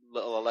got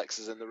little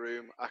Alexas in the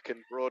room. I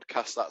can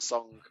broadcast that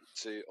song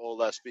to all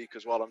their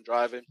speakers while I'm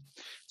driving.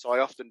 So I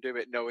often do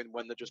it knowing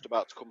when they're just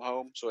about to come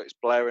home, so it's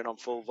blaring on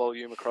full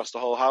volume across the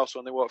whole house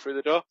when they walk through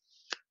the door.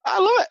 I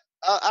love it.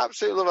 I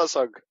absolutely love that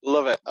song.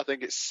 Love it. I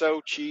think it's so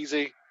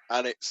cheesy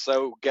and it's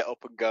so get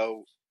up and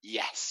go.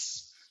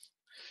 Yes.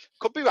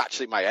 Could be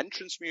actually my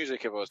entrance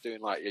music if I was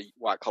doing like a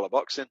white collar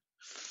boxing.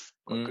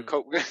 You're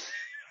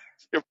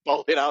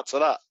bowling out to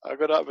that. How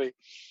good that be?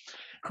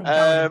 Come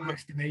down in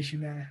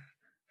estimation there.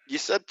 You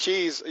said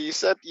cheese. You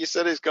said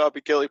it's got to be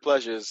guilty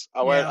pleasures.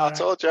 I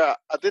told you. I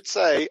did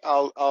say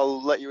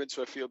I'll let you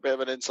into a bit of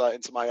an insight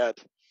into my head.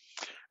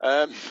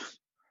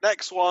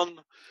 Next one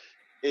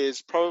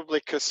is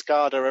probably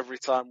Cascada Every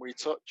Time We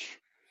Touch.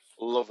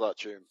 Love that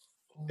tune.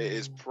 It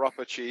is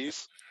proper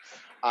cheese.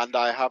 And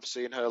I have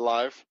seen her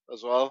live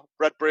as well.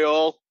 Bread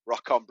Briol,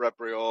 rock on Bread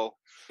Briol.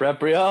 Bread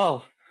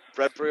Briol.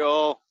 Bread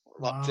Briol.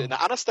 Wow. And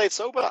I stayed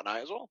sober that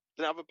night as well.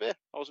 Didn't have a beer.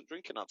 I wasn't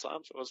drinking that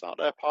time, so I was out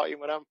there partying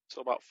with them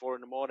till about 4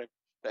 a.m.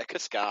 Bit of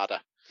Cascada.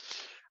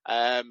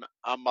 And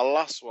my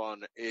last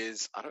one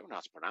is, I don't know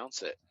how to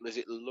pronounce it. Is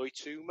it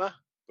Loituma?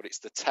 But it's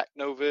the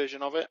techno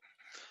version of it.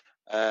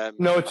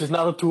 No, it is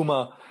not a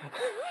tumor.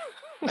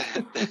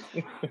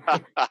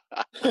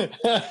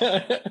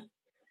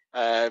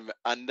 And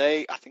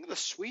I think they're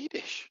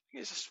Swedish. I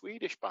think it's a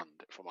Swedish band,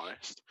 if I'm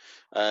honest,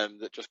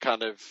 that just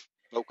kind of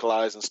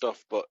vocalised and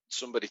stuff, but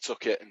somebody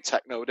took it and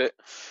technoed it.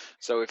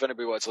 So if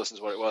anybody wants to listen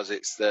to what it was,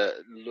 it's the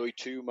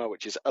Loituma,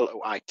 which is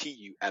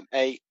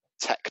Loituma,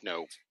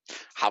 techno.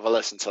 Have a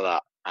listen to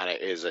that, and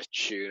it is a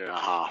tune and a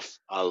half.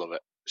 I love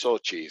it. It's all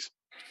cheese.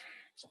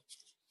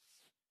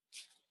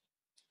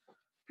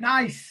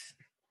 Nice.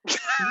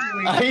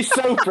 He's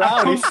so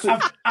proud.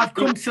 I've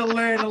come to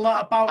learn a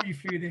lot about you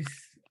through this,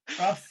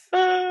 Ross.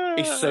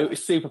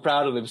 He's super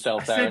proud of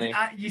himself there, isn't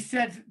he? You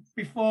said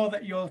before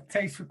that your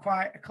tastes were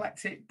quite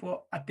eclectic,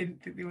 but I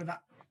didn't think they were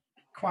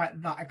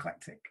quite that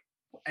eclectic.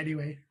 But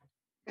anyway,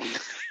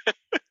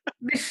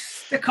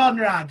 Mr.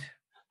 Conrad.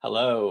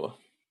 Hello.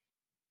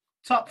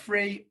 Top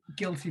 3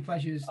 guilty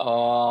pleasures.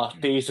 Oh,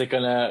 these are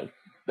gonna.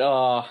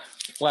 Oh,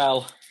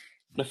 well,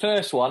 the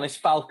first one is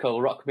Falco,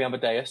 Rock Me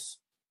Amadeus.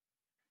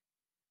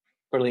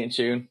 Brilliant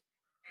tune.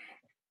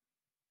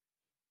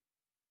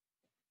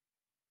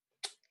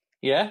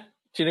 Yeah?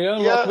 Do you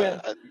know?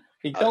 Yeah.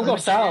 You don't go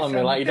sound on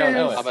me like you don't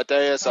know it.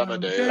 Amadeus.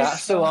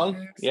 That's the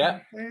one. Yeah.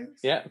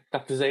 Yeah.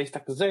 Dr.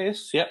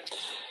 Zeus. Yep.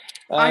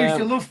 I used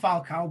to love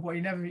Falcao, but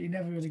he never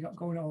really got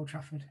going at Old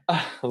Trafford.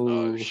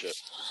 Oh, shit.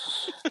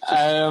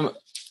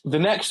 The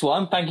next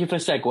one, thank you for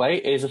the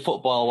segue, is a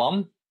football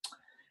one.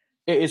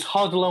 It is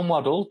Hoddle and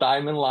Waddle,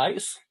 Diamond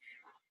Lights.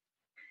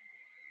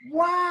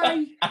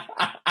 Why?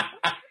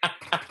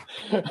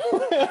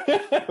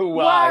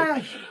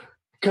 Why?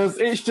 Because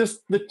it's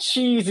just the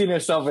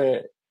cheesiness of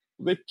it.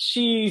 The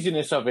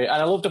cheesiness of it.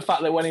 And I love the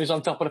fact that when he was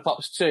on Top of the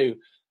Pops 2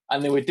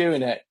 and they were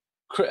doing it,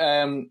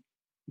 Glenn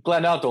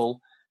Hoddle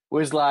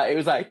was like,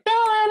 darling,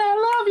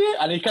 I love you.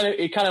 And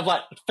he kind of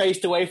like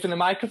faced away from the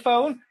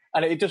microphone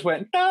and it just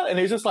went, and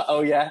he was just like,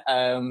 oh yeah,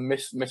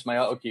 miss my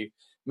auto cue,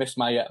 miss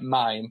my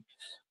mime.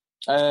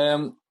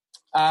 And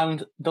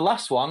the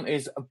last one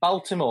is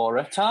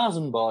Baltimore,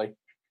 Tarzan Boy.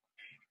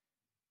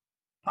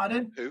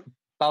 Pardon? Who?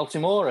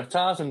 Baltimore,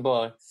 Tarzan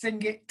Boy.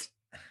 Sing it.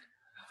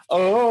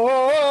 Oh.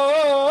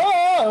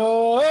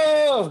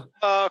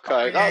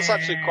 Okay, that's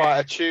actually quite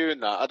a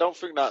tune. That I don't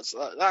think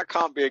that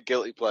can't be a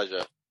guilty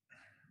pleasure.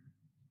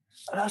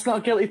 That's not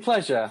a guilty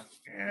pleasure.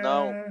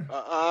 No,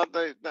 I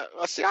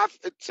see. I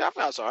think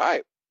that's all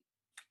right.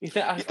 You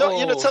think?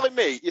 You're telling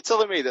me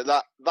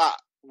that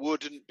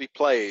wouldn't be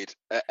played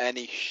at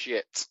any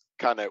shit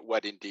kind of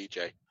wedding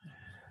DJ.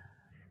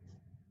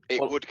 It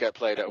would get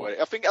played at a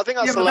wedding. I think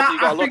that's the level you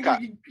got to look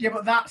at. Yeah,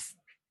 but that's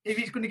if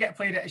it's going to get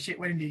played at a shit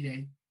wedding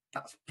DJ.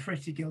 That's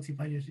pretty guilty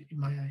pleasure in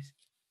my eyes.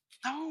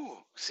 No,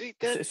 see,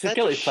 it's a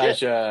guilty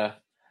pleasure.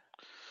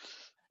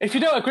 If you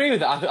don't agree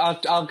with that,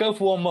 I'll go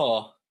for one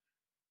more.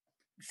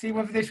 See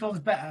whether this one's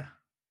better.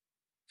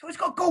 So it's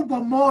got to go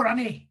one more,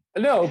 Annie.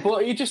 No,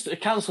 but you just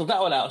cancelled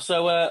that one out.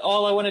 So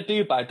All I Want to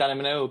Do by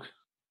Danny Minogue.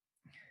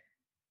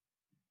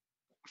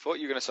 I thought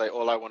you were going to say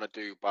All I Want to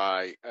Do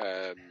by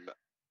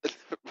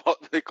what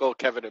they call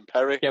Kevin and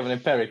Perry. Kevin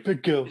and Perry.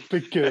 Big girl.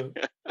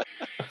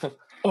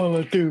 All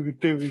I do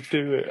is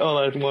do it. All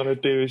I want to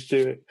do is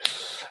do it.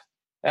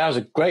 That was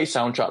a great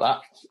soundtrack, that.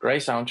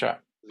 Great soundtrack.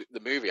 The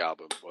movie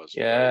album was.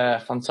 Yeah,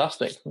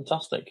 fantastic.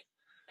 Okay.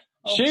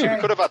 Shoot, we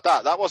could have had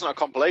that. That wasn't a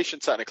compilation,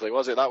 technically,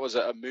 was it? That was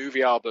a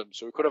movie album,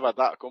 so we could have had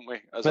that, couldn't we?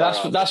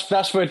 But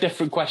that's for a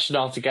different question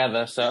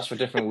altogether, so that's for a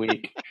different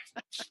week.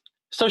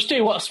 So,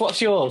 Stu,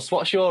 what's yours?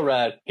 What's your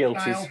guilties?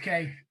 Right,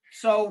 okay.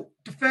 So,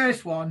 the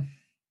first one,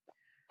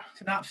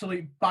 it's an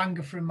absolute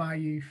banger from my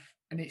youth,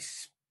 and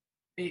it's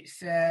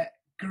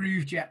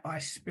Groove Jet by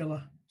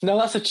Spiller. No,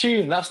 that's a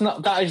tune. That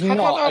is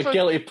not a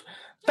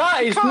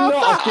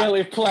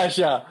guilty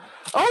pleasure.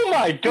 Oh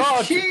my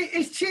god!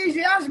 It's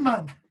cheesy as,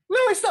 man. No,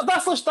 it's not.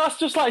 That's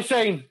just like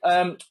saying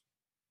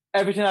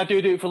everything I do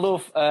it for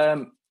love.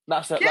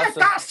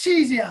 That's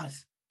cheesy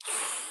as.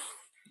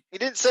 You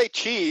didn't say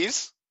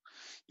cheese.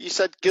 You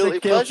said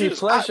guilty pleasure.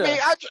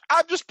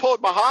 I just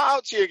poured my heart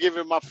out to you,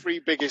 giving my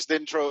 3 biggest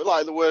intro,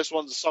 like the worst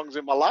songs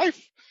in my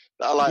life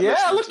that I like.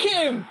 Yeah, look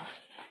at him.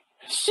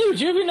 Stu,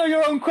 do you even know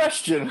your own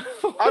question?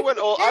 I went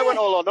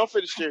all or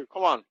nothing, Stu.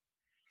 Come on.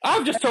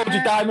 I've just told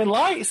you Diamond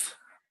Lights.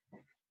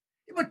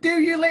 But do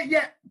you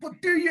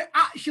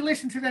actually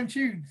listen to them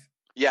tunes?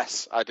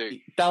 Yes, I do.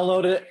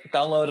 Downloaded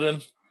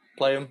them,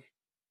 play them.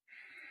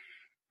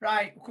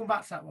 Right, we'll come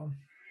back to that one.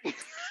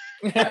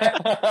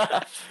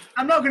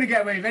 I'm not going to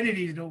get away with any of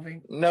these, I don't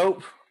think.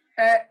 Nope.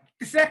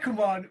 The second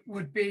one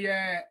would be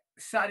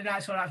Saturday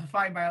Night's All Right for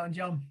Fighting by Elton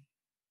John.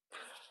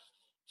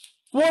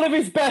 one of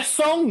his best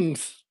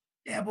songs.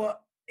 Yeah,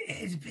 but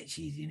it is a bit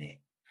cheesy, isn't it?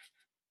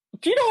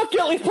 Do you know what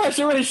guilty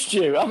pleasure is,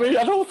 Stu? I mean,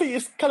 I don't think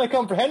it's kind of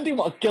comprehending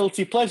what a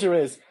guilty pleasure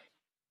is.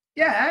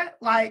 Yeah,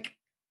 like,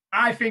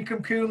 I think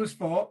I'm cool as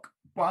fuck,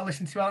 but I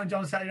listen to Elton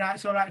John Saturday Night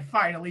So Right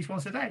Fine at least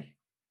once a day.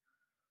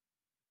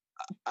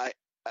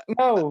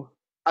 No.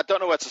 I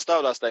don't know where to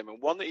start with that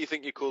statement. One, that you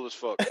think you're cool as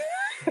fuck.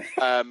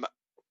 and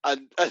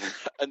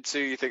two,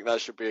 you think that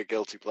should be a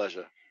guilty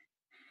pleasure.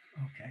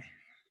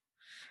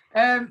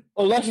 Okay.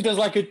 Unless he does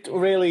like a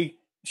really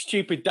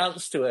stupid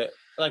dance to it.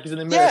 Like he's in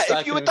the mirror. Yeah,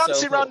 if you were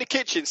dancing around the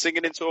kitchen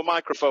singing into a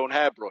microphone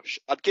hairbrush,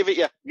 I'd give it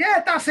you.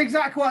 Yeah, that's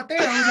exactly what I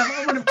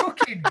do when I'm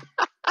cooking.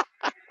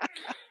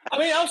 I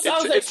mean, I was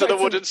into expecting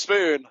the wooden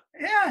spoon.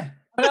 Yeah.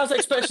 I was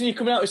expecting you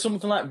coming out with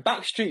something like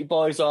Backstreet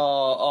Boys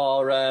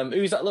or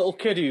who's that little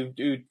kid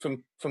who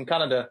from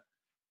Canada?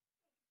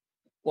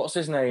 What's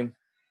his name?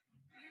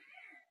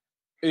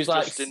 Who's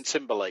like Justin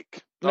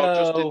Timberlake? No,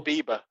 Justin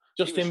Bieber.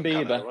 Justin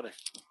Bieber. Canada, wasn't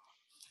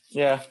he?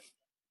 Yeah.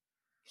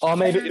 Or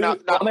maybe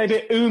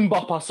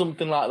Oombop or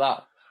something like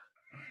that.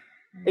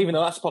 Even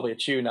though that's probably a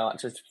tune now,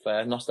 actually, to be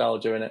fair.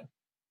 Nostalgia in it.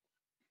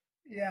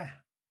 Yeah.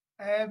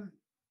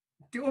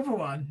 The other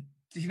one,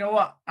 you know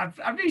what? I've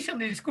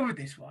recently discovered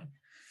this one.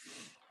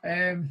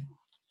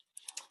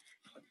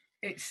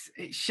 It's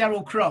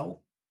Sheryl Crow,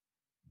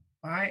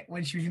 right?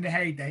 When she was in the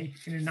heyday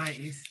in the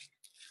 90s.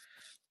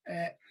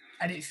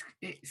 And it's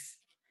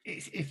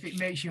If It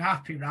Makes You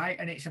Happy, right?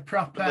 And it's a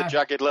proper... The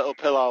Jagged Little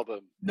Pill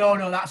album.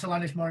 No, that's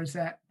Alanis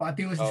Morissette. But I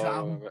do listen to that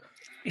album. Right.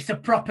 It's a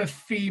proper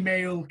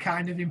female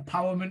kind of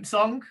empowerment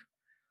song.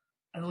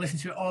 And I listen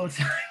to it all the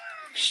time.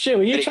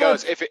 Sure, it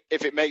goes, if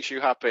it makes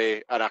you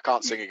happy, and I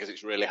can't sing it because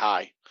it's really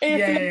high.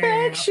 If it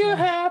makes you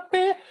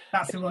happy.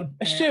 That's the one.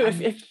 Sure, are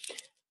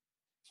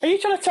you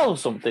trying to tell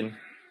us something?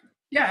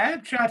 Yeah,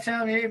 I'm trying to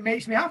tell me it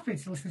makes me happy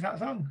to listen to that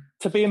song.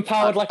 To be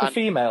empowered like a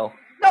female?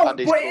 No, but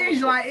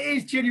it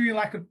is genuinely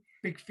like a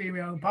big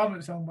female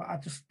empowerment song, but I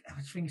just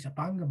think it's a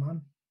banger,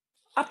 man.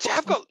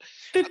 I've got...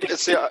 Can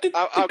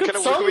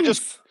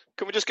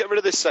we just get rid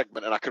of this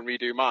segment and I can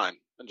redo mine?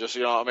 And just,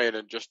 you know what I mean?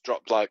 And just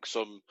drop like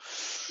some...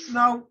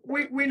 No,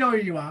 we know who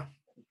you are.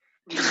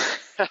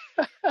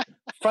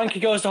 Frankie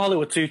Goes to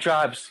Hollywood, 2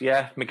 Tribes.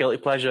 Yeah, my guilty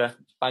pleasure.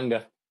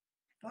 Banger.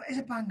 What is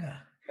a banger?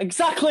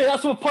 Exactly,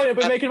 that's my point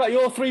about making about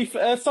your 3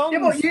 songs. Yeah,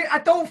 but I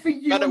don't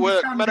think you Men at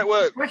Work,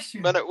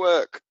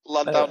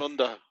 Land Down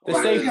Under.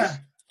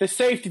 The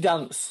safety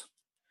dance.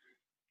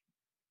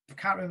 I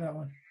can't remember that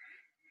one.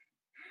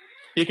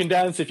 You can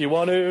dance if you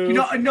want to.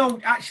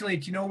 No, actually,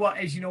 do you know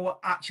what is? You know what?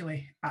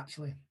 Actually.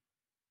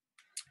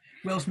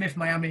 Will Smith,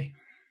 Miami.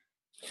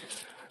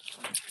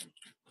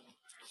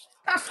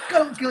 That's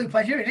guilty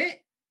pleasure, isn't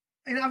it?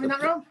 Are you not having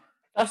that wrong?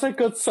 That's a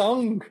good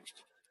song.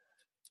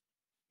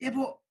 Yeah,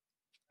 but...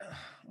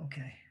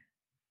 okay.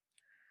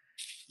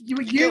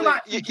 Your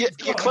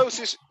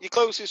closest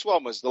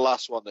one was the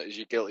last one that is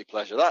your guilty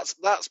pleasure. That's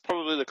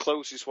probably the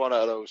closest one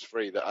out of those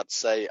 3 that I'd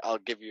say I'll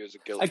give you as a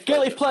guilty pleasure. A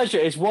guilty pleasure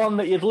is one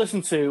that you'd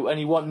listen to and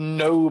you want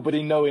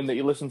nobody knowing that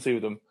you listen to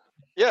them.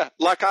 Yeah,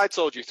 like I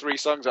told you, 3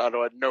 songs that I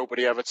want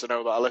nobody ever to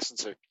know that I listen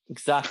to.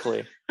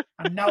 Exactly.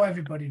 And now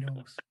everybody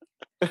knows.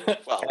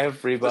 Well,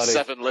 everybody. The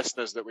 7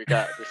 listeners that we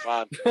get, it'll be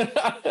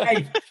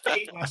fine.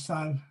 8 last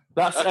time.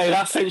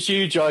 That's since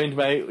you joined,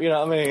 mate. You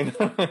know what I mean?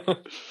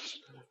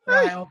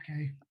 Right,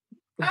 okay.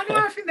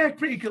 I think they're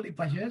pretty guilty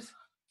pleasures.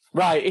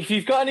 Right, if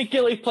you've got any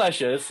guilty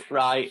pleasures,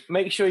 right,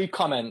 make sure you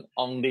comment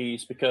on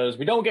these because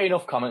we don't get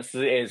enough comments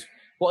as it is.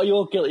 What are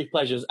your guilty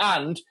pleasures?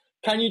 And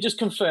can you just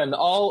confirm that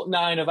all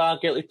 9 of our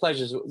guilty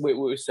pleasures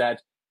we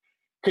said,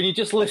 can you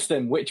just list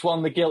them, which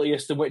one the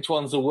guiltiest and which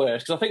one's the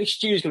worst? Because I think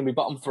Stu's going to be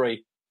bottom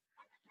 3.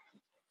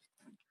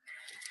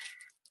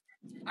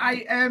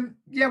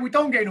 We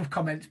don't get enough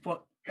comments,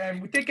 but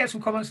we did get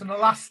some comments on the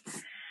last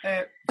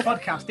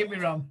podcast, didn't we,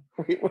 Ron?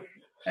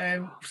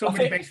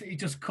 Somebody basically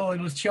just calling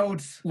us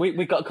chodes. We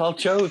got called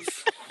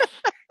chodes.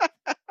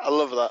 I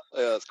love that.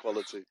 Yeah, that's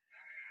quality.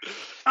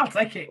 I'll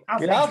take it. I'll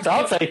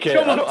take it.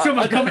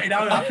 Someone commented,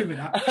 I'm happy with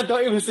that. I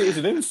don't even see it as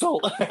an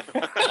insult. I'll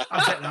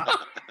take that.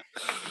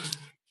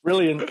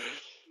 Brilliant.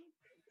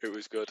 It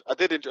was good. I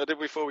did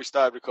before we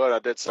started recording, I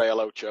did say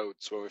hello,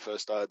 chodes, when we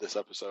first started this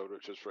episode,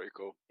 which was pretty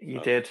cool. You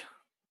did.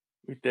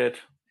 We did.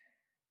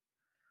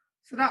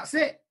 So that's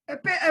it. A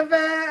bit of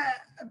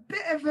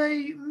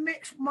a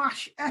mixed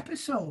mash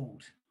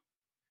episode.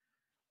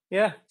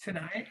 Yeah.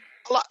 Tonight.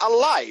 I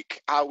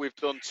like how we've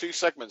done 2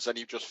 segments and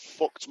you've just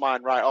fucked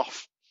mine right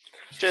off.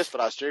 Cheers for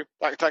that, Stu.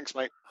 Thanks,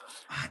 mate.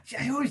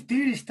 I always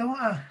do this, don't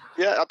I?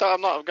 Yeah,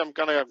 I'm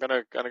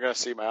gonna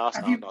see my ass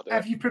now.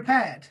 Have you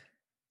prepared?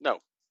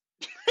 No.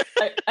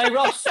 Hey,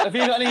 Ross, have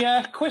you got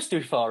any quiz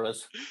to for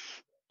us?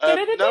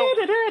 No.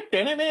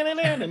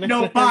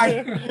 No,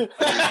 bye.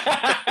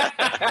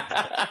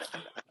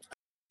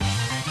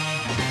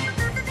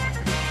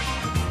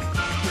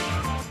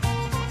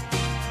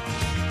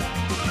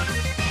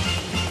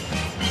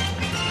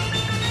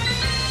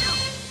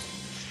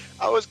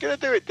 I was going to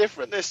do it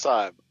different this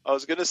time. I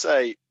was going to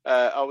say,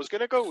 I was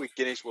going to go with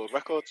Guinness World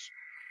Records.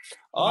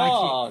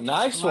 Oh,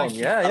 nice one.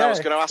 Yeah, And yeah. I was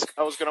going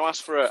to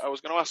ask for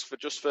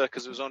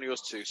because it was only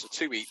us two, so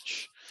 2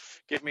 each.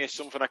 Give me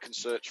something I can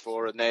search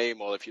for, a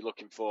name, or if you're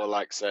looking for,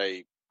 like,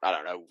 say, I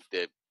don't know,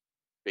 the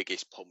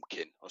biggest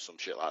pumpkin or some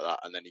shit like that,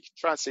 and then you can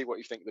try and see what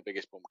you think the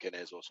biggest pumpkin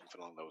is or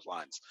something along those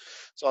lines.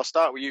 So I'll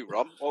start with you,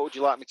 Rom. What would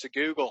you like me to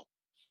Google?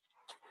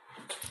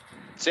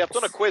 See, I've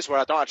done a quiz where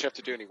I don't actually have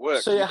to do any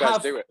work. So you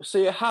guys do it. So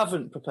you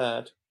haven't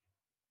prepared?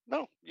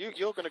 No,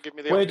 you're going to give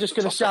me the. We're just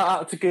going to shout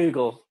out to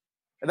Google,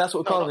 and that's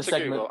what we're calling the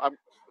segment.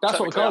 That's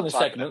what we're calling the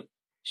segment.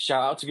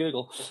 Shout out to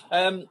Google.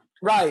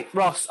 Right,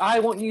 Ross. I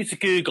want you to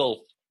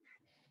Google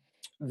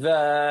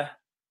the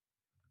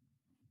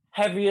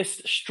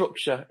heaviest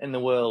structure in the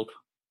world.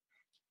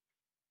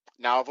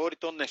 Now, I've already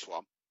done this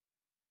one.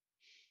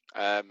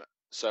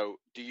 So,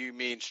 do you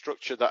mean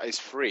structure that is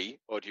free,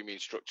 or do you mean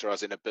structure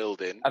as in a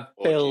building? A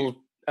building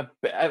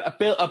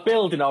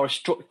or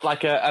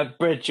like a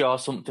bridge or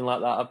something like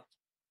that.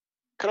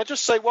 Can I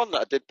just say one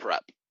that I did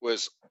prep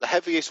was the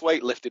heaviest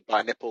weight lifted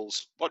by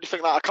nipples? What do you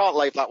think that? I can't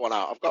leave that one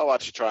out. I've got to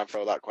actually try and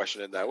throw that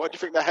question in there. What do you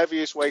think the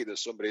heaviest weight that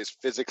somebody is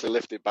physically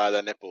lifted by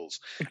their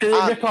nipples? Did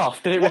it rip off?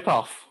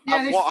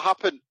 Yeah, and what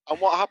happened? And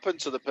what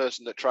happened to the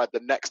person that tried the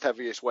next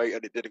heaviest weight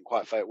and it didn't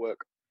quite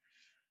work?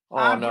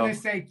 I'm going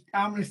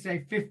to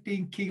say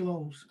 15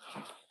 kilos.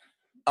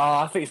 Oh,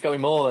 I think it's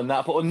going more than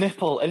that. But a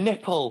nipple.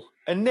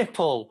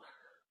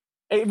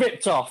 It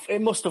ripped off.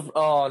 It must have.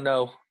 Oh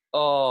no.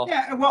 Oh.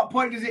 Yeah. At what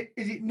point is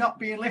it not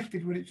being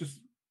lifted when it just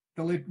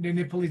the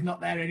nipple is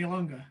not there any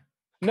longer?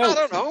 No, I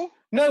don't know.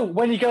 No,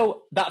 when you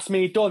go, that's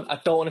me done. I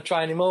don't want to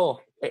try anymore.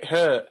 It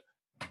hurt.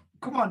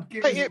 Come on,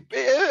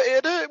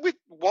 it hurt with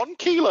 1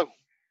 kilo.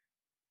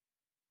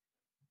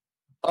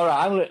 All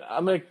right,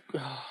 I'm gonna.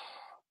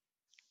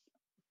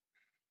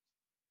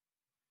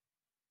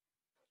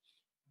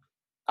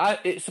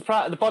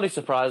 The body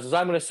surprises.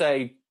 I'm going to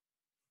say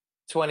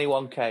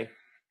 21k.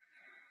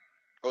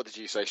 What did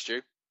you say,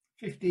 Stu?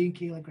 15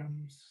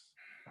 kilograms.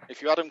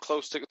 If you add them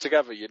close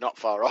together, you're not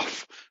far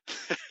off.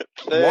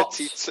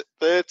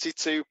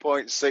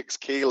 32.6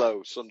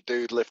 kilos. Some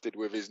dude lifted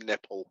with his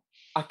nipple.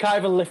 I can't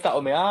even lift that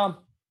with my arm.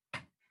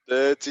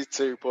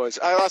 32 points.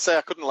 I say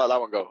I couldn't let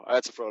that one go. I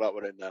had to throw that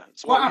one in there.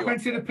 So what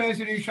happened to the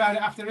person who tried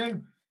it after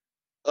him?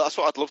 That's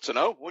what I'd love to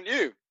know, wouldn't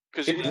you?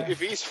 Because if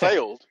he's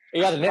failed,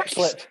 he had a nip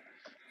slip.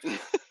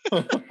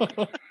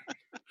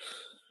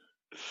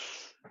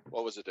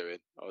 What was I doing?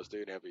 I was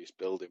doing heaviest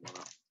building.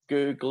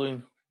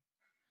 Googling.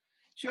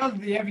 Surely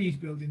the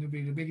heaviest building would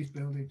be the biggest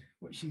building,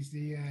 which is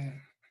the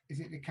is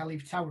it the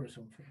Caliph Tower or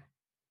something?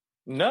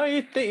 No,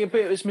 you'd think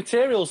it was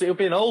materials. It would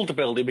be an older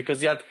building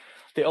because they had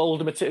the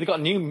older material. They've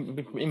got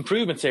new,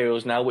 improved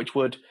materials now, which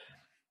would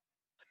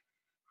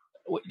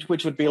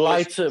be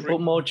lighter but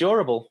more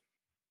durable.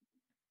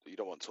 You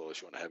don't want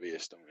tallest, you want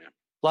heaviest, don't you?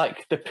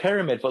 Like the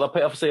pyramid, but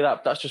obviously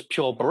that's just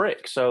pure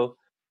brick. So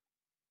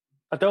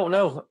I don't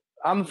know.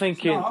 I'm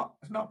thinking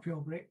it's not pure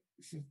brick.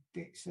 It's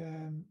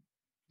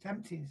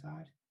empty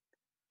inside.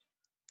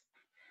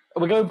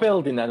 We're going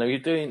building then. Are you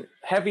doing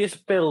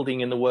heaviest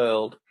building in the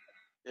world?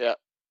 Yeah.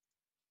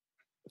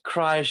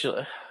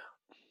 Chrysler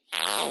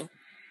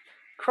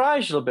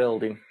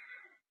building.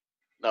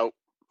 No.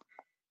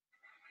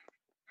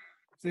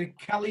 It's the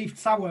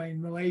Caliph Tower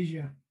in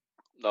Malaysia.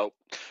 No.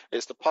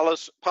 It's the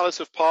Palace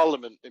of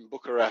Parliament in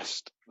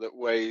Bucharest that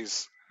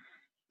weighs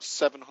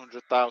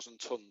 700,000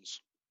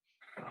 tons.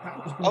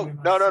 Oh,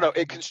 no.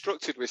 It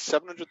constructed with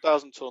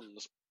 700,000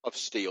 tons of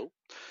steel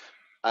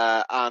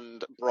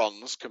and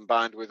bronze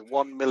combined with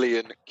 1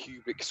 million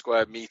cubic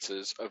square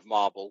meters of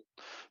marble,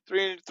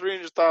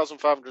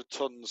 300,500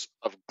 tons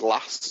of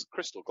glass,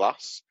 crystal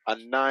glass,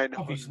 and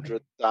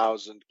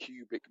 900,000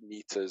 cubic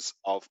meters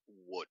of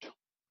wood.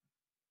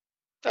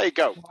 There you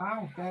go.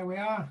 Wow, there we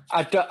are.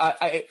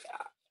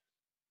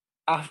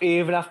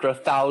 Even after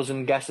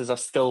 1,000 guesses, I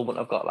still wouldn't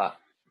have got that.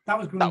 That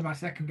was going to be my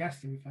second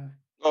guess, to be fair.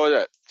 Oh,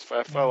 yeah.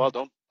 Fair, well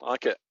done. I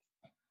like it.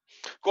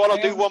 Go on,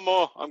 I'll do one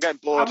more. I'm getting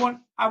bored.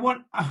 I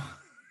want...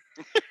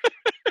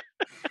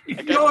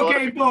 If you're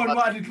getting bored,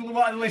 what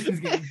are the listeners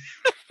getting?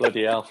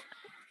 Bloody hell.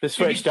 They're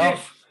switched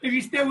off. If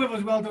you're still with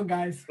us, well done,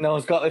 guys. No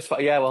one's got this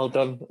far. Yeah, well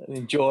done. An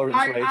endurance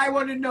race. I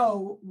want to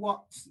know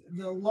what's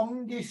the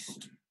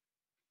longest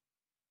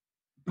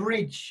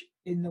bridge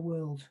in the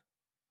world.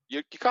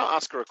 You can't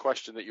ask her a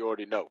question that you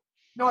already know.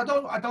 No, I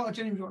don't. I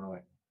genuinely don't know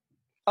it.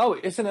 Oh,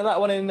 isn't it that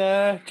one in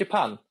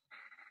Japan?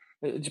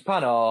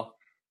 Japan or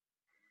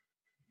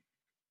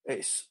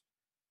it's?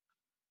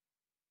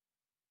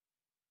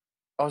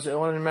 Oh, is it the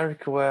one in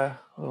America where?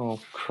 Oh,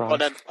 Christ! Well,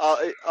 then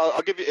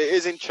I'll give you. It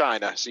is in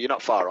China, so you're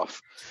not far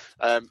off.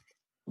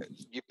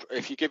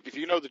 If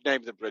you know the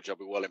name of the bridge, I'll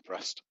be well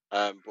impressed.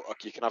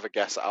 But you can have a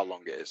guess at how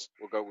long it is.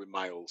 We'll go with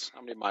miles.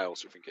 How many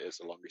miles do you think it is?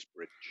 The longest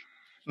bridge?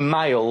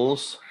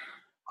 Miles.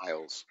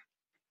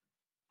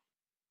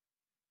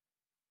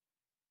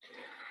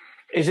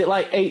 Is it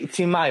like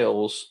 80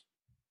 miles?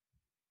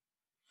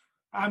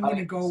 I'm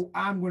gonna go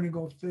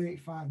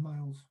 35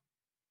 miles.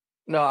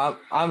 No,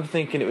 I'm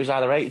thinking it was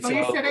either 80. So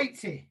you said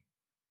 80.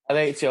 An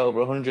 80 over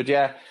 100,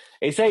 yeah.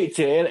 It's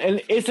 80,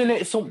 and isn't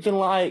it something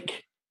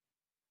like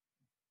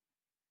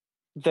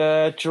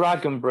the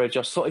Dragon Bridge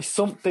or so? It's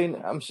something,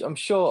 I'm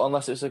sure,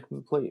 unless it's a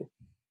complete...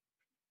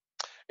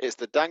 It's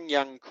the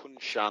Danyang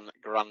Kunshan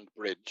Grand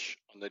Bridge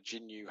on the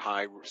Jinyu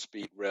High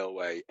Speed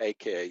Railway,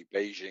 aka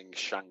Beijing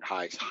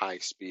Shanghai High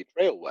Speed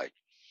Railway.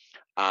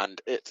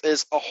 And it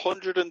is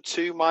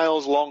 102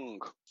 miles long.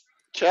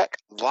 Check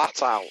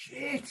that out.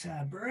 It's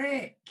a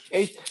brick.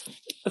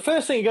 The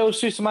first thing that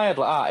goes through to my head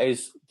like that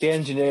is the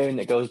engineering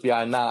that goes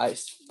behind that.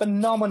 It's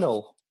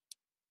phenomenal.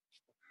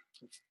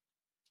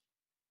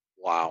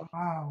 Wow.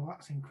 Wow,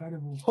 that's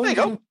incredible.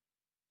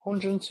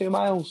 102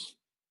 miles.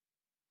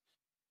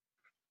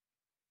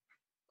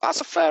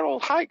 That's a fair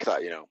old hike,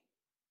 that,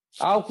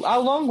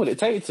 How long would it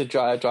take to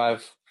drive?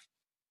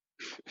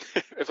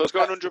 If I was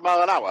going 100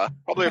 mile an hour,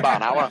 probably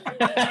about an hour.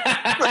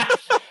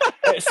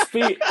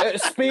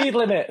 At speed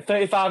limit,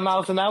 35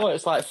 miles an hour,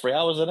 it's like 3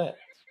 hours, isn't it?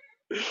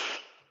 It's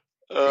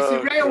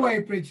a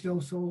railway bridge,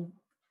 though, so...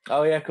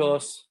 Oh, yeah, of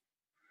course.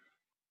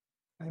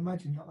 I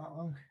imagine not that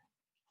long.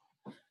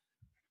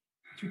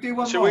 Should we do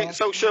one more?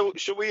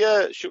 Should we,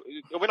 are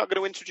we not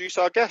going to introduce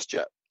our guest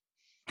yet?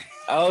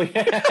 Oh,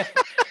 yeah.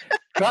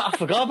 I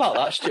forgot about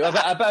that, Stu.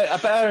 I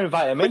better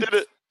invite him in.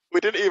 We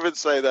didn't even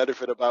say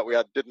anything about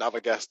didn't have a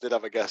guest, did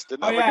have a guest,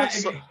 didn't have a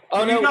guest.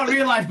 You've not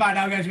realised by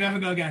now, guys, we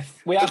haven't got a guest.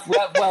 We have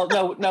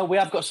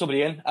got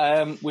somebody in.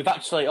 We've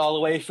actually, all the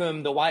way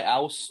from the White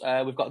House,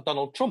 we've got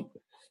Donald Trump.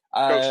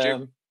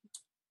 Don't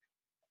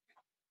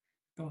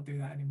do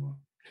that anymore.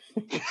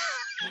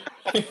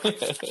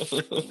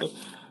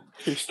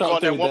 Go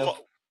on then,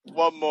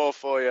 one more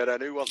for you then.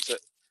 Who wants it?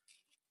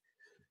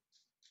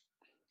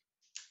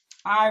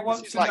 I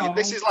want to know.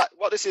 This is like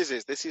what this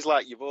is. This is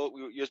like you're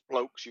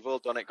blokes. You've all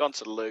done it. Gone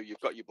to the loo. You've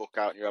got your book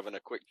out and you're having a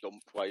quick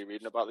dump while you're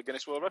reading about the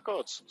Guinness World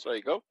Records. So there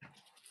you go.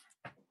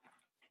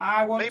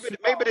 I want to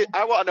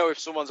know if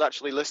someone's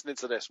actually listening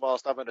to this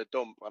whilst having a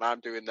dump and I'm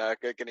doing their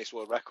Guinness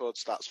World Record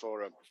stats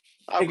for them.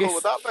 How cool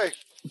would that be?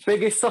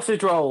 Biggest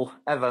sausage roll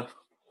ever.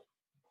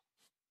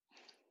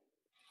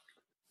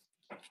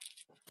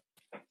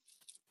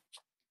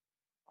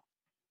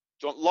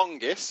 Do you want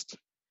longest?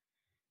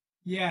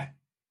 Yeah.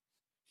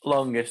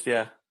 Longest,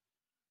 yeah.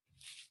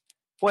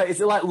 Wait,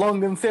 is it like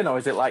long and thin, or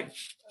is it like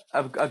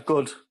a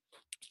good?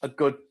 Is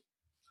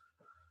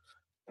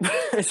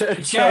it a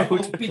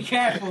chode? Be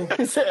careful.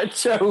 Is it a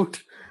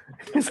chode?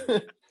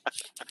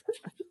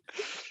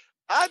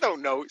 I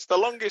don't know. It's the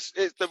longest.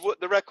 It's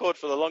the record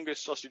for the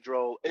longest sausage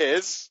roll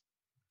is,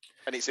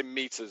 and it's in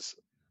meters.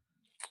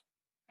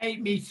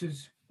 8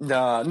 meters.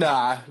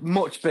 Nah,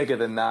 much bigger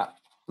than that.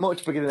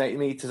 Much bigger than 8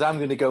 meters. I'm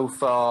going to go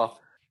for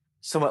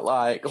something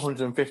like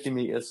 150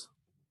 meters.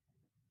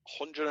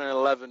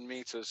 111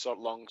 meters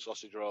long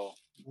sausage roll.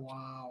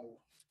 Wow.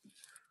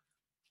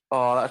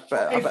 Oh, that's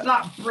better. If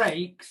that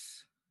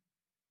breaks,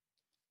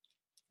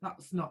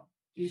 that's not.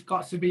 It's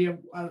got to be a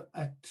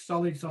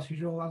solid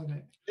sausage roll, hasn't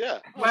it? Yeah.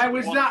 Where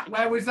was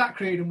that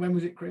created, and when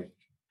was it created?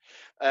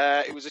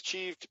 It was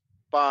achieved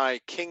by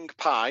King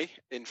Pie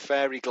in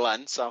Fairy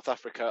Glen, South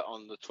Africa,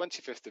 on the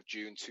 25th of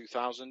June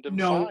 2005.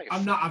 No,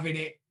 I'm not having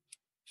it.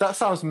 That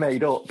sounds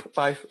made up.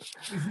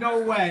 There's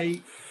no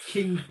way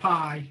King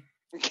Pie.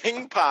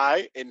 King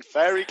Pie in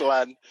Fairy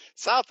Glen,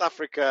 South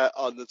Africa,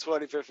 on the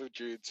 25th of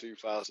June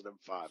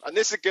 2005. And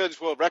this is a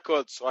Guinness World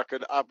Record, so I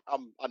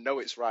know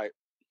it's right.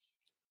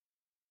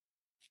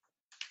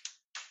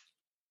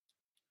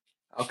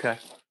 Okay.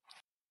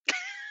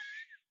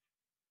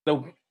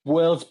 The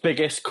world's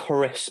biggest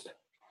crisp.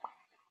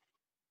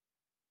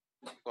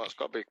 Well, it's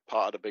got to be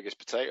part of the biggest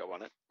potato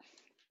on it.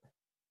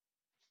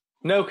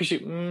 No, because you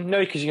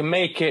can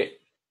make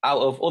it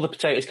out of other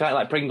potatoes, kind of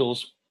like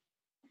Pringles.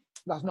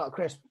 That's not a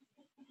crisp.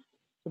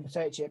 It's a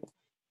potato chip.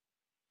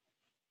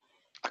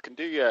 I can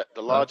do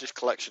the largest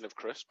collection of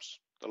crisps,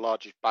 the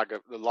largest bag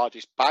of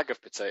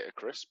potato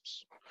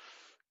crisps,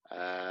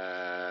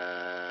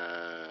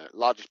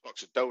 largest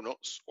box of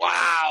donuts.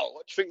 Wow!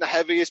 What do you think the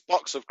heaviest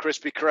box of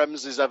Krispy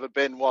Kremes has ever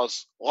been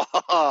was?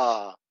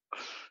 Wow.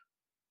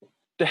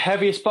 The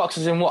heaviest box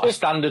is in what? A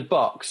standard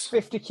box?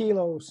 50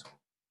 kilos.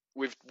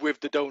 With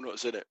the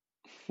donuts in it.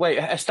 Wait,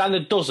 a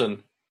standard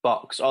dozen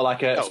box or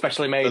like a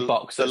specially made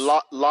box?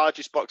 The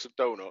largest box of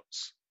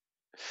donuts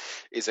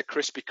is a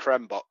Krispy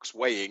Kreme box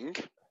weighing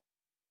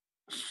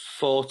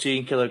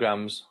 14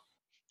 kilograms.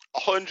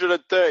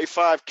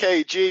 135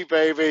 kg,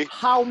 baby.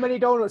 How many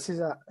donuts is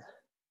that?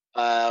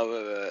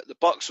 The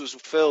box was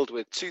filled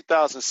with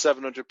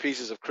 2,700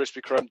 pieces of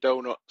Krispy Kreme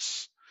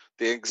donuts.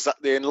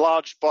 The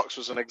enlarged box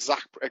was an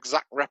exact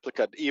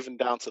replica, even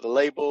down to the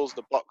labels.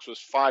 The box was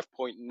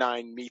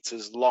 5.9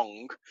 meters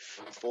long,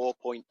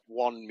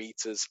 4.1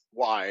 meters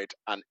wide,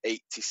 and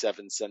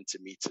 87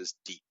 centimeters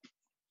deep.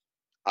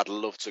 I'd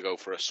love to go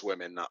for a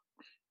swim in that.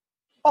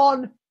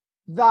 On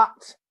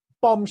that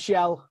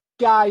bombshell,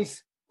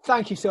 guys,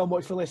 thank you so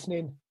much for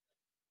listening.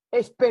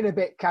 It's been a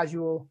bit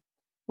casual.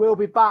 We'll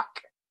be back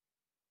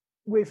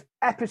with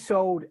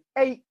episode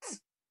 8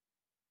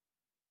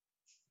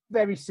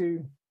 very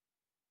soon.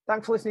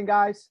 Thanks for listening,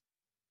 guys.